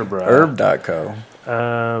thing ever, bro. Herb.co.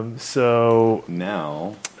 So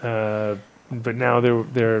now, but now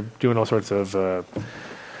they're doing all sorts of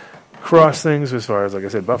cross things as far as, like I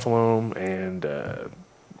said, buffalo and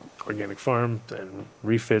organic farm and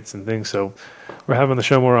refits and things. So we're having the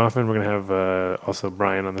show more often. We're going to have also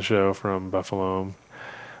Brian on the show from Buffalo,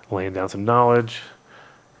 laying down some knowledge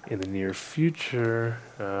in the near future.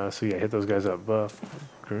 So yeah, hit those guys up.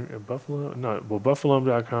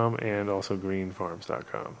 Buffalo.com and also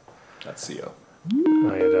greenfarms.com. That's CO.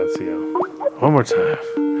 Oh yeah, that's you. One more time.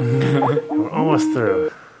 We're almost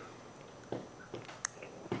through.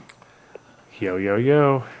 Yo, yo,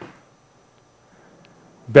 yo.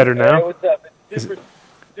 Better now? Hey, what's up? It's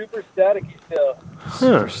super staticky still.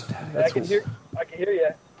 Huh. I can hear you.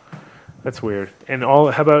 That's weird. And how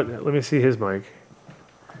about, let me see his mic.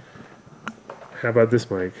 How about this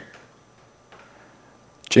mic?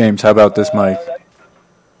 James, how about this mic?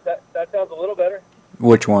 That sounds a little better.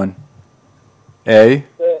 Which one? A?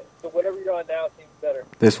 The whatever you're on now seems better.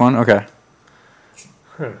 This one? Okay.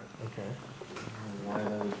 Huh. Okay. Why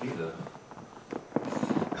that would be the...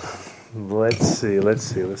 Let's see.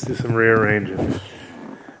 Let's do some rearranging.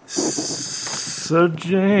 So,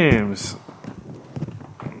 James.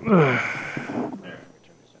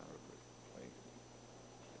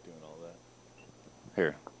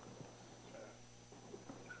 Here.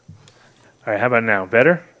 All right, how about now?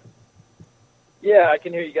 Better? Yeah, I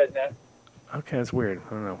can hear you guys now. Okay, that's weird. I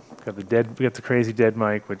don't know. We got the crazy dead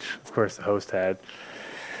mic, which of course the host had.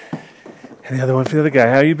 And the other one for the other guy.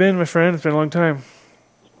 How you been, my friend? It's been a long time.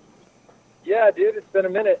 Yeah, dude, it's been a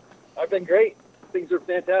minute. I've been great. Things are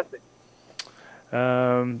fantastic. We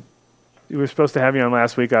were supposed to have you on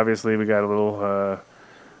last week. Obviously, we got a little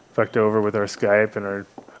fucked over with our Skype and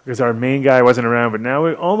because our main guy wasn't around. But now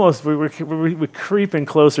we're creeping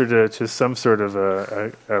closer to some sort of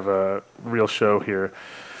a real show here.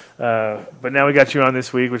 But now we got you on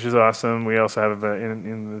this week, which is awesome. We also have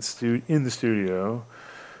in the studio.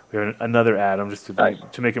 We have another Adam, just to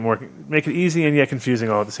make it easy and yet confusing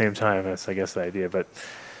all at the same time. That's, I guess, the idea. But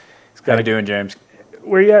How you doing, James?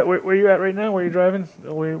 where you at? Where you at right now? Where are you driving?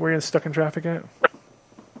 Where you stuck in traffic at?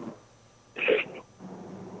 You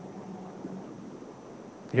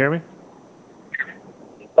hear me?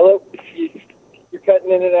 Hello? You're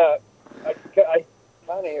cutting in and out. I kind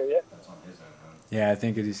of hear you. Yeah, I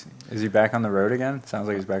think is he back on the road again? Sounds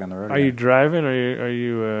like he's back on the road Are again. you driving or are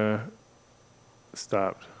you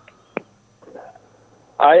stopped?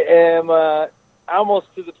 I am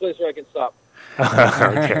almost to the place where I can stop.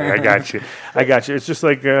 Okay, I got you. It's just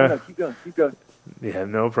like No, keep going. yeah,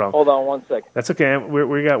 no problem. Hold on 1 second. That's okay.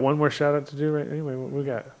 We got one more shout out to do right anyway. What we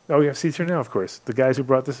got? Oh, we have Seeds Here Now, of course. The guys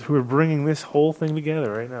who are bringing this whole thing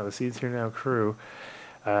together right now. The Seeds Here Now crew,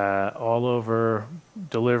 all over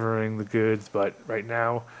delivering the goods. But right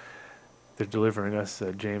now, they're delivering us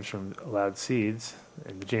James from Loud Seeds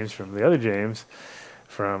and James from the other James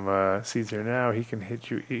from Seeds Here Now. He can hit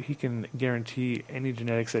you. He can guarantee any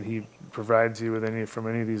genetics that he provides you with from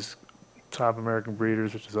any of these top American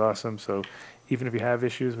breeders, which is awesome. So even if you have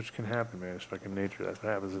issues, which can happen, man, it's fucking nature. That's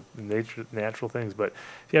what happens. Nature, natural things. But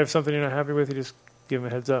if you have something you're not happy with, you just give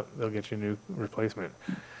them a heads up. They'll get you a new replacement.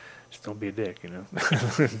 Just don't be a dick, you know.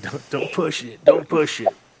 don't push it. Don't push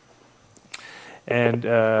it. And you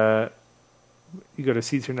go to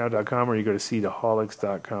seedsherenow.com or you go to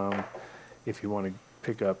seedaholics.com if you want to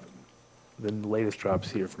pick up the latest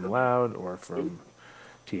drops here from Loud or from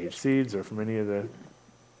TH Seeds or from any of the,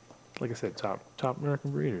 like I said, top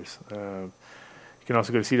American breeders. You can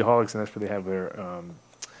also go to Seedaholics, and that's where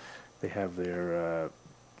they have their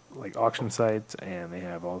like auction sites, and they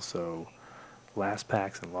have also last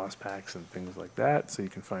packs and lost packs and things like that. So you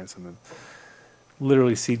can find some.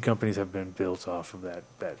 Literally, seed companies have been built off of that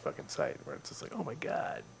fucking site, where it's just like, oh my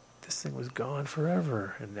god, this thing was gone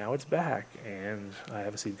forever, and now it's back, and I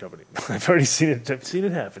have a seed company. I've already seen it. I've seen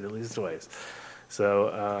it happen at least twice.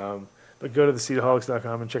 So, but go to the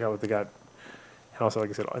seedaholics.com and check out what they got. And also,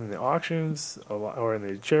 like I said, in the auctions or in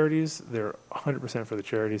the charities, they're 100% for the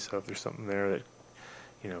charities. So if there's something there that,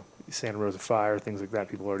 Santa Rosa Fire, things like that,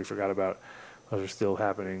 people already forgot about, those are still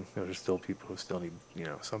happening. Those are still people who still need,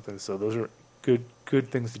 something. So those are good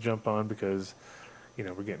things to jump on because,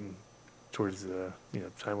 we're getting towards the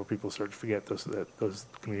time where people start to forget those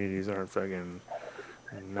communities aren't fucking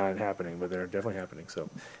not happening, but they're definitely happening. So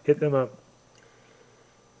hit them up.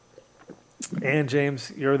 And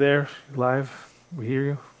James, you're there live. We hear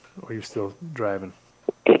you, or you're still driving.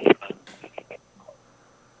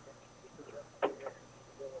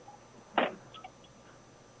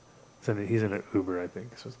 He's in an Uber, I think.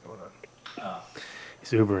 That's what's going on.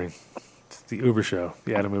 He's Ubering. It's the Uber show,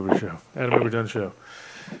 the Adam Uber show, Adam Uber Dunn show.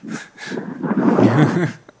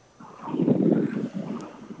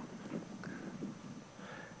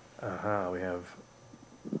 We have.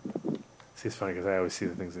 See, it's funny because I always see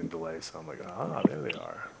the things in delay, so I'm like, there they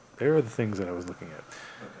are. There are the things that I was looking at.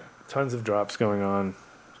 Okay. Tons of drops going on.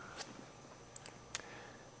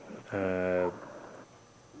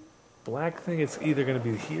 Black thing, it's either going to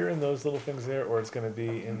be here in those little things there, or it's going to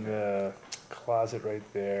be in the closet right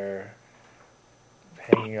there,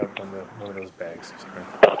 hanging up on one of those bags. Sorry.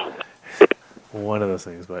 One of those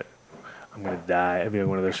things, but I'm gonna die. It'd be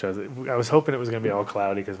one of those shows. I was hoping it was gonna be all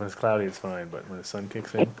cloudy because when it's cloudy, it's fine. But when the sun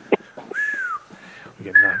kicks in,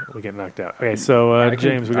 we get knocked out. Okay, so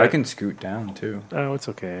James, I can scoot down too. Oh, it's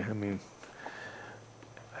okay. I mean,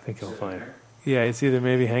 I think he'll find it. Yeah, it's either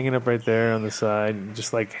maybe hanging up right there on the side,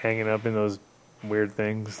 just like hanging up in those weird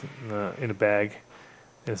things in a bag,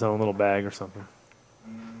 in its own little bag or something.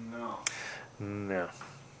 No.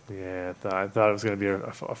 Yeah, I thought it was going to be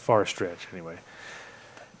a far stretch anyway.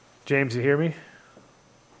 James, you hear me?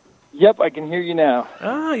 Yep, I can hear you now.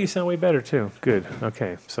 Ah, you sound way better too. Good.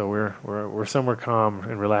 Okay, so we're somewhere calm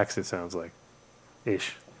and relaxed. It sounds like,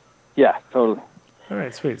 ish. Yeah, totally. All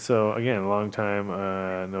right, sweet. So again, long time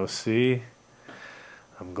no see.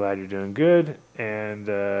 I'm glad you're doing good,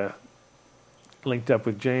 and linked up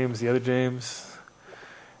with James, the other James,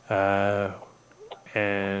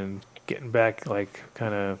 and getting back, like,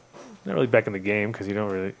 kind of not really back in the game because you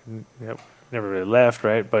don't really never really left,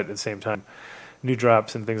 right? But at the same time, new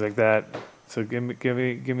drops and things like that. So give me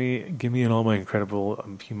and all my incredible,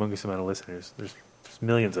 humongous amount of listeners. There's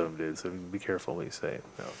millions of them, dude. So be careful what you say.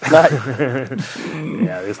 No.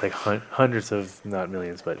 Yeah, there's like hundreds of, not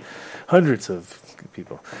millions, but hundreds of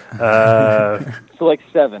people. So like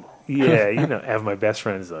 7. Yeah, I have my best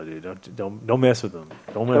friends though, dude. Don't mess with them.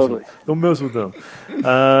 Don't mess with them.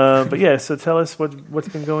 But yeah, so tell us what's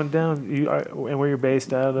been going down, and where you're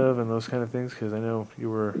based out of, and those kind of things, because I know you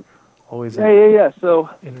were always yeah. So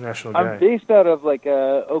international guy. I'm based out of like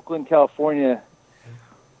Oakland, California.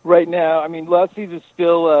 Right now, I mean, Loud Seeds is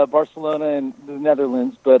still Barcelona and the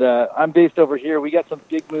Netherlands, but I'm based over here. We got some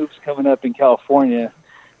big moves coming up in California.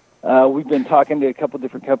 We've been talking to a couple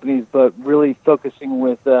different companies, but really focusing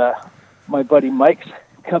with my buddy Mike's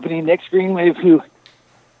company, Next Greenwave, who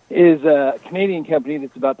is a Canadian company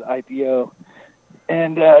that's about to IPO.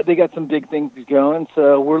 And they got some big things going,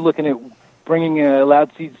 so we're looking at bringing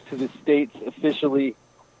Loud Seeds to the States officially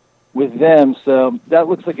with them. So that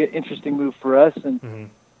looks like an interesting move for us. And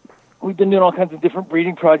we've been doing all kinds of different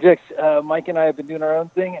breeding projects. Mike and I have been doing our own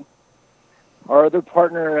thing, and our other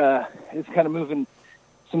partner is kind of moving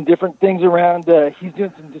some different things around. He's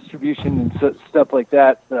doing some distribution and stuff like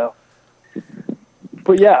that. So,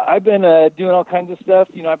 but yeah, I've been doing all kinds of stuff.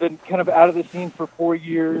 I've been kind of out of the scene for 4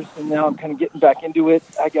 years, and now I'm kind of getting back into it.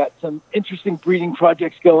 I got some interesting breeding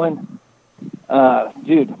projects going.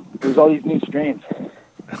 Dude, there's all these new strains.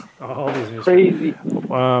 All these new crazy.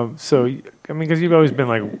 So, I mean, because you've always been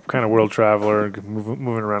like kind of world traveler,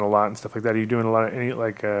 moving around a lot and stuff like that. Are you doing a lot of any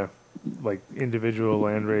like individual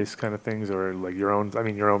land race kind of things, or like your own? I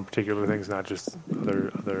mean, your own particular things, not just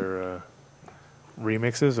other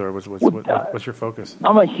remixes, or what's your focus?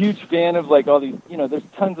 I'm a huge fan of like all these. There's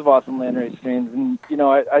tons of awesome land race strains, and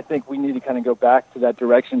I think we need to kind of go back to that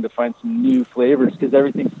direction to find some new flavors because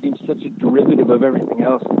everything seems such a derivative of everything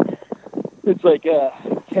else. It's like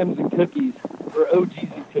chems and cookies, or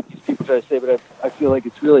OGs and cookies, people try to say, but I feel like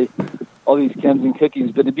it's really all these chems and cookies.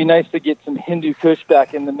 But it'd be nice to get some Hindu Kush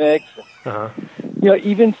back in the mix.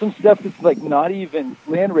 Even some stuff that's like not even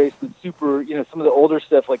land race, but super, some of the older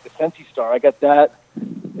stuff like the Sensi Star. I got that.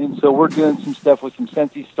 And so we're doing some stuff with some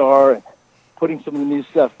Sensi Star and putting some of the new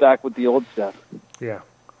stuff back with the old stuff. Yeah.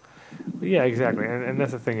 Yeah, exactly. And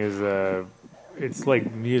that's the thing is, it's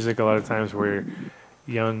like music a lot of times where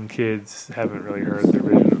young kids haven't really heard the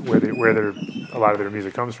original, where a lot of their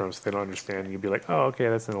music comes from, so they don't understand. You'd be like, oh, okay,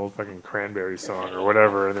 that's an old fucking Cranberry song or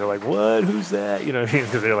whatever, and they're like, what? Who's that? You know what I mean?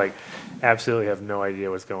 Because they're like, absolutely have no idea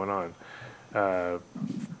what's going on,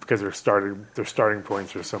 because their starting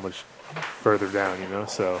points are so much further down,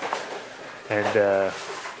 So, and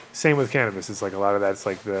same with cannabis. It's like a lot of that's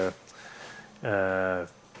like the.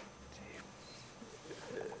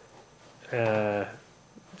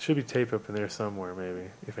 Should be tape up in there somewhere, maybe,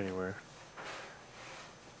 if anywhere.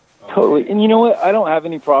 Totally. And you know what? I don't have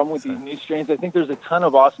any problem with these new strains. I think there's a ton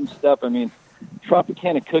of awesome stuff. I mean,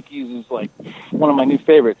 Tropicana Cookies is like one of my new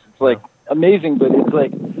favorites. It's like amazing, but it's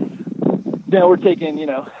like now we're taking,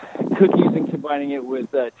 cookies and combining it with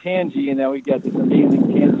Tangy, and now we got this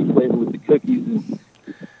amazing Tangy flavor with the cookies.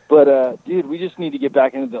 But, dude, we just need to get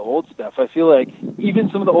back into the old stuff. I feel like even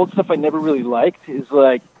some of the old stuff I never really liked is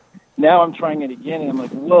like, now I'm trying it again, and I'm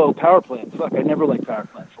like, whoa, Power Plant. Fuck, I never liked Power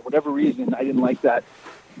Plant. For whatever reason, I didn't like that,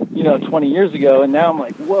 20 years ago, and now I'm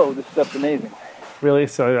like, whoa, this stuff's amazing. Really?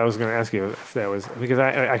 So I was going to ask you if that was, because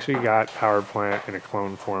I actually got Power Plant in a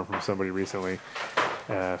clone form from somebody recently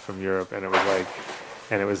from Europe, and it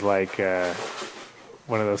was like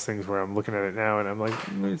one of those things where I'm looking at it now, and I'm like,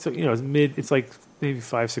 it's like maybe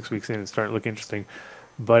 5-6 weeks in, and starting to look interesting,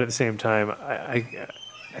 but at the same time, I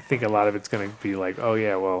think a lot of it's going to be like, oh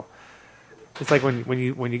yeah, well, It's like when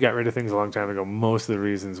you got rid of things a long time ago. Most of the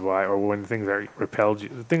reasons why, or when things are repelled you.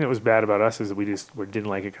 The thing that was bad about us is that we didn't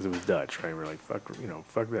like it because it was Dutch, right? We're like,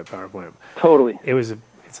 fuck that power plant. Totally.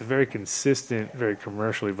 It's a very consistent, very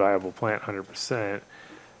commercially viable plant, 100%.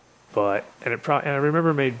 But and I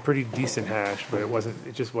remember it made pretty decent hash, but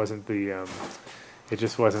it just wasn't the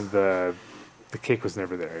kick was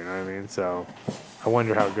never there. You know what I mean? So I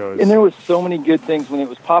wonder how it goes. And there was so many good things when it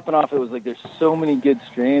was popping off. It was like there's so many good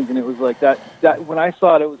strains, and it was like that when I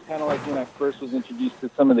saw it, it was kind of like when I first was introduced to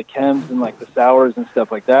some of the chems and like the sours and stuff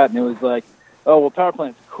like that. And it was like, oh well, power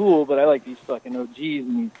plant's cool, but I like these fucking OGs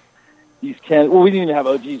and these chems. Well, we didn't even have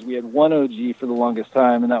OGs. We had one OG for the longest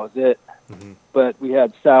time, and that was it. Mm-hmm. But we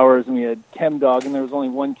had sours and we had Chem Dog, and there was only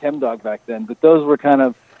one Chem Dog back then. But those were kind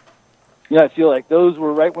of, I feel like those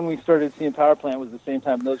were right when we started seeing power plant was the same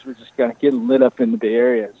time. Those were just kind of getting lit up in the Bay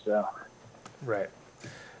Area. So, right.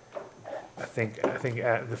 I think.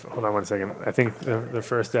 Hold on one second. I think the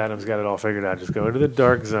first Adam's got it all figured out. Just go to the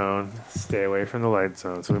dark zone, stay away from the light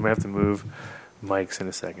zone. So we might have to move mics in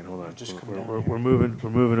a second. Hold on. We're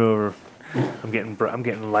moving over. I'm getting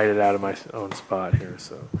lighted out of my own spot here.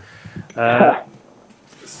 So. Hold on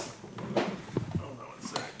one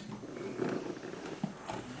second.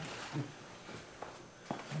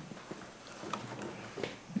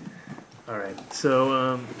 All right.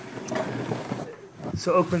 So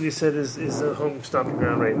Oakland, you said, is the home stomping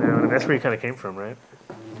ground right now, and that's where you kind of came from, right?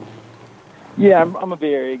 Yeah, I'm a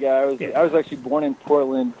Bay Area guy. I was actually born in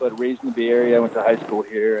Portland, but raised in the Bay Area. I went to high school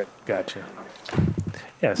here. Gotcha.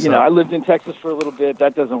 Yeah. So, I lived in Texas for a little bit.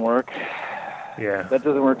 That doesn't work. Yeah. That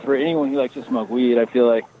doesn't work for anyone who likes to smoke weed. I feel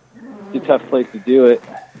like it's a tough place to do it.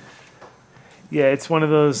 Yeah, it's one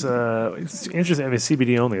of those. It's interesting. I mean,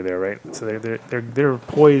 CBD only there, right? So they're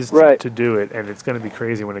poised to do it, and it's going to be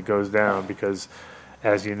crazy when it goes down because,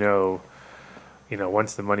 as you know,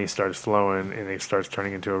 once the money starts flowing and it starts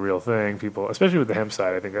turning into a real thing, people, especially with the hemp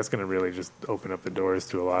side, I think that's going to really just open up the doors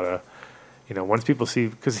to a lot of. Once people see,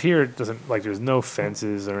 because here it doesn't there's no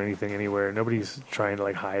fences or anything anywhere. Nobody's trying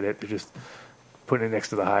to hide it. They're just putting it next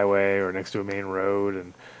to the highway or next to a main road.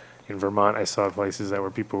 And in Vermont, I saw places where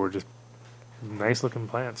people were just nice looking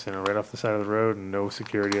plants, right off the side of the road and no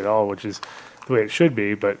security at all, which is the way it should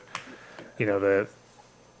be. But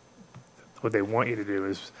what they want you to do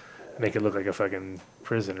is make it look like a fucking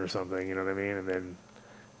prison or something. You know what I mean? And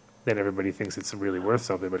then everybody thinks it's really worth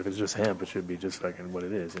something. But if it's just hemp, it should be just fucking what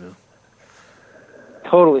it is.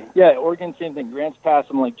 Totally. Yeah, Oregon, same thing. Grants Pass,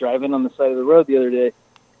 I'm driving on the side of the road the other day,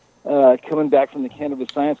 coming back from the Cannabis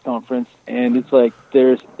Science Conference, and it's like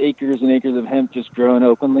there's acres and acres of hemp just growing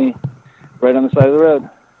openly right on the side of the road,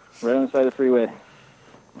 right on the side of the freeway.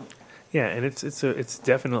 Yeah, and it's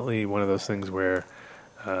definitely one of those things where,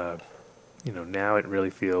 now it really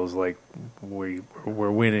feels like we're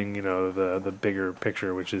winning, the bigger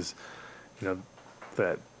picture, which is,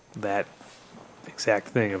 that exact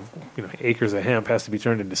thing of acres of hemp has to be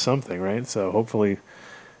turned into something, right? So hopefully,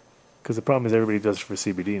 because the problem is everybody does it for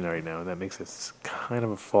CBD right now, and that makes it kind of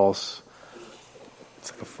a false.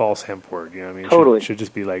 It's like a false hemp word, you know what I mean? Totally. It should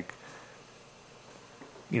just be like,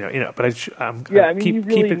 but you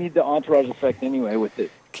really need the entourage effect anyway with it.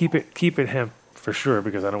 Keep it hemp for sure,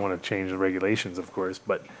 because I don't want to change the regulations, of course.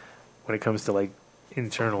 But when it comes to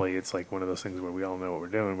internally, it's like one of those things where we all know what we're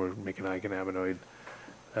doing. We're making high cannabinoid.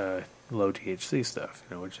 Low THC stuff,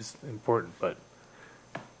 which is important, but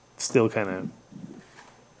still kind of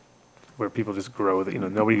where people just grow.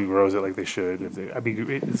 Nobody grows it like they should. It's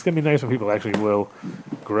going to be nice when people actually will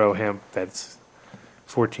grow hemp that's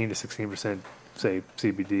 14 to 16%, say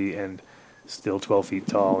CBD, and still 12 feet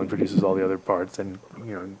tall and produces all the other parts, and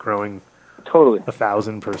growing totally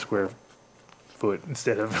 1,000 per square foot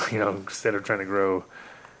instead of trying to grow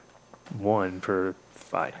 1 per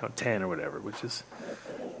 5, 10 or whatever, which is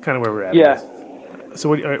kind of where we're at. Yeah.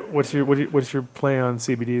 So what's your play on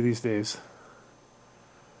CBD these days?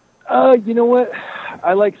 You know what?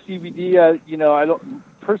 I like CBD. I don't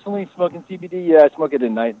personally smoking CBD. Yeah, I smoke it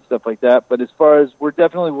at night and stuff like that. But as far as we're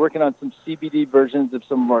definitely working on some CBD versions of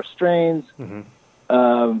some of our strains.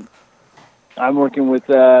 Mm-hmm. I'm working with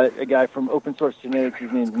a guy from Open Source Genetics.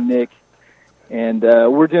 His name's Nick, and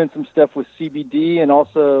we're doing some stuff with CBD and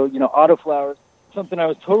also autoflowers. Something I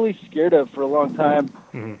was totally scared of for a long time,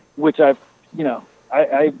 mm-hmm. which I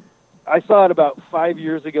saw it about 5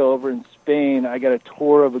 years ago over in Spain. I got a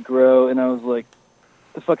tour of a grow, and I was like,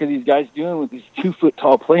 "What the fuck are these guys doing with these 2 foot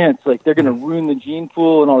tall plants? Like they're going to ruin the gene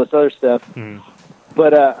pool and all this other stuff." Mm-hmm.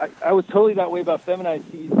 But I was totally that way about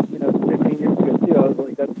feminized seeds, 15 years ago too. I was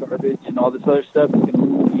like, "That's garbage," and all this other stuff is going to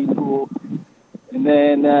ruin the gene pool. And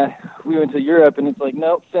then we went to Europe, and it's like,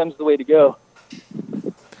 "Nope, fem's the way to go."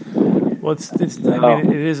 Well, I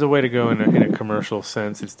mean, it is a way to go in a commercial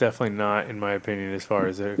sense. It's definitely not, in my opinion, as far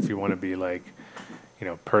as if you want to be like,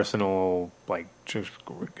 personal, like just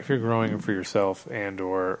if you're growing for yourself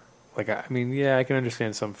or like, I mean, yeah, I can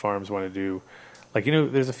understand some farms want to do, like,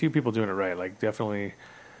 there's a few people doing it right. Like, definitely,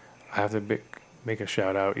 I have to make a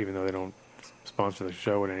shout out, even though they don't sponsor the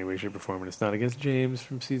show in any way, shape, or form. And it's not against James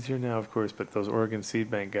from Seeds Here Now, of course, but those Oregon Seed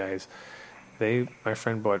Bank guys, my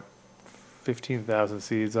friend bought 15,000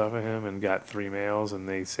 seeds off of him and got 3 males, and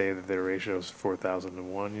they say that their ratio is 4,000 to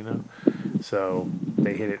 1, So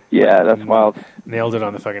they hit it. Yeah, that's wild. Nailed it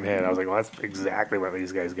on the fucking head. I was like, well, that's exactly what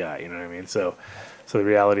these guys got, you know what I mean? So the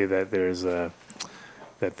reality that there's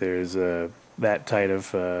that tight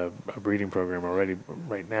of a breeding program already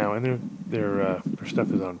right now, and their stuff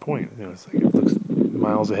is on point. It's like it looks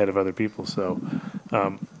miles ahead of other people. So,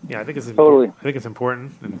 I think it's totally. I think it's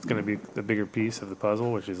important, and it's going to be the bigger piece of the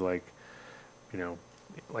puzzle, which is like,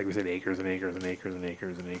 like we said, acres and acres and acres and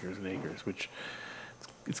acres and acres and acres, which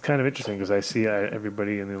it's kind of interesting because I see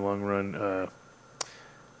everybody in the long run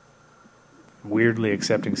weirdly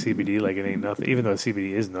accepting CBD like it ain't nothing, even though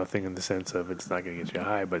CBD is nothing in the sense of it's not going to get you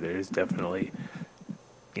high, but there is definitely,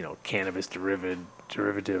 cannabis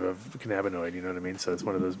derivative of cannabinoid, you know what I mean? So it's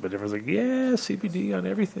one of those, but everyone's like, yeah, CBD on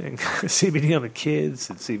everything. CBD on the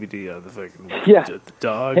kids and CBD on the fucking the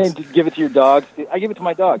dogs. Hey, just give it to your dogs. I give it to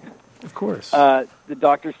my dog. Of course. The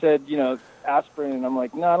doctor said, aspirin, and I'm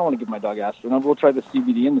like, no, I don't want to give my dog aspirin. We'll try the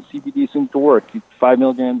CBD, and the CBD seems to work. 5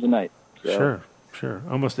 milligrams a night. So. Sure.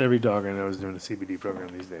 Almost every dog I know is doing a CBD program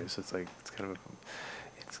these days. So it's kind of,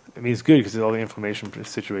 it's good because all the inflammation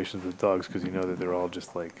situations with dogs, because that they're all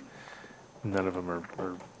just like, none of them are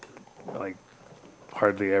like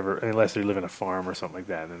hardly ever, unless they live in a farm or something like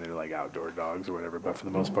that, and then they're like outdoor dogs or whatever. But for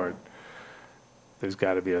the most part, there's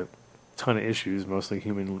got to be a ton of issues, mostly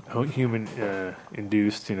human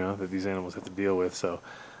induced, that these animals have to deal with. So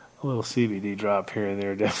a little CBD drop here and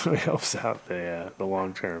there definitely helps out the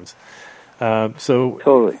long terms. So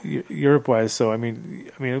totally Europe-wise, so I mean,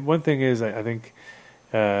 one thing is I think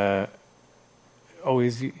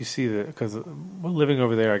always you see because living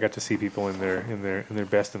over there, I got to see people in their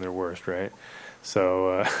best and their worst, right?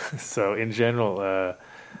 So so in general,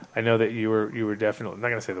 I know that you were definitely, I'm not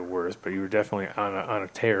going to say the worst, but you were definitely on a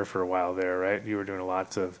tear for a while there, right? You were doing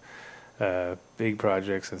lots of big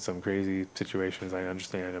projects and some crazy situations. I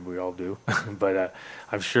understand, and we all do. But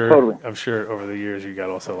I'm sure over the years you got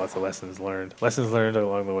also lots of lessons learned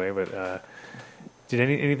along the way. But did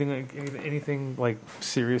anything like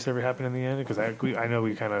serious ever happen in the end? Because I know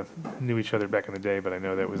we kind of knew each other back in the day, but I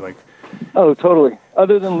know that was like, oh, totally.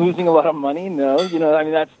 Other than losing a lot of money, no.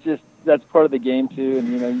 That's part of the game too. And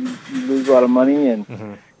you lose a lot of money, and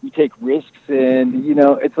you take risks, and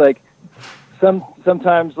it's like.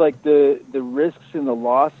 Sometimes like the risks and the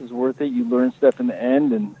loss is worth it. You learn stuff in the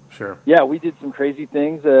end, and sure. Yeah, we did some crazy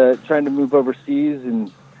things trying to move overseas,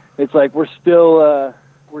 and it's like we're still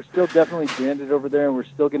definitely branded over there, and we're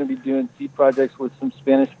still going to be doing seed projects with some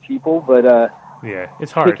Spanish people. But yeah,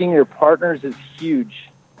 it's hard. Picking your partners is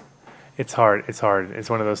huge. It's hard. It's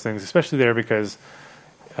one of those things, especially there because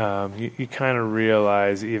you kind of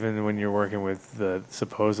realize even when you're working with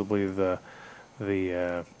supposedly the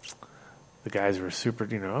guys who are super,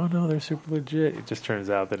 oh no, they're super legit. It just turns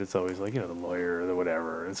out that it's always like, the lawyer or the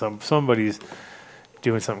whatever, and somebody's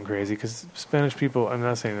doing something crazy. Because Spanish people, I'm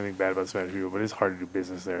not saying anything bad about Spanish people, but it's hard to do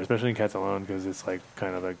business there, especially in Catalan, because it's like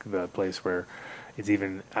kind of like the place where it's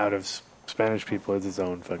even out of Spanish people, it's its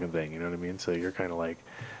own fucking thing. You know what I mean? So you're kind of like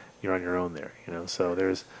you're on your own there. So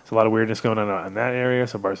there's a lot of weirdness going on in that area.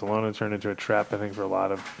 So Barcelona turned into a trap, I think, for a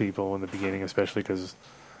lot of people in the beginning, especially because.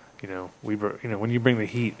 When you bring the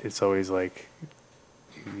heat, it's always like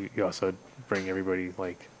you also bring everybody,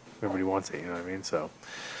 like everybody wants it. You know what I mean? So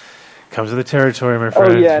comes with the territory, my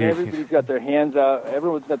friend. Oh yeah, and everybody's got their hands out.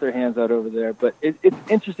 Everyone's got their hands out over there. But it's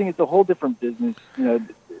interesting. It's a whole different business.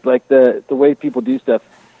 Like the way people do stuff.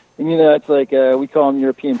 And it's like we call them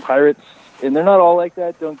European pirates, and they're not all like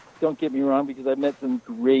that. Don't get me wrong, because I met some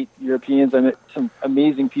great Europeans. I met some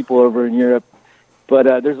amazing people over in Europe.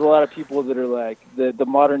 But there's a lot of people that are like the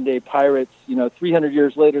modern day pirates. 300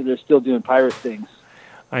 years later, they're still doing pirate things.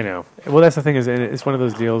 I know. Well, that's the thing, is it's one of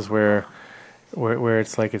those deals where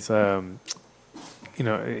it's like it's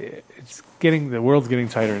getting, the world's getting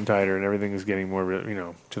tighter and tighter, and everything is getting more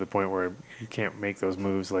to the point where you can't make those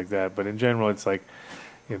moves like that. But in general, it's like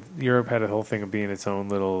Europe had a whole thing of being its own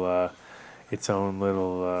little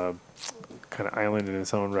kind of island in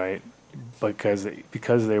its own right. Because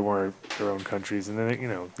they weren't their own countries, and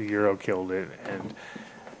then the euro killed it, and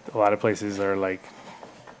a lot of places are like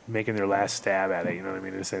making their last stab at it. You know what I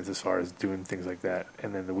mean? In a sense, as far as doing things like that.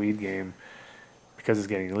 And then the weed game, because it's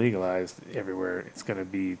getting legalized everywhere, it's going to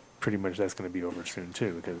be pretty much that's going to be over soon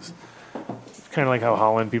too. Because it's kind of like how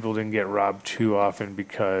Holland people didn't get robbed too often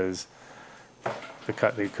because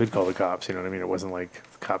they could call the cops. You know what I mean? It wasn't like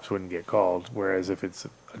the cops wouldn't get called. Whereas if it's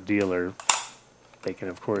a dealer, they can,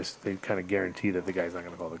 of course, they kind of guarantee that the guy's not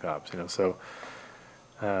going to call the cops. You know, so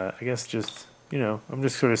I guess just I'm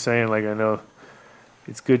just sort of saying, like, I know.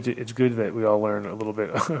 It's good that we all learn a little bit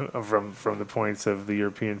from the points of the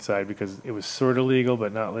European side, because it was sort of legal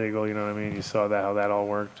but not legal. You know what I mean? You saw how that all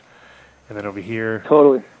worked, and then over here,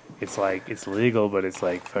 totally, it's like it's legal, but it's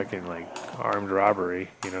like fucking like armed robbery.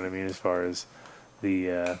 You know what I mean? As far as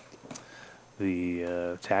the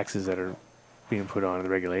taxes that are being put on, and the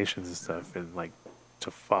regulations and stuff, and like to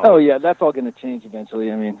follow. Oh yeah, that's all going to change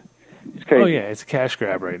eventually. I mean, it's crazy. Oh yeah, it's a cash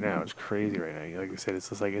grab right now. It's crazy right now. Like I said,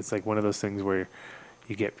 it's like one of those things where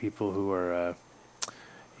you get people who are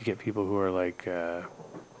like clocking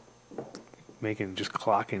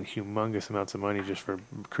humongous amounts of money just for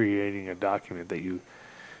creating a document that you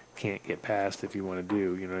can't get past if you want to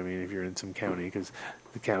do. You know what I mean? If you're in some county, because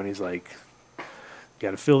the county's like, you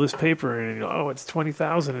got to fill this paper, and it's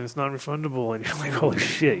 $20,000 and it's non-refundable, and you're like, holy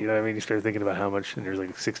shit. You know what I mean? You start thinking about how much, and there's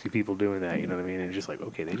like 60 people doing that. You know what I mean? And it's just like,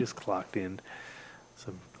 okay, they just clocked in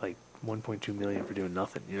some like 1.2 million for doing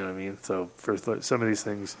nothing. You know what I mean? So for some of these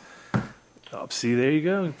things, see, there you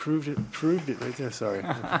go. Proved it right there. Sorry,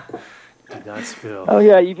 did not spill. Oh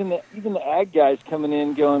yeah, even the ag guys coming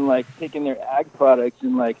in, going like taking their ag products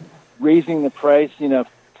and like raising the price,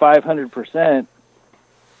 500%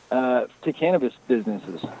 to cannabis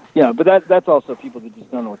businesses. Yeah, but that's also people that just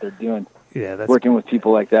don't know what they're doing. Yeah, that's working with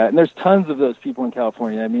people like that, and there's tons of those people in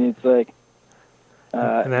California. I mean, it's like.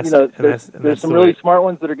 There's some really smart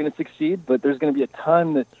ones that are going to succeed, but there's going to be a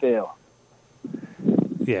ton that fail.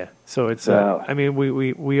 Yeah, so it's. I mean,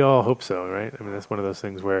 we all hope so, right? I mean, that's one of those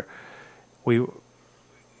things where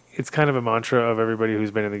it's kind of a mantra of everybody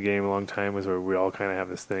who's been in the game a long time, is where we all kind of have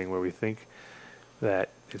this thing where we think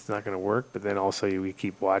that it's not going to work, but then also we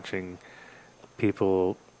keep watching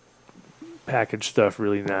people package stuff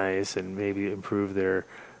really nice and maybe improve their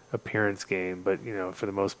appearance game, but for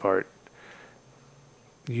the most part,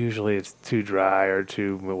 usually it's too dry or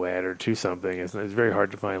too wet or too something. It's very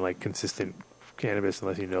hard to find like consistent cannabis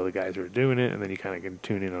unless you know the guys who are doing it, and then you kind of can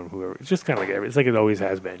tune in on whoever. It's just kind of like it's like it always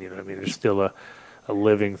has been. You know what I mean? There's still a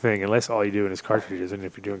living thing, unless all you're doing is cartridges. And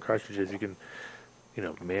if you're doing cartridges, you can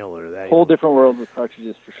mail or that. Whole different world with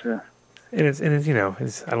cartridges for sure. And it's I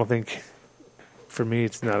don't think. For me,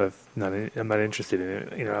 it's I'm not interested in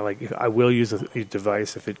it. I will use a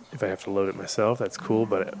device if I have to load it myself. That's cool.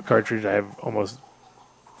 But a cartridge, I have almost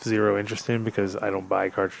zero interest in, because I don't buy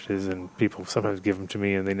cartridges, and people sometimes give them to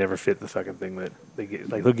me and they never fit the fucking thing that they get.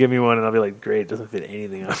 Like, they'll give me one and I'll be like, great, it doesn't fit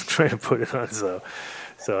anything I'm trying to put it on. So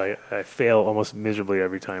I fail almost miserably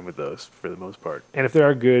every time with those for the most part. And if they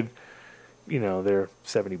are good, they're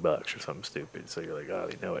 $70 or something stupid. So you're like, oh,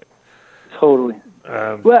 they know it. Totally.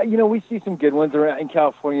 Well, we see some good ones around in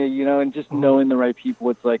California, and just knowing the right people,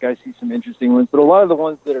 it's like I see some interesting ones. But a lot of the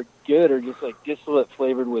ones that are good are just like distillate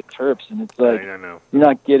flavored with terps, and it's like I know. You're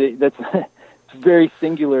not getting that's it's very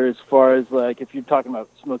singular as far as like if you're talking about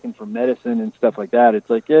smoking for medicine and stuff like that. It's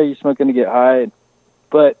like, yeah, you're smoking to get high,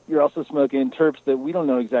 but you're also smoking terps that we don't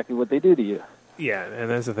know exactly what they do to you. Yeah, and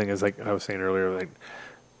that's the thing is, like I was saying earlier, like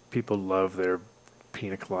people love their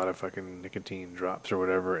pina colada fucking nicotine drops or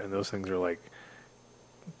whatever, and those things are like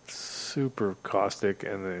super caustic,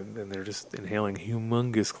 and they're just inhaling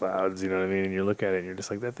humongous clouds, you know what I mean? And you look at it and you're just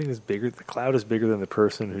like, that thing is bigger, the cloud is bigger than the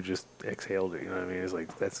person who just exhaled it, you know what I mean? It's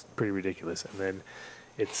like, that's pretty ridiculous. And then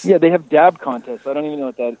they have dab contests. I don't even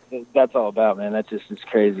know what that's all about, man. That's just, it's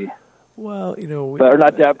crazy. Well, or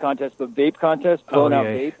not dab contests, but vape contests, blowing out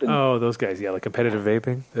vape. Those guys, like competitive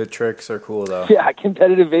vaping. The tricks are cool, though. Yeah,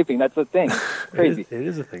 competitive vaping, that's a thing. Crazy. It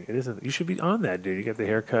is a thing. You should be on that, dude. You get the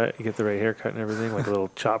haircut, you get the right haircut and everything, like a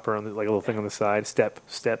little chopper like a little thing on the side,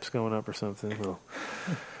 steps going up or something, little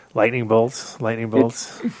lightning bolts.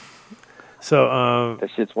 So that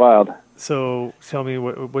shit's wild. So tell me,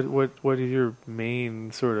 what is your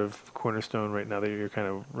main sort of cornerstone right now that you're kind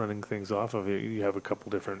of running things off of? You have a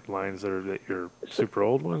couple different lines that you're super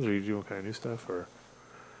old ones, or are you doing kind of new stuff, or?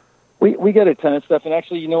 We got a ton of stuff, and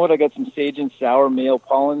actually, you know what? I got some sage and sour male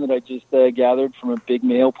pollen that I just gathered from a big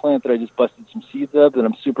male plant that I just busted some seeds of that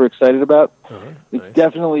I'm super excited about. It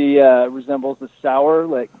definitely resembles the sour,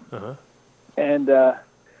 and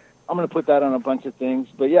I'm going to put that on a bunch of things.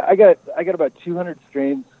 But yeah, I got about 200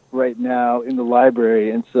 strains right now in the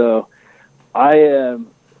library, and so I am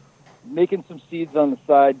making some seeds on the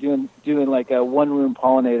side, doing like a one-room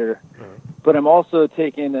pollinator. But I'm also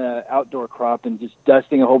taking an outdoor crop and just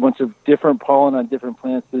dusting a whole bunch of different pollen on different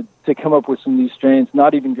plants to come up with some new strains,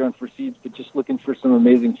 not even grown for seeds, but just looking for some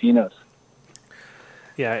amazing phenos.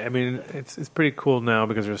 Yeah, I mean, it's pretty cool now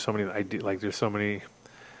because there's so many, there's so many,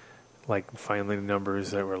 like, finally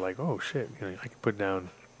numbers that were like, oh, shit, you know, I can put down,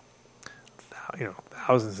 you know,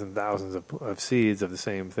 thousands and thousands of seeds of the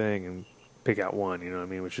same thing and pick out one, you know what I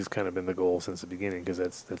mean, which has kind of been the goal since the beginning, because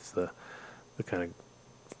that's the kind of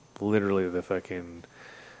literally the fucking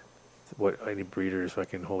what any breeder's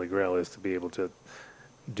fucking holy grail is, to be able to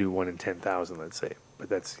do 1 in 10,000, let's say. But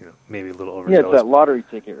that's, you know, maybe a little overzealous. Yeah, it's that lottery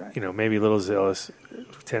ticket, right? You know, maybe a little zealous,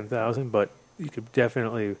 10,000, but you could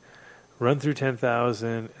definitely run through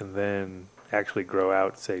 10,000 and then actually grow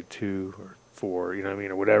out, say, 2 or 4, you know what I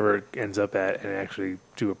mean, or whatever it ends up at, and actually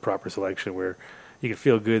do a proper selection where you can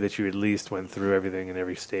feel good that you at least went through everything in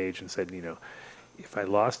every stage and said, you know, if I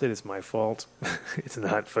lost it, it's my fault. It's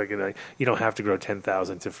not fucking like, you don't have to grow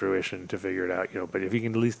 10,000 to fruition to figure it out, you know. But if you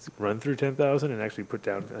can at least run through 10,000 and actually put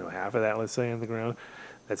down, you know, half of that, let's say, on the ground,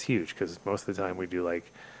 that's huge, because most of the time we do like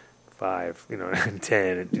 5, you know, and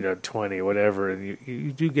 10, and, you know, 20, whatever, and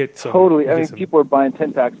you do get some. Totally. I mean, people are buying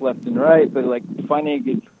 10 packs left and right, but like finding a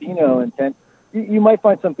good pheno and 10, you might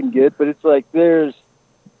find something good, but it's like there's,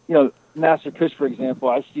 you know, Master Kush, for example,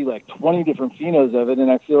 I see like 20 different phenos of it,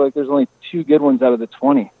 and I feel like there's only 2 good ones out of the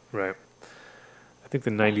 20. Right. I think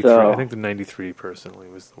the 93. I think the 93 personally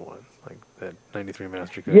was the one, like that 93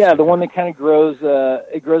 Master Kush. Yeah, the one that kind of grows.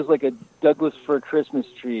 It grows like a Douglas fir Christmas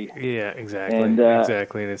tree. Yeah, exactly. And,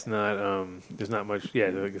 exactly, and it's not. There's not much. Yeah,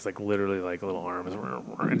 it's like literally like little arms.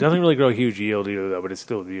 It doesn't really grow huge yield either, though, but it's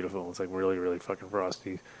still beautiful. It's like really, really fucking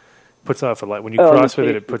frosty. Puts off a lot when you cross with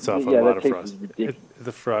it. It puts off a lot of frost.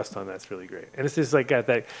 The frost on that's really great, and it's just like got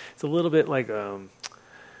that. It's a little bit like a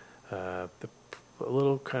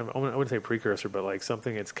little kind of, I wouldn't say precursor, but like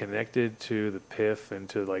something that's connected to the piff and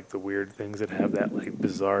to like the weird things that have that like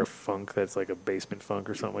bizarre funk that's like a basement funk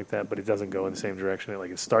or something like that, but it doesn't go in the same direction. Like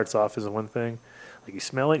it starts off as one thing, like you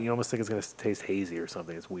smell it, and you almost think it's going to taste hazy or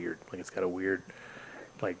something. It's weird, like it's got a weird,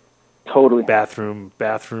 like totally bathroom.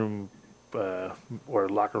 Or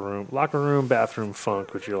locker room, bathroom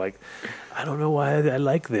funk, which you're like, I don't know why I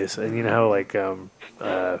like this. And you know how like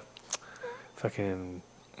fucking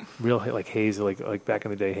real like haze, like back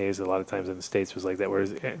in the day, haze a lot of times in the States was like that.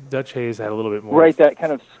 Whereas Dutch haze had a little bit more, right? That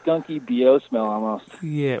kind of skunky BO smell almost.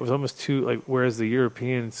 Yeah, it was almost too like. Whereas the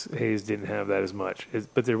European haze didn't have that as much.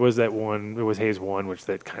 But there was that one. There was haze 1, which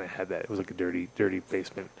that kind of had that. It was like a dirty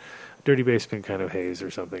basement kind of haze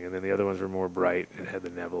or something. And then the other ones were more bright and had the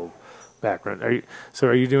Neville background. Are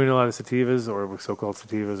you doing a lot of sativas or so-called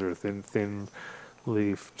sativas or thin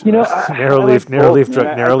leaf? You know, narrow leaf drug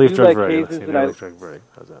variety.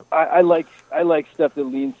 How's that? I like stuff that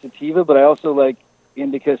leans sativa, but I also like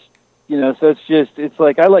indicas. You know, so it's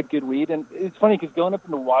like I like good weed, and it's funny because going up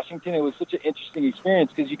into Washington, it was such an interesting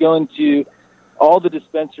experience because you go into all the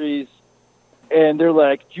dispensaries. And they're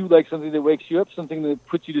like, do you like something that wakes you up, something that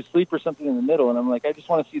puts you to sleep, or something in the middle? And I'm like, I just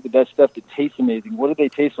want to see the best stuff that tastes amazing. What do they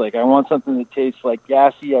taste like? I want something that tastes like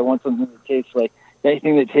gassy. I want something that tastes like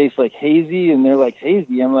anything that tastes like hazy. And they're like,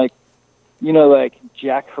 hazy. I'm like, you know, like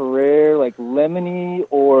Jack Herrera, like lemony,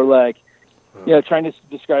 or like, you know, trying to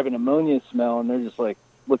describe an ammonia smell. And they're just like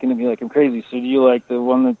looking at me like I'm crazy. So do you like the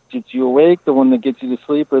one that gets you awake, the one that gets you to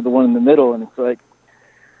sleep, or the one in the middle? And it's like,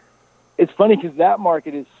 it's funny because that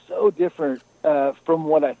market is so different from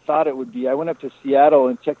what I thought it would be. I went up to Seattle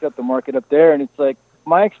and checked out the market up there, and it's like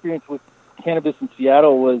my experience with cannabis in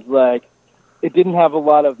Seattle was like it didn't have a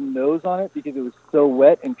lot of nose on it because it was so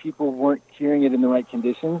wet and people weren't curing it in the right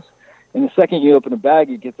conditions. And the second you open a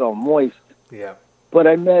bag, it gets all moist. Yeah. But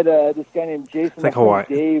I met this guy named Jason. It's like Hawaii.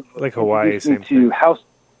 Dave. Like Hawaii, same thing.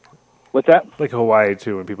 What's that? Like Hawaii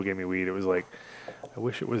too. When people gave me weed, it was like, I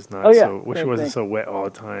wish it was not wish it wasn't so wet all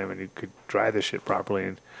the time, and you could dry the shit properly.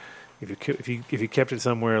 And if you kept it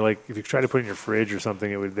somewhere, like if you tried to put it in your fridge or something,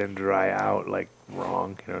 it would then dry out like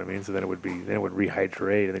wrong. You know what I mean? So then it would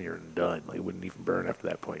rehydrate, and then you're done. Like it wouldn't even burn after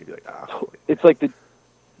that point. You'd be like, It's like the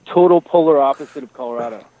total polar opposite of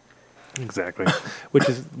Colorado. Exactly,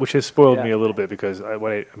 which has spoiled me a little bit because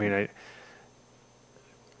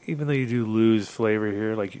even though you do lose flavor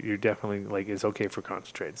here, like you're definitely like it's okay for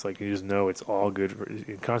concentrates. Like you just know it's all good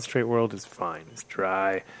in concentrate world. It's fine. It's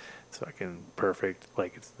dry. It's fucking perfect.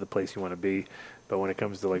 Like it's the place you want to be. But when it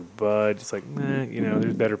comes to like bud, it's like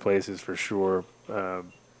there's better places for sure.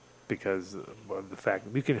 Because of the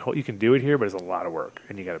fact that you can do it here, but it's a lot of work,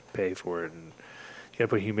 and you got to pay for it, and you got to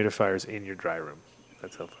put humidifiers in your dry room.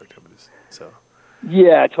 That's how fucked up it is. So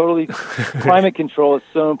Yeah, totally. Climate control is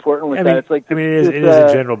so important with that. It's like it is in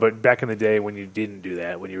general, but back in the day when you didn't do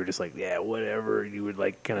that, when you were just like, yeah, whatever, you would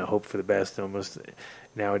like kind of hope for the best. Almost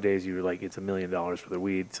nowadays, you were like, it's $1 million for the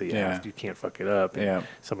weed, so you can't fuck it up. And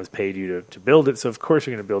someone's paid you to build it, so of course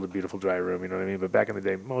you're going to build a beautiful dry room. You know what I mean? But back in the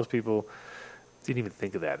day, most people didn't even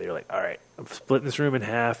think of that. They were like, all right, I'm splitting this room in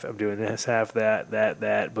half. I'm doing this half,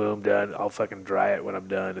 that, boom, done. I'll fucking dry it when I'm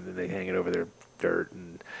done, and then they hang it over their dirt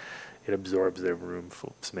and it absorbs their room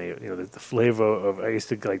full of smell. You know, the flavor of, I used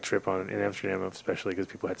to like trip on in Amsterdam, especially because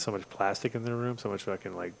people had so much plastic in their room, so much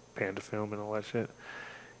fucking like panda film and all that shit.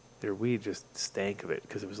 Their weed just stank of it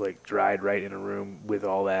because it was like dried right in a room with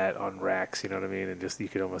all that on racks, you know what I mean? And just, you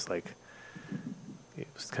could almost like, it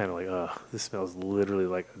was kind of like, oh, this smells literally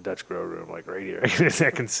like a Dutch grow room, like right here. I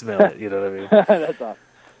can smell it, you know what I mean? That's awesome.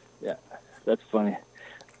 Yeah, that's funny.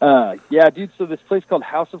 Yeah, dude, so this place called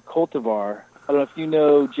House of Cultivar, I don't know if you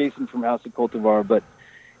know Jason from House of Cultivar, but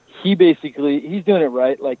he's doing it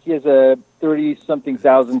right. Like, he has a 30-something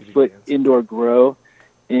thousand foot indoor grow,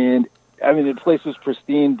 and I mean, the place was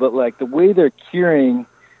pristine, but like the way they're curing,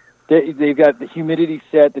 they've got the humidity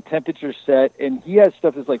set, the temperature set, and he has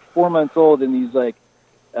stuff that's like 4 months old in these like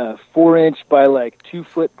 4-inch by like 2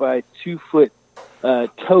 foot by 2 foot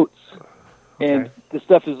totes, and the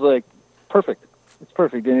stuff is like perfect. It's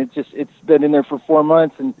perfect, and it's been in there for 4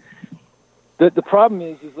 months, and the problem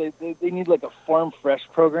is they need like a farm fresh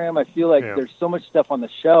program. I feel like there's so much stuff on the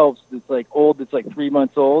shelves that's like old, that's like 3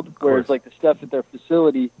 months old, whereas like the stuff at their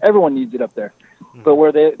facility, everyone needs it up there, but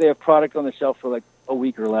where they have product on the shelf for like a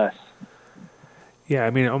week or less. Yeah,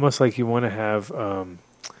 I mean, almost like you want to have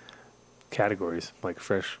categories, like a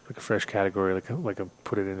fresh category, like a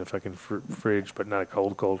put it in a fucking fridge, but not a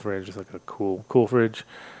cold fridge, just like a cool fridge,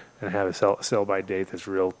 and have a sell by date that's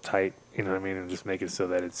real tight. You know what I mean? And just make it so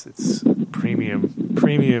that it's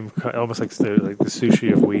premium, almost like the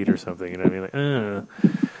sushi of weed or something. You know what I mean? Like, I'm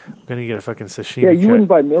gonna get a fucking sashimi. Yeah, you wouldn't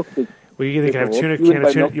buy milk. Well, you either can have tuna, can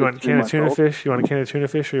of tuna. You want a can of tuna fish? You want a can of tuna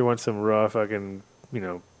fish, or you want some raw fucking,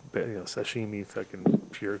 sashimi, fucking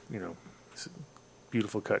pure,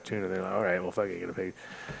 beautiful cut tuna? They're like, all right, well, fuck it, you're gonna pay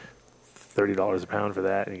 $30 a pound for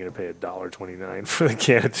that, and you're going to pay $1.29 for the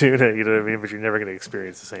can of tuna, you know what I mean? But you're never going to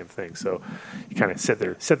experience the same thing. So you kind of set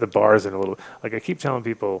the bars in a little. Like I keep telling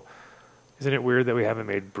people, isn't it weird that we haven't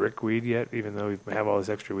made brick weed yet, even though we have all this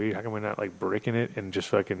extra weed? How come we're not like bricking it and just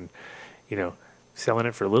fucking, selling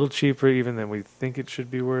it for a little cheaper even than we think it should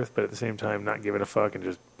be worth, but at the same time not giving a fuck and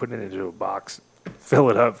just putting it into a box, fill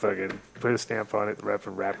it up, fucking put a stamp on it,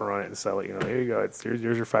 wrapper on it, and sell it. Here you go. Here's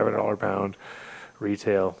your $500 a pound.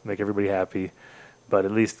 Retail, make everybody happy, but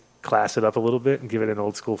at least class it up a little bit and give it an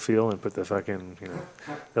old school feel and put the fucking,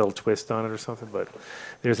 little twist on it or something. But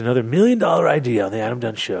there's another $1 million idea on the Adam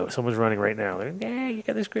Dunn Show. Someone's running right now. They're like, yeah, you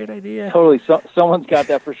got this great idea. Totally. Someone's got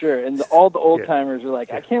that for sure. And all the old timers are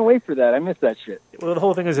like, I can't wait for that. I miss that shit. Well, the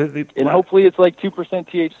whole thing is and hopefully it's like 2%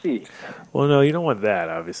 THC. Well, no, you don't want that,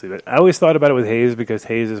 obviously. But I always thought about it with haze, because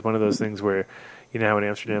haze is one of those things where, how in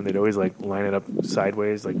Amsterdam they'd always like line it up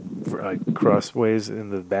sideways, like crossways in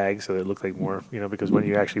the bag, so it looked like more, because when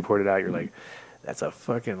you actually poured it out, you're like, that's a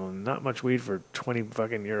fucking not much weed for 20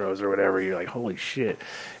 fucking euros or whatever. You're like, holy shit.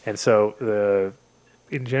 And so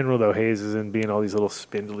in general though, haze is in being all these little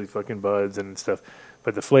spindly fucking buds and stuff,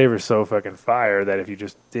 but the flavor's so fucking fire that if you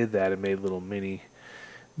just did that and made little mini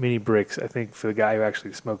bricks, I think for the guy who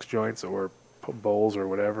actually smokes joints or bowls or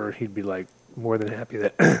whatever, he'd be like more than happy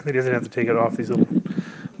that he doesn't have to take it off these little.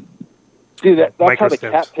 Dude, that's how the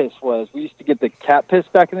cat piss was. We used to get the cat piss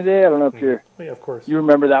back in the day. I don't know if of course you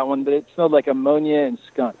remember that one, but it smelled like ammonia and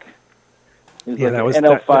skunk. It was like that was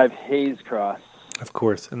NL5 haze cross. Of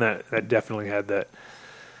course, and that definitely had that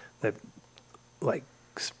like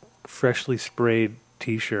freshly sprayed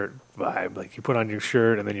T-shirt vibe. Like you put on your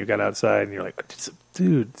shirt and then you got outside and you're like,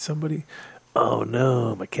 dude, somebody. Oh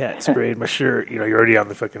no, my cat sprayed my shirt. You're already on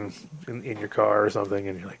the fucking in your car or something,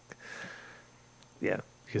 and you're like, yeah,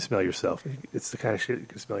 you can smell yourself. It's the kind of shit you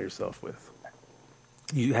can smell yourself with.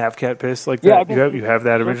 You have cat piss like that? You have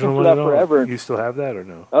that original one at all? Forever. You still have that or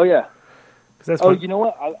no? Oh yeah. You know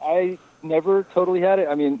what? I never totally had it.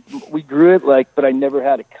 I mean, we grew it but I never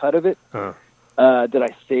had a cut of it that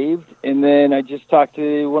I saved. And then I just talked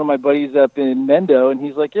to one of my buddies up in Mendo, and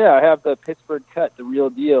he's like, yeah, I have the Pittsburgh cut, the real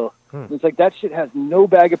deal. It's like that shit has no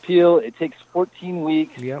bag appeal. It takes 14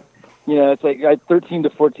 weeks. Yep. It's like 13 to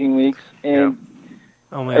 14 weeks, and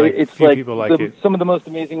only it's few people like it. Some of the most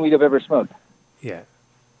amazing weed I've ever smoked. Yeah,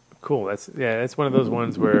 cool. That's one of those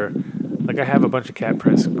ones where, like, I have a bunch of cat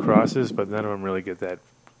press crosses, but none of them really get that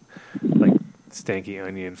like stanky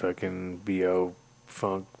onion fucking BO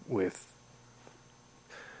funk with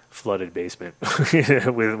flooded basement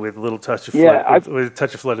with little touch of with a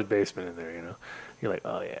touch of flooded basement in there. You know, you're like,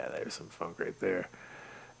 oh yeah, there's some funk right there.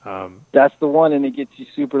 That's the one, and it gets you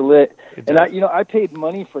super lit. And does. I paid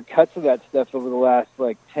money for cuts of that stuff over the last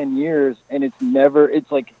like 10 years, and it's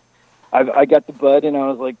like I got the bud, and I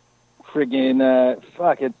was like, friggin'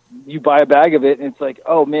 fuck it. You buy a bag of it, and it's like,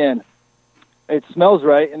 oh man, it smells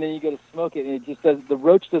right, and then you go to smoke it, and it just does. The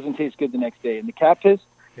roach doesn't taste good the next day, and the cat piss,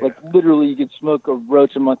 like literally, you could smoke a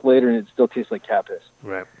roach a month later, and it still tastes like cat piss.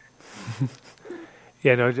 Right.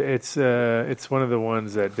 Yeah, no, it's one of the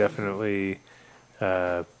ones that definitely.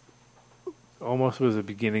 Almost was the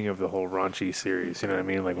beginning of the whole raunchy series. You know what I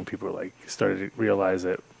mean? Like when people were like started to realize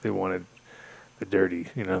that they wanted the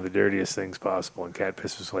dirtiest things possible, and cat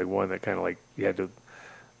piss was like one that kind of like you had to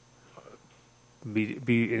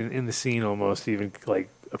be in the scene almost to even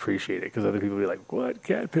like appreciate it, because other people would be like, "What,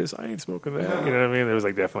 cat piss? I ain't smoking that." You know what I mean? There was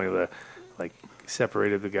like definitely the like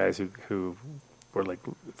separated the guys who were like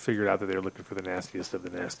figured out that they were looking for the nastiest of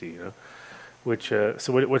the nasty. You know. Which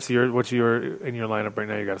so what's your in your lineup right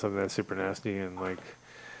now? You got something that's super nasty and like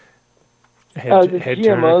the head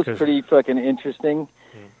GMO turner, is pretty fucking interesting.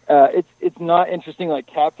 It's not interesting like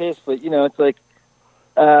cat piss, but you know it's like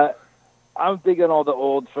I'm big on all the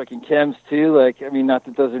old fucking chems too. Like I mean, not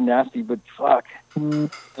that those are nasty, but fuck.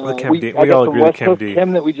 The we all agree West with Coast Chem D.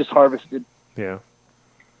 chem that we just harvested. Yeah.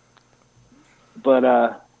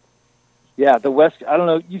 But yeah, the West. I don't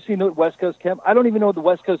know. You've seen the West Coast chem? I don't even know the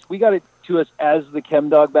West Coast. We got it to us as the chem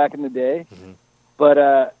dog back in the day,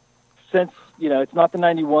 but since it's not the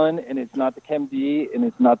 91 and it's not the chem D and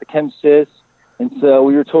it's not the chem cis, and so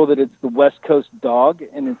we were told that it's the West Coast dog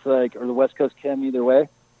and it's like or the West Coast chem either way.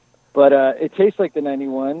 But it tastes like the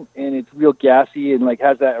 91 and it's real gassy and like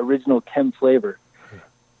has that original chem flavor.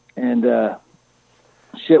 And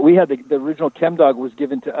shit, we had the original chem dog was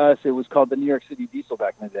given to us. It was called the New York City Diesel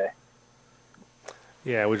back in the day.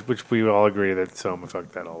 Yeah, which we all agree that Soma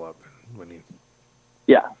fucked that all up when he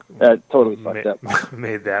totally fucked up.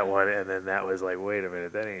 Made that one, and then that was like, wait a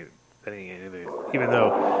minute, that ain't anything. Even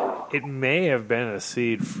though it may have been a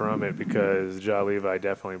seed from it, because Ja Levi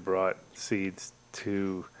definitely brought seeds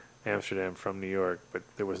to Amsterdam from New York, but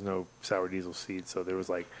there was no sour diesel seed, so there was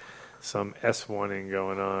like some S1ing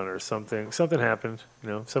going on or something. Something happened,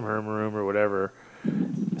 some hermaroom or whatever.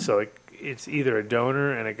 So it's either a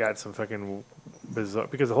donor and it got some fucking bizarre,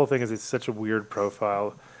 because the whole thing is it's such a weird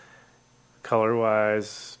profile,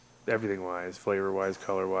 color-wise, everything-wise, flavor-wise,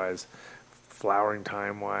 color-wise, flowering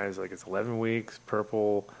time-wise. Like it's 11 weeks,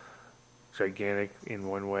 purple, gigantic in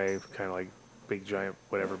one way, kind of like big giant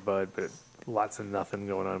whatever bud, but lots of nothing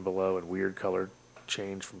going on below, and weird color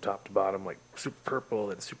change from top to bottom, like super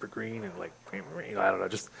purple and super green and like I don't know,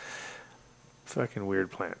 just fucking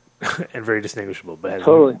weird plant and very distinguishable, but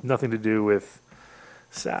has nothing to do with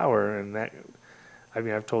sour. And that, I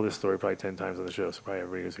mean, I've told this story probably 10 times on the show, so probably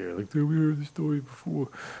everybody was here like, we heard this story before.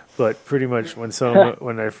 But pretty much when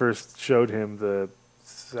I first showed him the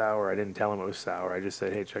sour, I didn't tell him it was sour. I just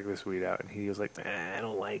said, hey, check this weed out. And he was like, I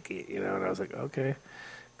don't like it, and I was like, okay,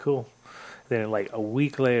 cool. Then like a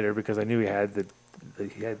week later, because I knew he had this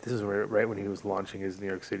is right when he was launching his New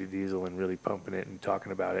York City Diesel and really pumping it and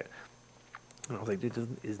talking about it. And I was like,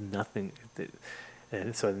 dude, is nothing.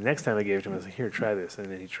 And so the next time I gave it to him, I was like, here, try this. And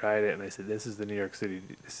then he tried it, and I said, this is the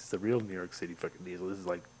real New York City fucking diesel. This is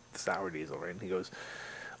like the sour diesel, right? And he goes,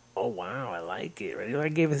 oh, wow, I like it, right? I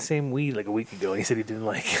gave him the same weed like a week ago, and he said he didn't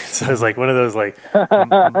like it. So it was like one of those like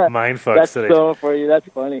mind fucks. That's so for you. That's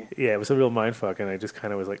funny. Yeah, it was a real mind fuck, and I just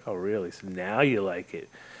kind of was like, oh, really? So now you like it.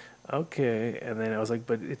 Okay. And then I was like,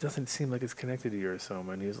 but it doesn't seem like it's connected to yours,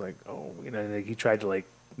 Soma. And he was like, oh, and he tried to like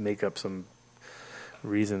make up some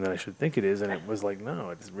reason that I should think it is, and it was like, no,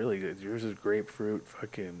 it's really good. Yours is grapefruit,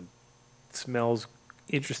 fucking smells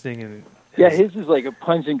interesting, and his is like a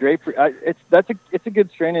pungent grapefruit. It's a good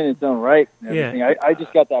strain in its own right. Yeah, I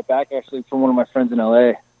just got that back actually from one of my friends in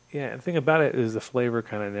LA. Yeah, and the thing about it is the flavor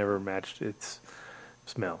kind of never matched its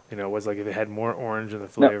smell. It was like if it had more orange in the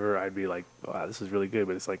flavor, I'd be like, wow, this is really good,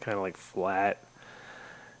 but it's like kind of like flat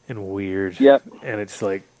and weird. Yep. And it's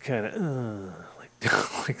like kind of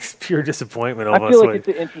like pure disappointment almost. I feel like it's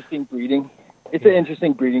an interesting breeding. It's an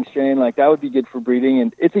interesting breeding strain. Like that would be good for breeding,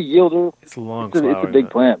 and it's a yielder. It's a long flower. It's a big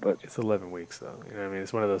plant, but it's 11 weeks though. You know what I mean?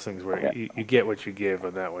 It's one of those things where you get what you give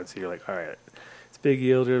on that one. So you're like, all right, it's big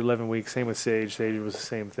yielder, 11 weeks. Same with sage. Sage was the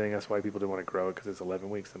same thing. That's why people didn't want to grow it, because it's 11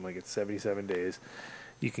 weeks. I'm like, it's 77 days.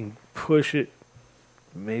 You can push it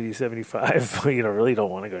maybe 75, but you really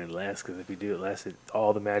don't want to go any less, because if you do it less,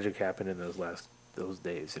 all the magic happened in those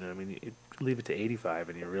days. You know what I mean? You leave it to 85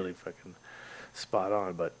 and you're really fucking spot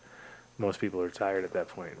on, but most people are tired at that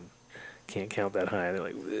point and can't count that high. They're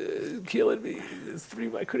like, killing me.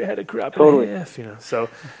 I could have had a crop Totally. and a half, So,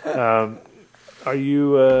 are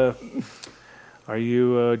you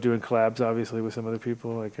doing collabs, obviously, with some other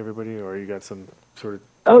people, like everybody, or you got some sort of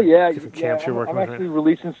different camps you're working I'm with? actually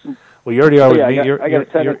releasing some. Well, you already are with me. I got a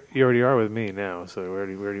ton You already are with me now, so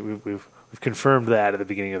we've confirmed that at the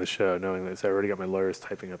beginning of the show, knowing this. I already got my lawyers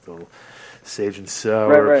typing up the little Sage and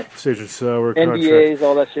Sour, Right. Sage and Sour NDAs, contract.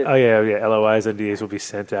 all that shit. Oh yeah. LOIs, NDAs will be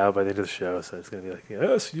sent out by the end of the show, so it's going to be like,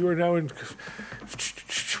 yes, you are now in.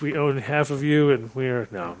 We own half of you, and we are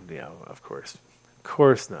of course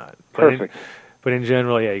not. Perfect. But in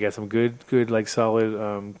general, you got some good, like solid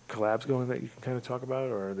collabs going that you can kind of talk about,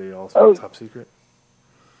 or are they all top secret?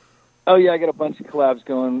 Oh yeah, I got a bunch of collabs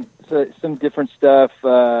going. So some different stuff.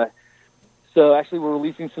 So actually, we're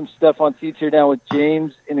releasing some stuff on seeds here now with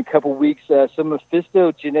James in a couple weeks. Some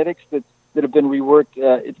Mephisto genetics that have been reworked.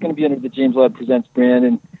 It's going to be under the James Lab Presents brand,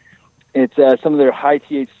 and it's some of their high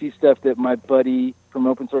THC stuff that my buddy from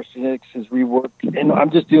Open Source Genetics has reworked. And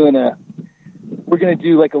I'm just doing we're going to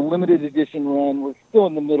do like a limited edition run. We're still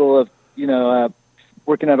in the middle of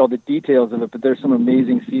working out all the details of it, but there's some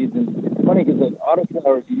amazing seeds. And it's funny because like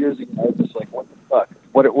autoflowers years ago, I was just like, what the fuck?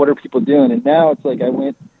 What are people doing? And now it's like I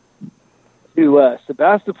went to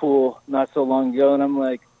Sebastopol not so long ago, and I'm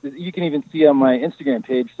like, you can even see on my Instagram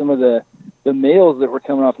page some of the males that were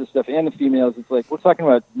coming off this stuff and the females. It's like we're talking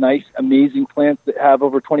about nice, amazing plants that have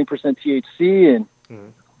over 20% THC,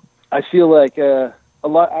 and I feel like a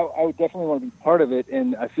lot. I would definitely want to be part of it,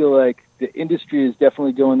 and I feel like the industry is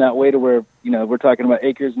definitely going that way to where we're talking about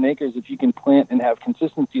acres and acres. If you can plant and have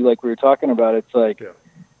consistency, like we were talking about, it's like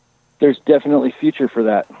there's definitely future for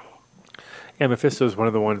that. Yeah, Mephisto is one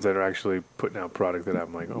of the ones that are actually putting out product that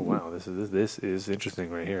I'm like, oh wow, this is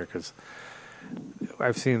interesting right here, because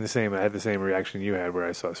I've seen the same. I had the same reaction you had, where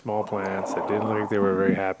I saw small plants that didn't look like they were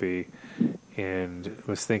very happy, and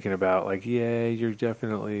was thinking about like, yeah, you're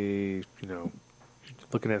definitely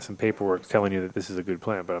looking at some paperwork telling you that this is a good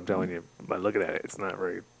plant, but I'm telling you, by looking at it, it's not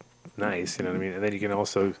very nice. You know what I mean? And then you can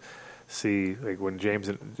also see, like when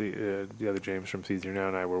James, the other James from Seeds Here Now,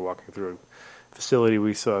 and I were walking through a facility,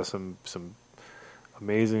 we saw some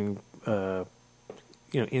amazing,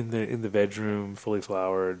 in the bedroom, fully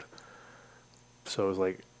flowered. So it was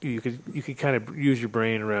like you could kind of use your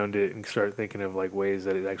brain around it and start thinking of like ways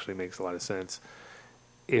that it actually makes a lot of sense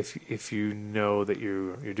if you know that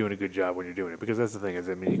you're doing a good job when you're doing it. Because that's the thing is,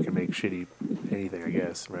 I mean, you can make shitty anything, I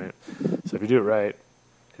guess, right? So if you do it right,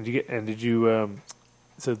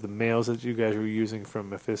 so the males that you guys were using from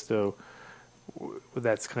Mephisto,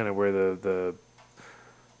 that's kind of where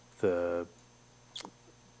the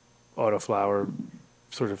autoflower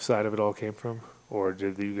sort of side of it all came from, or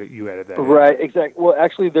did you added that? Right, exactly. Well,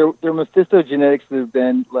 actually, they're Mephisto genetics that have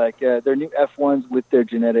been like they're new F1s with their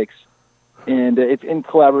genetics, and it's in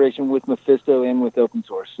collaboration with Mephisto and with Open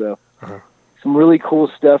Source. So some really cool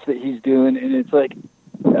stuff that he's doing, and it's like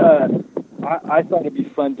I thought it'd be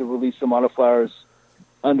fun to release some autoflowers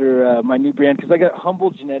under my new brand, because I got Humble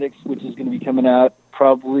Genetics, which is going to be coming out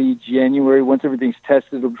probably January. Once everything's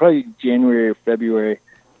tested, it'll probably be January or February.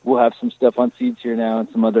 We'll have some stuff on Seeds Here Now and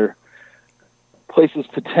some other places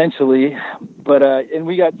potentially. But and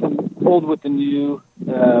we got some old with the new.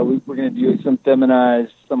 We're going to do some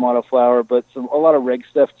feminized, some autoflower, but a lot of reg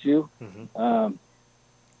stuff too.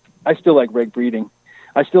 I still like reg breeding.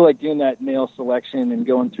 I still like doing that male selection and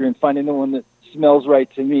going through and finding the one that smells right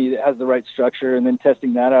to me, that has the right structure, and then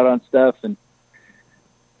testing that out on stuff. And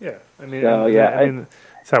I mean,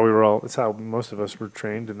 it's how we were all. It's how most of us were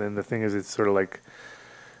trained. And then the thing is, it's sort of like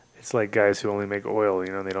guys who only make oil.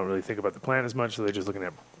 They don't really think about the plant as much, so they're just looking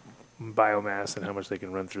at biomass and how much they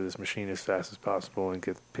can run through this machine as fast as possible and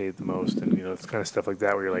get paid the most. And it's kind of stuff like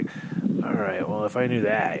that where you're like, all right, well, if I knew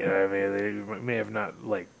that, I mean, they may have not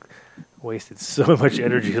like wasted so much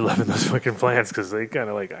energy loving those fucking plants, because they kind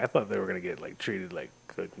of like, I thought they were going to get like treated like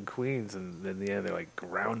fucking queens, and in the end they're like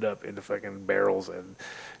ground up into fucking barrels and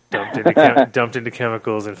dumped into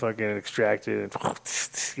chemicals and fucking extracted, and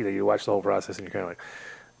you watch the whole process and you're kind of like,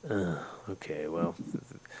 okay, well,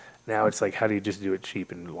 now it's like, how do you just do it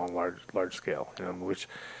cheap and on large scale, which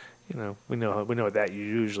we know what that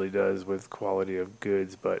usually does with quality of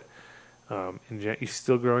goods, but you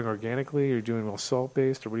still growing organically? You're doing all salt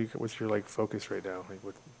based, or what's your like focus right now? Like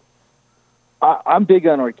I'm big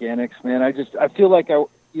on organics, man. I feel like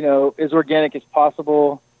as organic as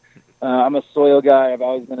possible. I'm a soil guy. I've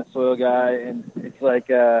always been a soil guy, and it's like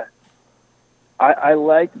I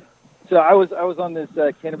like. So I was on this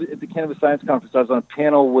at the Cannabis Science Conference. I was on a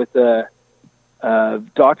panel with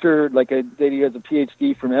doctor, like a lady who has a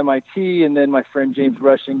PhD from MIT, and then my friend James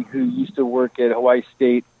Rushing, who used to work at Hawaii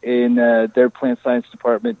State in their plant science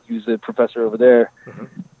department. He was a professor over there.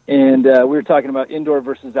 And we were talking about indoor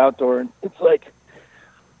versus outdoor, and it's like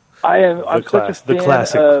I'm such a fan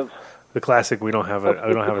of the classic. We don't have a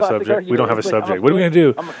subject. Argument. We don't have a It's subject. What are we gonna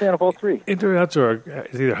do? I'm a fan of all three. Indoor, outdoor.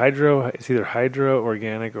 It's either hydro,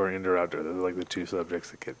 organic, or indoor, outdoor. Those are like the two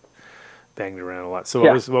subjects that get banged around a lot. So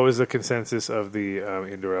what was the consensus of the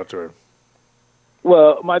indoor, outdoor?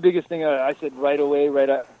 Well, my biggest thing I said right away, right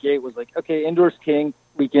out the gate, was like, okay, indoor's king.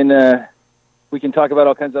 We can talk about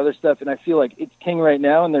all kinds of other stuff, and I feel like it's king right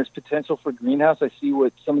now, and there's potential for greenhouse. I see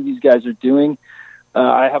what some of these guys are doing.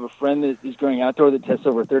 I have a friend that is growing outdoor that tests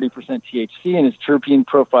over 30% THC, and his terpene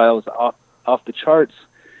profile is off the charts.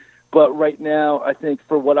 But right now, I think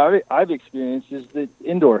for what I've experienced is that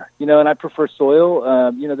indoor, and I prefer soil.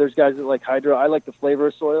 There's guys that like hydro. I like the flavor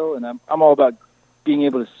of soil, and I'm all about being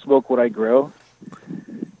able to smoke what I grow.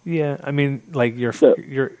 Yeah, I mean, like it's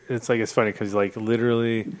like it's funny because like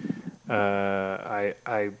literally,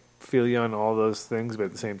 I feel you on all those things, but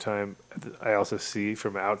at the same time, I also see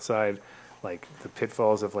from outside like the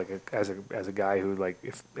pitfalls of like as a guy who like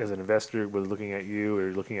if as an investor was looking at you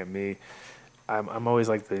or looking at me. I'm always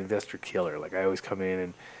like the investor killer. Like I always come in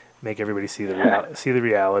and make everybody see the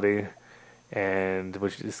reality, and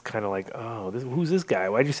which is kind of like, oh, who's this guy?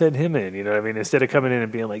 Why'd you send him in? You know what I mean? Instead of coming in and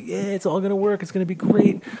being like, yeah, it's all gonna work. It's gonna be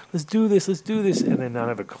great. Let's do this, and then not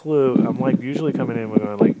have a clue. I'm like usually coming in and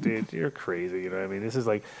going like, dude, you're crazy. You know what I mean? This is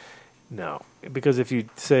like, no, because if you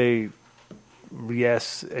say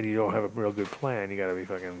yes and you don't have a real good plan, you got to be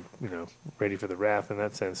fucking ready for the wrath in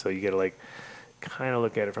that sense. So you got to like kind of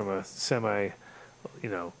look at it from a semi,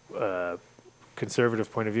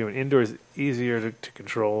 conservative point of view. And indoor is easier to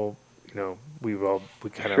control. It's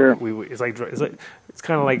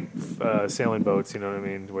kind of like sailing boats. You know what I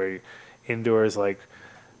mean? Where indoor is like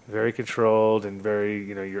very controlled and very,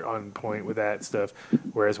 you're on point with that stuff.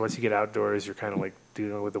 Whereas once you get outdoors, you're kind of like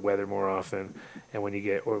dealing with the weather more often. And when you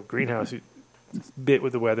get greenhouse, bit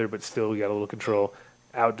with the weather, but still you got a little control.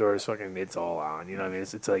 Outdoors, fucking, it's all on. You know what I mean?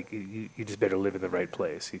 It's like you just better live in the right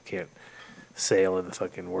place. You can't sail in the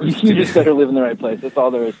fucking worst. You just better live in the right place. That's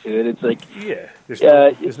all there is to it. It's like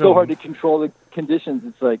it's so hard to control the conditions.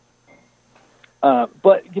 It's like,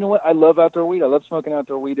 but you know what? I love outdoor weed. I love smoking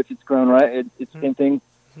outdoor weed if it's grown right. It's the same thing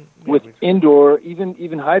with indoor,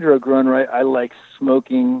 even hydro grown right. I like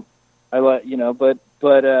smoking. I like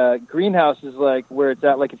but greenhouse is like where it's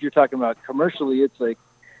at. Like if you're talking about commercially, it's like.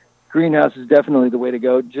 Greenhouse is definitely the way to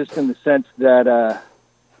go, just in the sense that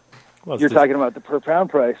you're talking about the per pound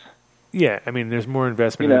price. Yeah, I mean, there's more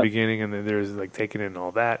investment in the beginning, and then there's like taking in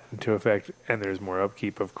all that into effect, and there's more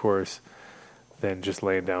upkeep, of course, than just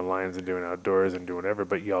laying down lines and doing outdoors and doing whatever.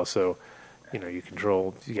 But you also, you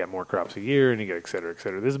control, you get more crops a year, and you get et cetera, et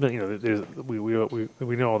cetera. There's been,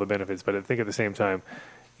 we know all the benefits, but I think at the same time,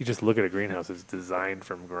 you just look at a greenhouse; it's designed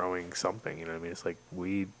from growing something. You know what I mean? It's like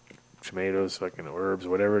weed. Tomatoes, fucking herbs,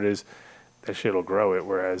 whatever it is, that shit will grow it.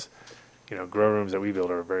 Whereas, grow rooms that we build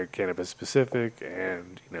are very cannabis specific,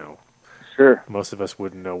 and sure, most of us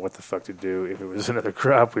wouldn't know what the fuck to do if it was another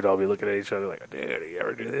crop. We'd all be looking at each other like, "Dude, do you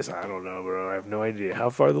ever do this? I don't know, bro. I have no idea. How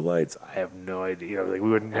far are the lights? I have no idea. Like we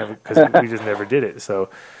wouldn't have it because we just never did it. So,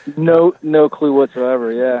 no clue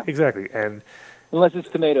whatsoever. Yeah, exactly. And unless it's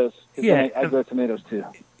tomatoes, yeah, I grow tomatoes too.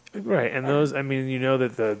 Right, and those, I mean,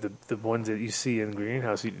 that the ones that you see in the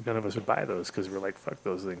greenhouse, none of us would buy those because we're like, fuck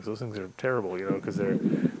those things. Those things are terrible, because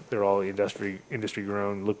they're all industry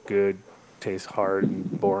grown, look good, taste hard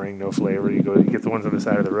and boring, no flavor. You get the ones on the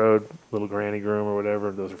side of the road, little granny groom or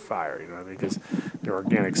whatever. Those are fire, what I mean, because they're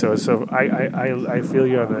organic. So I feel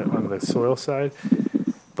you on the soil side,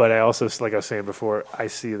 but I also, like I was saying before, I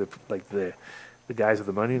see the guys with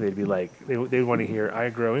the money, they'd be like, they want to hear, I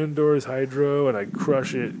grow indoors, hydro, and I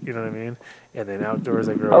crush it, you know what I mean? And then outdoors,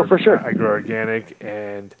 I grow, for sure. I grow organic,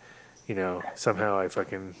 and, somehow I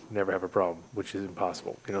fucking never have a problem, which is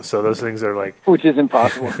impossible, So those things are like... Which is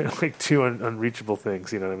impossible. like two unreachable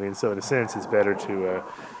things, you know what I mean? So in a sense, it's better to,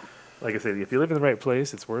 like I said, if you live in the right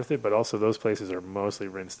place, it's worth it, but also those places are mostly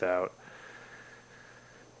rinsed out.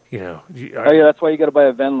 That's why you got to buy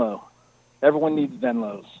a Venlo. Everyone needs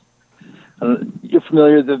Venlos. You're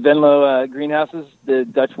familiar with the Venlo greenhouses, the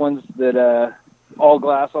Dutch ones that all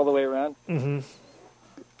glass all the way around? Mm-hmm.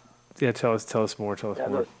 Yeah, tell us more.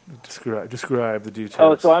 Describe the details.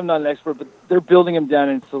 Oh, so I'm not an expert, but they're building them down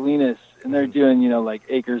in Salinas, and they're doing, like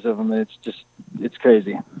acres of them, and it's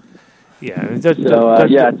crazy. Yeah, and Dutch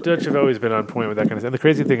have always been on point with that kind of stuff. And the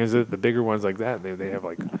crazy thing is that the bigger ones like that, they have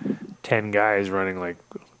like 10 guys running like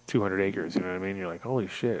 200 acres. You know what I mean? You're like, holy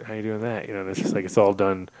shit, how you doing that? You know, and it's just like it's all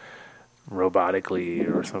done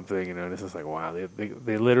robotically or something. You know, and it's just like, wow,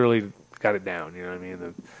 they literally got it down. You know what I mean?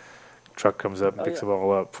 The truck comes up and picks them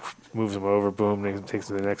all up, moves them over, boom, takes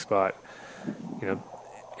them to the next spot. You know,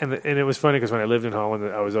 and it was funny because when I lived in Holland,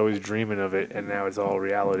 I was always dreaming of it, and now it's all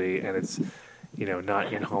reality, and it's, you know,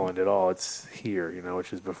 not in Holland at all. It's here, you know,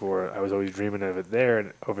 which is before I was always dreaming of it there,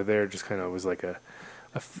 and over there just kind of was like a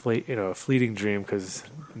fleeting dream because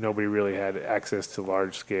nobody really had access to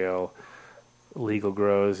large scale legal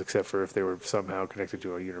grows except for if they were somehow connected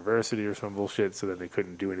to a university or some bullshit, so then they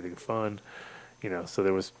couldn't do anything fun, you know. So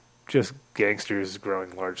there was just gangsters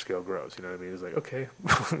growing large scale grows, you know what I mean? It was like, okay,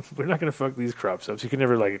 we're not going to fuck these crops up. So you could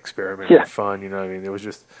never like experiment or fun, you know what I mean? It was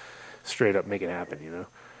just straight up make it happen, you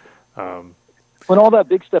know. When all that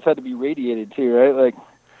big stuff had to be radiated too, right? Like,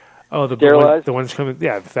 the ones coming,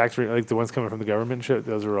 the factory, like the ones coming from the government shit,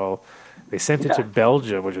 those are all, they sent it to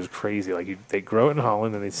Belgium, which is crazy. Like they grow it in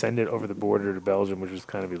Holland and they send it over the border to Belgium, which was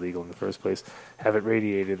kind of illegal in the first place, have it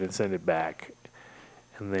radiated and send it back.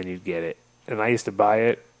 And then you'd get it. And I used to buy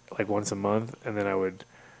it like once a month, and then I would,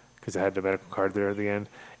 because I had the medical card there at the end,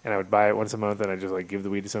 and I would buy it once a month, and I'd just like give the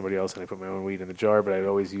weed to somebody else, and I put my own weed in the jar, but I'd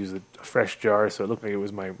always use a fresh jar, so it looked like it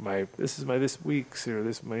was my this week's or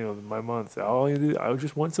this, you know, my month. I was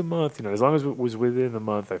just once a month, you know, as long as it was within the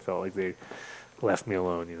month, I felt like they left me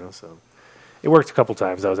alone, you know. So it worked a couple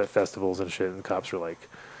times. I was at festivals and shit, and the cops were like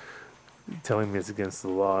telling me it's against the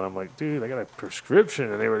law, and I'm like, dude, I got a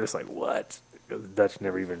prescription, and they were just like, what? The Dutch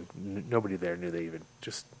nobody there knew they even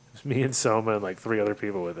just. It was me and Soma and like 3 other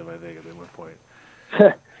people with him, I think, at one point.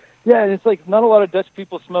 Yeah, and it's like not a lot of Dutch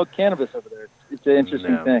people smoke cannabis over there. It's an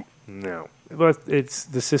interesting thing. No. But it's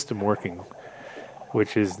the system working,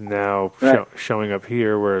 which is now showing up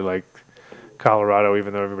here where, like, Colorado,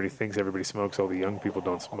 even though everybody thinks everybody smokes, all the young people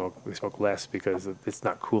don't smoke. They smoke less because it's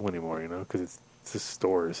not cool anymore, you know, because it's just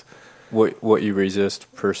stores. What you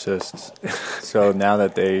resist persists. So now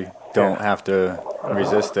that they don't have to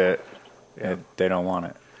resist it, they don't want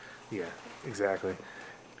it. Yeah, exactly.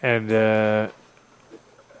 And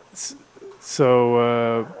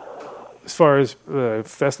so as far as you're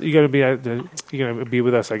gonna be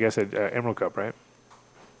with us, I guess, at Emerald Cup, right?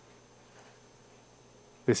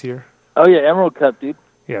 This year? Oh yeah, Emerald Cup, dude.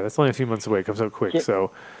 Yeah, that's only a few months away. It comes up quick. Yeah.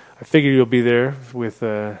 So I figured you'll be there with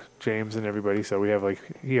James and everybody. So we have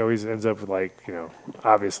he always ends up with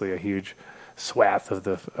obviously a huge swath of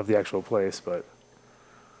the actual place, but.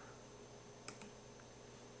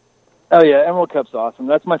 Oh yeah, Emerald Cup's awesome.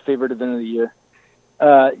 That's my favorite event of the year.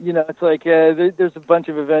 It's like there's a bunch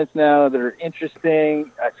of events now that are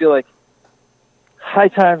interesting. I feel like High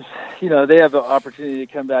Times, they have the opportunity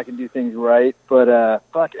to come back and do things right. But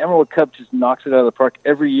Emerald Cup just knocks it out of the park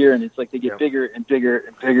every year, and it's like they get bigger and bigger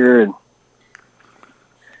and bigger. And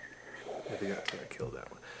I think I killed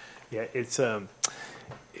that one. Yeah, it's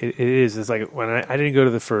It is. It's like when I didn't go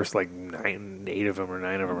to the first 8 of them or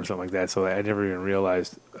 9 of them or something like that, so I never even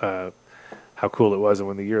realized how cool it was. And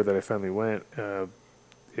when the year that I finally went,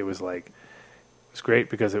 it was great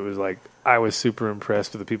because it was like I was super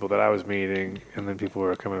impressed with the people that I was meeting, and then people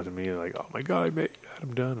were coming up to me and like, "Oh my god, I met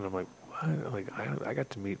Adam Dunn," and I'm like, "What?" Like I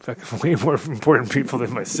got to meet fucking way more important people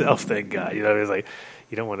than myself. Thank God. It was like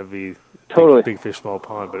you don't want to be totally big fish, small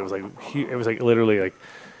pond, but it was like literally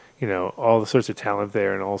all the sorts of talent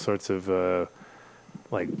there and all sorts of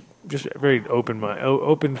just very open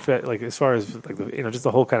as far as just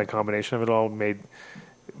the whole kind of combination of it all made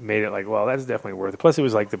it like, well, that's definitely worth it. Plus it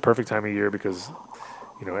was like the perfect time of year because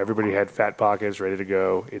everybody had fat pockets ready to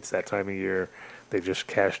go. It's that time of year. They just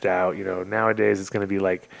cashed out. Nowadays it's going to be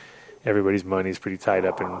like everybody's money's pretty tied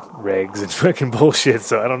up in regs and fucking bullshit,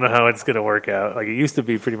 so I don't know how it's going to work out. Like, it used to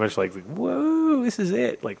be pretty much like, whoa, this is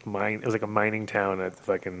it. Like, it was like a mining town at the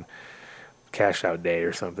fucking cash out day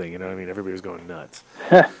or something, Everybody was going nuts.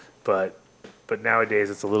 But nowadays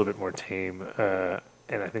it's a little bit more tame,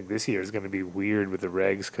 and I think this year is going to be weird with the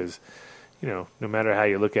regs because, no matter how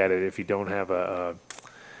you look at it, if you don't have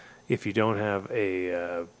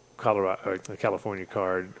a Colorado or a California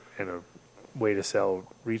card and a way to sell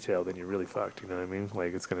retail, then you're really fucked. You know what I mean?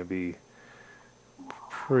 Like, it's going to be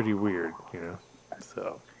pretty weird.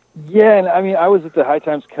 So. Yeah, and I mean, I was at the High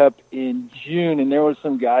Times Cup in June, and there was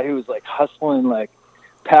some guy who was hustling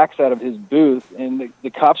packs out of his booth, and the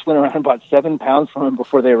cops went around and bought 7 pounds from him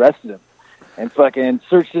before they arrested him, and fucking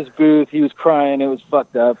searched his booth. He was crying. It was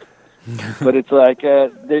fucked up. But it's like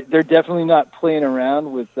they're definitely not playing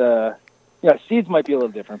around with. Seeds might be a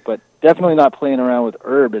little different, but definitely not playing around with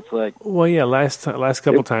herb. It's like, well, yeah. Last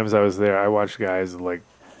couple times I was there, I watched guys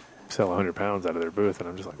sell 100 pounds out of their booth, and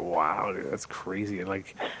I'm just like, wow, dude, that's crazy. And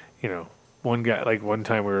one guy, like one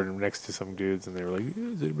time we were next to some dudes and they were like,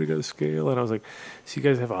 "Has anybody got a scale?" And I was like, "So you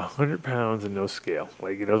guys have 100 pounds and no scale?"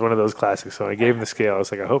 Like, it was one of those classics. So I gave him the scale. I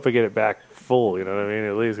was like, "I hope I get it back full." You know what I mean?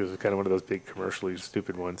 At least it was kind of one of those big commercially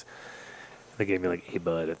stupid ones. They gave me like a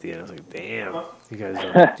bud at the end. I was like, "Damn, you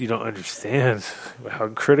guys you don't understand how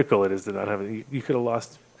critical it is to not have it. You could have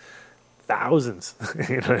lost thousands."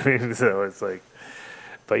 You know what I mean? So it's like,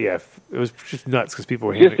 but yeah, it was just nuts because people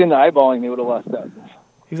were just in the eyeballing, they would have lost thousands.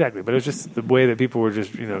 Exactly, but it was just the way that people were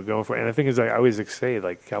just, going for it. And the thing is, I always say,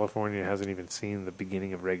 like, California hasn't even seen the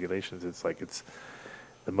beginning of regulations. It's like it's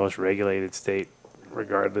the most regulated state,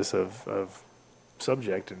 regardless of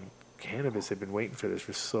subject. And cannabis had been waiting for this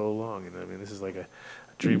for so long. I mean, this is like a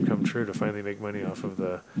dream come true to finally make money off of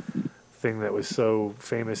the thing that was so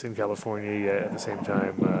famous in California, yet at the same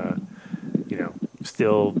time,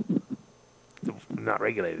 still not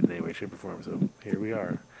regulated in any way, shape, or form. So here we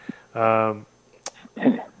are.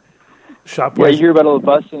 Shop. Yeah, you hear about all the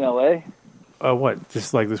busts in L.A.? What?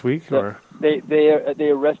 Just like this week, or they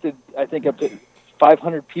arrested? I think up to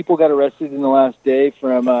 500 people got arrested in the last day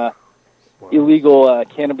from illegal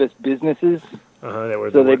cannabis businesses.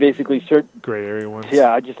 So they basically gray area ones.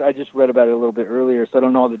 Yeah, I just read about it a little bit earlier, so I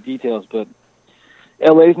don't know all the details. But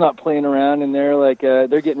L.A.'s not playing around, and they're like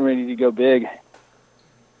they're getting ready to go big.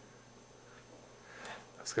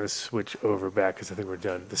 I was going to switch over back because I think we're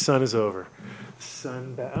done. The sun is over.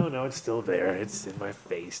 Oh, no, it's still there. It's in my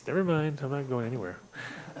face. Never mind. I'm not going anywhere.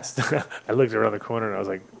 I looked around the corner and I was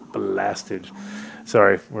like blasted.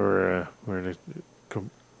 Sorry, we're in a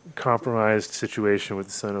compromised situation with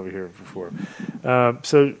the sun over here before.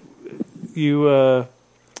 So you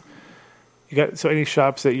got any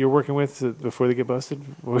shops that you're working with before they get busted?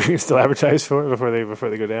 We can still advertise for before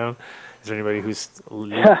they go down. Is there anybody who's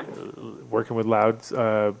working with loud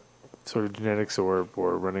sort of genetics or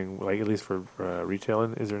running, like, at least for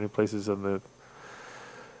retailing? Is there any places on the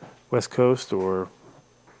West Coast or?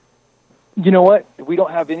 You know what? We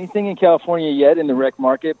don't have anything in California yet in the rec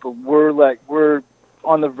market, but we're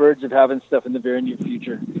on the verge of having stuff in the very near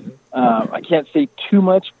future. I can't say too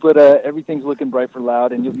much, but everything's looking bright for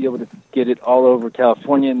loud, and you'll be able to get it all over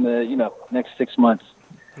California in the next 6 months.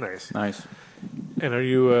 Nice. And are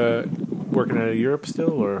you working out of Europe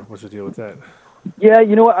still, or what's the deal with that? Yeah,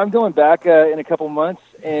 you know what? I'm going back in a couple months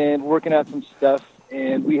and working out some stuff,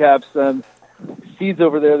 and we have some seeds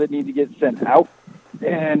over there that need to get sent out.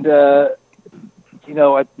 And,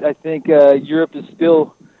 I think Europe is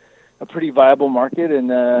still a pretty viable market,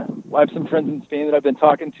 and I have some friends in Spain that I've been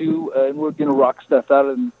talking to, and we're going to rock stuff out,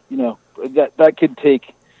 and, that could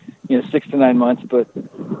take 6 to 9 months, but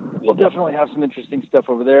we'll definitely have some interesting stuff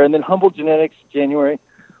over there. And then Humble Genetics, January,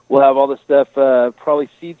 we'll have all the stuff. Probably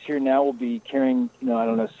seeds here now will be carrying,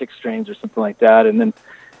 6 strains or something like that. And then,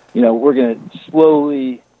 we're going to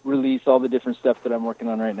slowly release all the different stuff that I'm working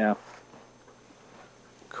on right now.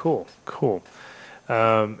 Cool.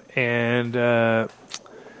 And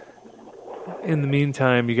in the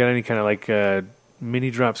meantime, you got any kind of like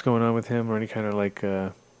mini drops going on with him, or any kind of like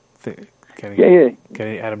Got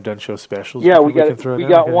any Adam Dunn show specials? Yeah, we got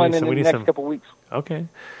one in the next couple weeks. Okay.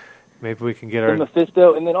 Maybe we can get our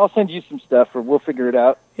Mephisto, and then I'll send you some stuff, or we'll figure it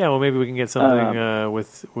out. Yeah, well, maybe we can get something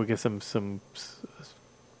we'll get some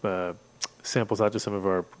samples out to some of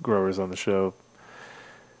our growers on the show.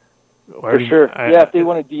 For sure. If they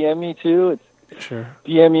want to DM me too, it's sure.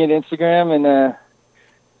 DM me on Instagram, and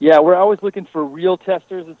we're always looking for real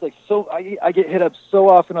testers. It's like I get hit up so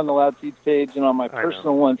often on the Loud Seeds page and on my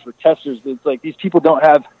personal one for testers. But it's like these people don't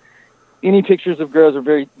have any pictures of grows, or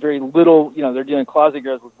very, very little. They're doing closet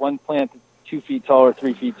grows with one plant that's 2 feet tall or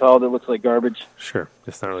 3 feet tall that looks like garbage. Sure,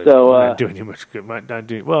 it's not really not doing you much good. Not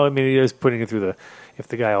doing well. I mean, he is putting it through if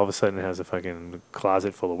the guy all of a sudden has a fucking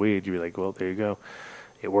closet full of weed, you'd be like, well, there you go.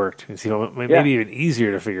 It worked. It's maybe even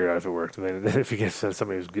easier to figure out if it worked than if you get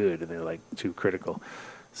somebody who's good and they're like too critical.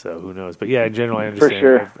 So who knows? But yeah, in general, I understand. For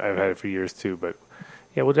sure. I've had it for years too. But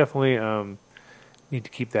yeah, we'll definitely need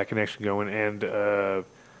to keep that connection going. And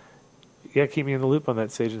keep me in the loop on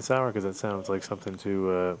that Sage and Sour, because that sounds like something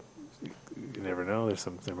to. You never know.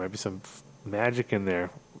 There might be some magic in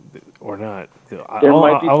there, or not.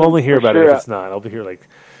 I'll only hear about it if it's not. I'll be here like,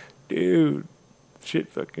 dude, shit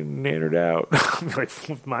fucking nannered out.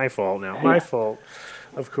 Like, my fault now. My fault,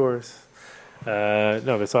 of course.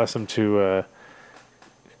 No, it's awesome to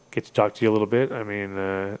get to talk to you a little bit. I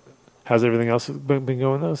mean, how's everything else been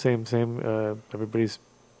going though? Same. Everybody's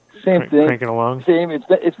same thing, cranking along. Same.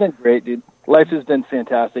 It's been great, dude. Life has been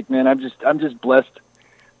fantastic, man. I'm just blessed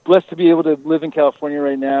to be able to live in California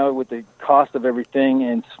right now with the cost of everything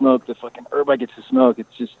and smoke the fucking herb I get to smoke.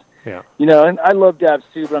 It's just, and I love dabs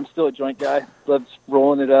too, but I'm still a joint guy. Love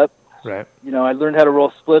rolling it up. Right. I learned how to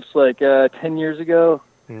roll spliffs like 10 years ago,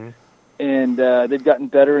 and they've gotten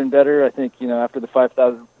better and better. I think after the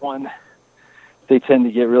 5001, they tend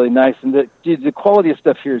to get really nice, and the quality of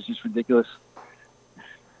stuff here is just ridiculous.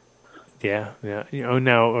 Yeah. Now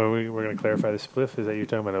we're going to clarify the spliff. Is that you're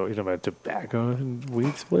talking about tobacco and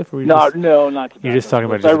weed spliff? Or No, not tobacco. You're just talking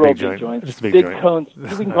about I just a roll big joint. joints. Just a big joint. Cones. We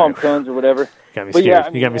can call them cones or whatever. Got me But scared.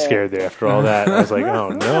 yeah, You got me scared there after all that. I was like, oh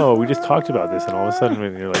no, we just talked about this, and all of a sudden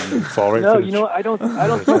you're like, you fall right. No, through the I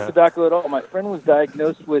don't smoke tobacco at all. My friend was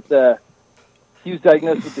diagnosed with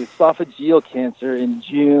esophageal cancer in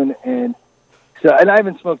June, and I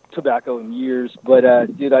haven't smoked tobacco in years, but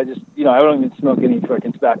dude, I just I don't even smoke any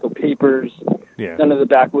fucking tobacco papers. Yeah. None of the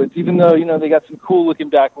backwoods, even though they got some cool looking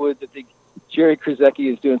backwoods. I think Jerry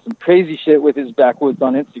Krasecki is doing some crazy shit with his backwoods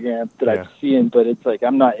on Instagram that I've seen, but it's like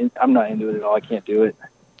I'm not into it at all. I can't do it.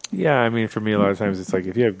 Yeah, I mean, for me, a lot of times it's like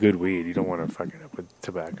if you have good weed, you don't want to fuck it up with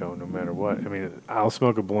tobacco, no matter what. I mean, I'll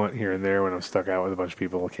smoke a blunt here and there when I'm stuck out with a bunch of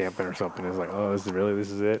people camping or something. It's like, oh, this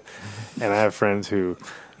is it. And I have friends who,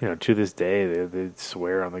 to this day, they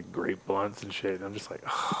swear on the great blunts and shit. And I'm just like,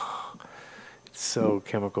 oh, it's so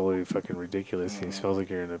chemically fucking ridiculous. It smells like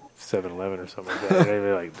you're in a 7-Eleven or something like that. And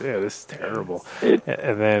they're like, yeah, this is terrible. And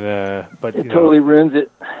then, but it totally ruins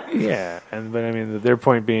it. Yeah, but I mean, their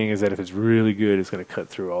point being is that if it's really good, it's going to cut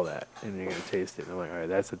through all that, and you're going to taste it. And I'm like, all right,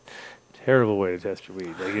 that's a terrible way to test your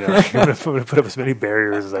weed. Like, I'm going to put up as many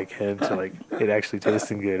barriers as I can to like it actually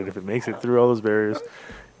tasting good, and if it makes it through all those barriers,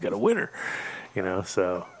 you got a winner.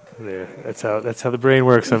 So yeah, that's how the brain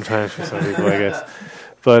works sometimes for some people, I guess.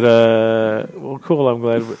 But well, cool. I'm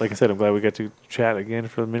glad. Like I said, I'm glad we got to chat again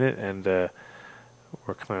for a minute, and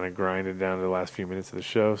we're kind of grinding down to the last few minutes of the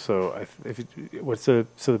show. So,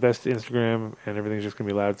 the best Instagram and everything's just gonna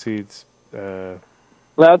be Loud Seeds.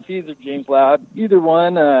 Loud Seeds or James Loud, either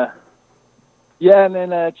one. And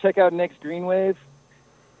then check out Next Green Wave.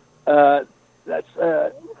 That's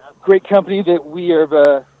a great company that we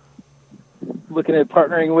are looking at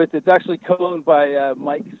partnering with. It's actually co-owned by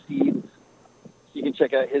Mike Seeds. You can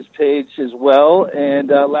check out his page as well. And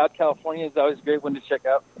Loud California is always a great one to check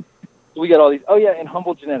out. We got all these. Oh, yeah, and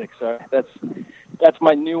Humble Genetics. Sorry. That's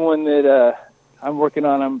my new one that I'm working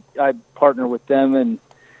on. I partner with them, and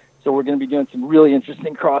so we're going to be doing some really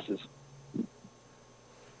interesting crosses.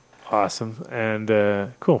 Awesome. And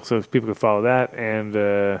cool. So people can follow that, and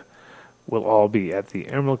we'll all be at the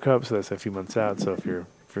Emerald Cup, so that's a few months out. So if you're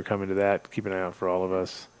coming to that, keep an eye out for all of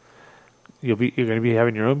us. You're going to be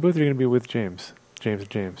having your own booth, or you're going to be with James, and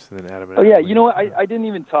then Adam. And Adam. You know what? I didn't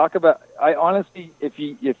even talk about. I honestly, if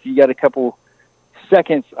you got a couple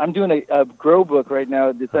seconds, I'm doing a grow book right now.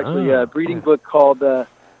 It's actually a breeding book called.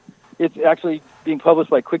 It's actually being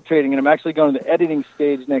published by Quick Trading, and I'm actually going to the editing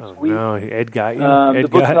stage next week. No, Ed got you. The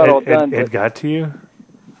book's not all done. Ed got to you.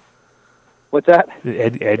 What's that?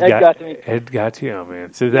 Ed got to me. Ed got to you. Oh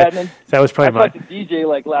man, so that was probably I talked to DJ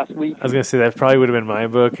like last week. I was gonna say that probably would have been my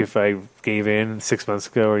book if I gave in 6 months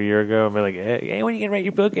ago or a year ago. I'm like, hey, when are you gonna write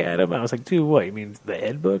your book, Adam? I was like, dude, what? You mean the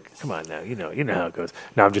Ed book? Come on now, you know how it goes.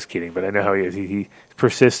 No, I'm just kidding, but I know how he is. He's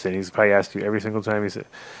persistent. He's probably asked you every single time. He said,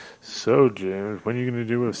 "So James, when are you gonna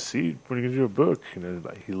do a seed? When are you gonna do a book?"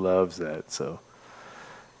 He loves that. So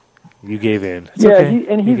you gave in. It's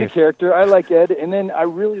okay. He's a character. I like Ed, and then I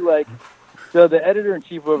really like. So the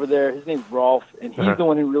editor-in-chief over there, his name's Rolf, and he's the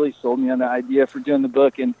one who really sold me on the idea for doing the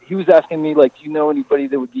book. And he was asking me, like, do you know anybody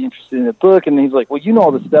that would be interested in a book? And he's like, well, you know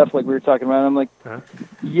all the stuff like we were talking about. And I'm like,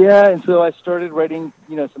 yeah. And so I started writing,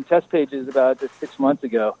 some test pages about this 6 months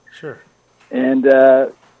ago. Sure. And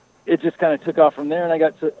it just kind of took off from there. And I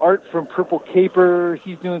got to Art from Purple Caper.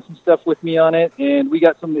 He's doing some stuff with me on it. And we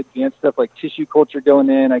got some advanced stuff like tissue culture going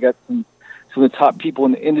in. I got some of the top people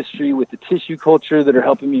in the industry with the tissue culture that are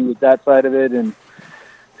helping me with that side of it. And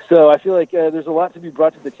so I feel like there's a lot to be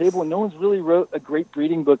brought to the table, and no one's really wrote a great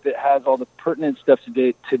breeding book that has all the pertinent stuff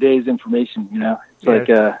today's information,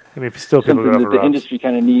 It's still people something that the industry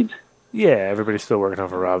kind of needs. Yeah, everybody's still working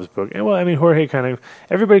off of Rob's book. And Jorge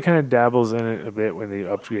everybody kind of dabbles in it a bit when they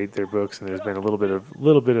update their books, and there's been a little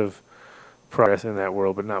bit of progress in that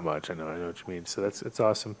world, but not much. I know what you mean. So it's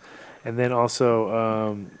awesome. And then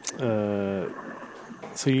also,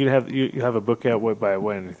 so you have a book out by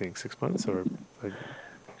when? You think 6 months or?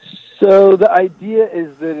 So the idea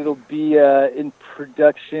is that it'll be in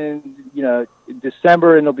production, in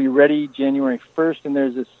December, and it'll be ready January 1st. And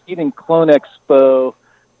there's a Seed and Clone Expo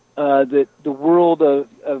that the world of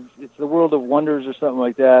it's the World of Wonders or something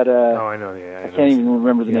like that. I know. Yeah, I can't even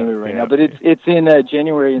remember the name of it right now, but it's in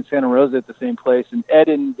January in Santa Rosa at the same place. And Ed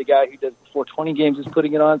and the guy who does the 420 games is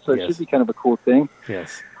putting it on, so it should be kind of a cool thing.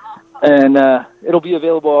 Yes. And it'll be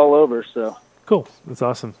available all over. So cool. That's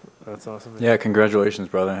awesome. That's awesome. Yeah, congratulations,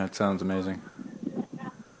 brother. That sounds amazing.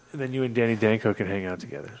 And then you and Danny Danko can hang out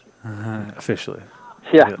together. Officially.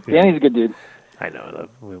 Yeah, Danny's a good dude. I know. I love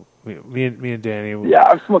me and Danny. Yeah,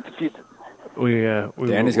 I've smoked a few.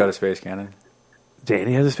 Danny's got a space cannon.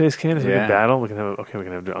 Danny has a space cannon. So we Yeah. can battle. We can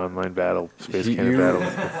have an online battle, space cannon battle.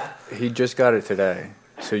 He just got it today,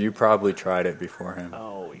 so you probably tried it before him.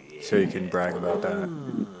 Oh yeah. So you can brag about that.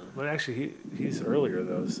 But actually, he's earlier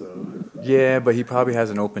though. So Yeah, but he probably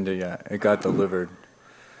hasn't opened it yet. It got delivered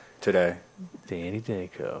today. Danny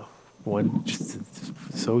Danko,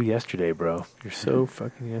 so yesterday, bro. You're so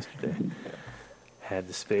fucking yesterday. Had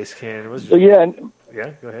the space cannon. So Yeah.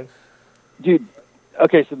 Go ahead. dude.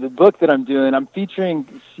 Okay, so the book that I'm doing, I'm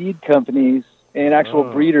featuring seed companies and actual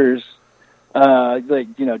breeders.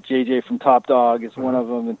 Like JJ from Top Dog is one of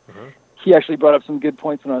them, and he actually brought up some good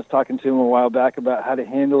points when I was talking to him a while back about how to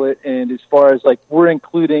handle it. And as far as like we're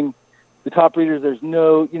including the top breeders, there's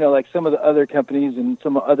no, like some of the other companies and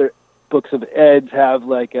some other books of eds have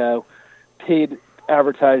like paid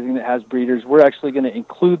advertising that has breeders. We're actually going to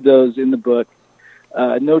include those in the book.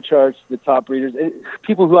 No charge to the top breeders,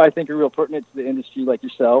 people who I think are real pertinent to the industry, like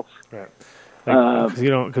yourself. Right.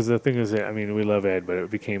 Because the thing is, I mean, we love Ed, but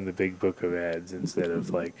it became the big book of ads instead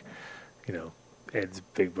of like, Ed's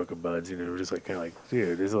big book of buds. We're just like kind of like,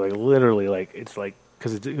 dude, it's like literally like it's like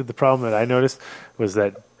because the problem that I noticed was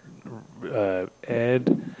that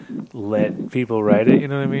Ed let people write it, you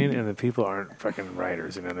know what I mean, and the people aren't fucking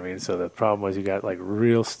writers, you know what I mean. So the problem was you got like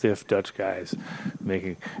real stiff Dutch guys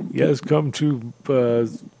making, yes, come to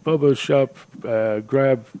Bubba's shop,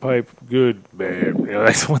 grab pipe, good man.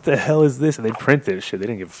 Like what the hell is this? And they print this shit. They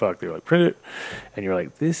didn't give a fuck. They were like, print it, and you're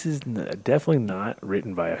like, this is definitely not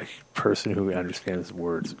written by a person who understands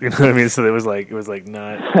words. You know what I mean? So it was like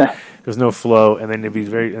not. There was no flow, and then it'd be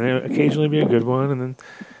and then occasionally be a good one, and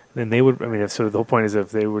then they would. I mean, so the whole point is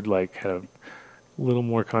if they would like have a little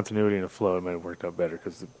more continuity and a flow, it might have worked out better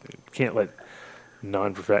because you can't let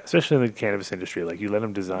non-professional, especially in the cannabis industry, like you let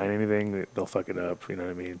them design anything, they'll fuck it up. You know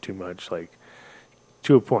what I mean? Too much, like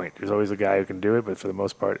to a point. There's always a guy who can do it, but for the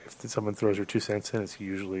most part, if someone throws their 2 cents in, it's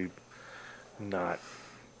usually not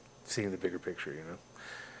seeing the bigger picture.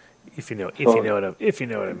 If you know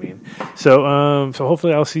what I mean. So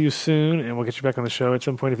hopefully I'll see you soon, and we'll get you back on the show at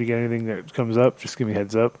some point. If you get anything that comes up, just give me a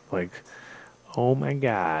heads up. Like, oh my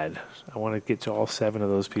God, I want to get to all 7 of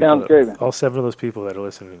those people. Sounds great, man. All 7 of those people that are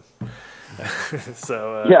listening.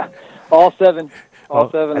 So yeah, all 7.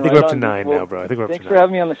 All 7. I think we're up to 9 now, bro. I think we're up to 9. Thanks for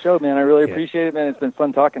having me on the show, man. I really appreciate it, man. It's been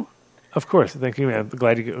fun talking. Of course, thank you, man.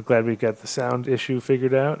 Glad we got the sound issue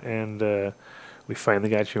figured out, and we finally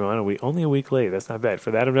got you on. Only a week late. That's not bad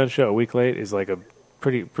for the Adam Dunn show. A week late is like a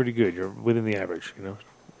pretty good. You're within the average,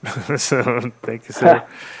 So thank you, sir.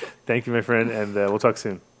 Thank you, my friend, and we'll talk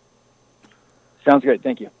soon. Sounds great.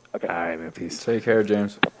 Thank you. Okay. All right, man. Peace. Take care,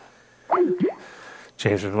 James.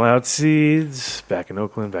 James from Loud Seeds, back in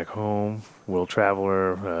Oakland, back home. Will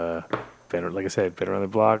Traveler, better, like I said, better on the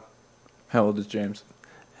block. How old is James?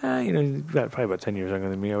 He's probably about 10 years younger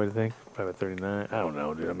than me, I would think. Probably about 39. I don't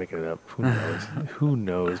know, dude. I'm making it up. Who knows? Who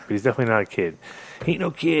knows? But he's definitely not a kid. He ain't no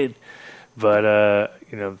kid. But,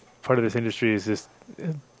 part of this industry is just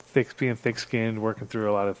being thick-skinned, working through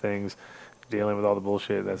a lot of things, dealing with all the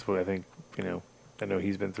bullshit. That's what I think, I know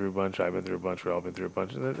he's been through a bunch. I've been through a bunch. We've all been through a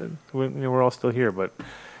bunch. We're all still here, but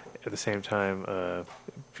at the same time,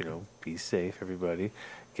 be safe, everybody.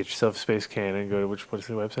 Get yourself a space cannon. Go to what's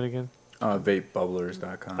the website again?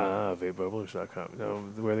 Vapebubblers.com.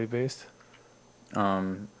 Vapebubblers.com. Where are they based?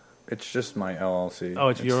 It's just my LLC. Oh,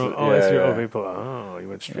 it's your own. Oh, it's your own. Oh, you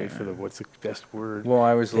went straight for what's the best word? Well,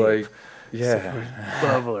 I was Vape.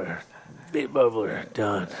 Bubbler. Vape bubbler,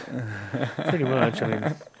 done. Pretty much. I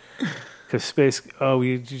mean, because space. Oh,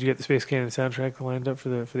 did you get the Space Cannon soundtrack lined up for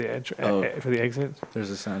the exit?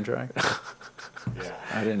 There's a soundtrack. Yeah,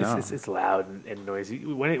 I didn't know. It's loud and noisy.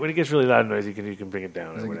 When it gets really loud and noisy, you can bring it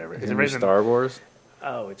down or whatever. Is it right Star Wars?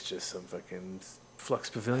 Oh, it's just some fucking Flux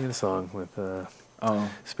Pavilion song with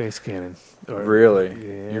Space Cannon. Really?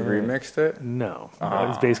 Yeah. You remixed it? No,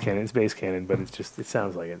 it's Bass Cannon. It's Bass Cannon, but it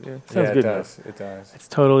sounds like it. Yeah, it sounds good. It does. It does. It's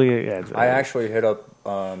totally. Yeah. I actually hit up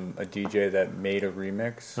a DJ that made a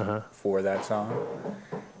remix for that song.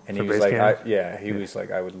 And he was like, he was like,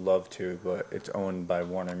 I would love to, but it's owned by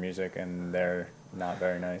Warner Music, and they're not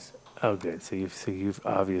very nice. Oh, good. So you've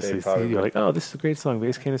obviously you're like, oh, this is a great song,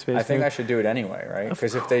 Bass Cannon, Space. I think I should do it anyway, right?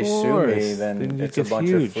 Because if they sue me, then it's a bunch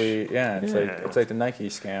of free. Yeah, it's like the Nike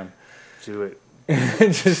scam. Do it.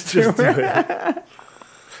 just do it.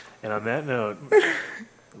 And on that note,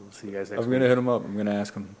 we'll see you guys next week. I'm gonna hit him up. I'm gonna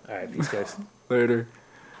ask him. All right, peace, guys. Later.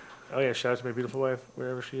 Oh yeah, shout out to my beautiful wife,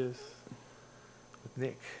 wherever she is, with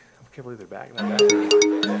Nick. can't believe they're back. Not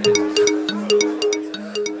back.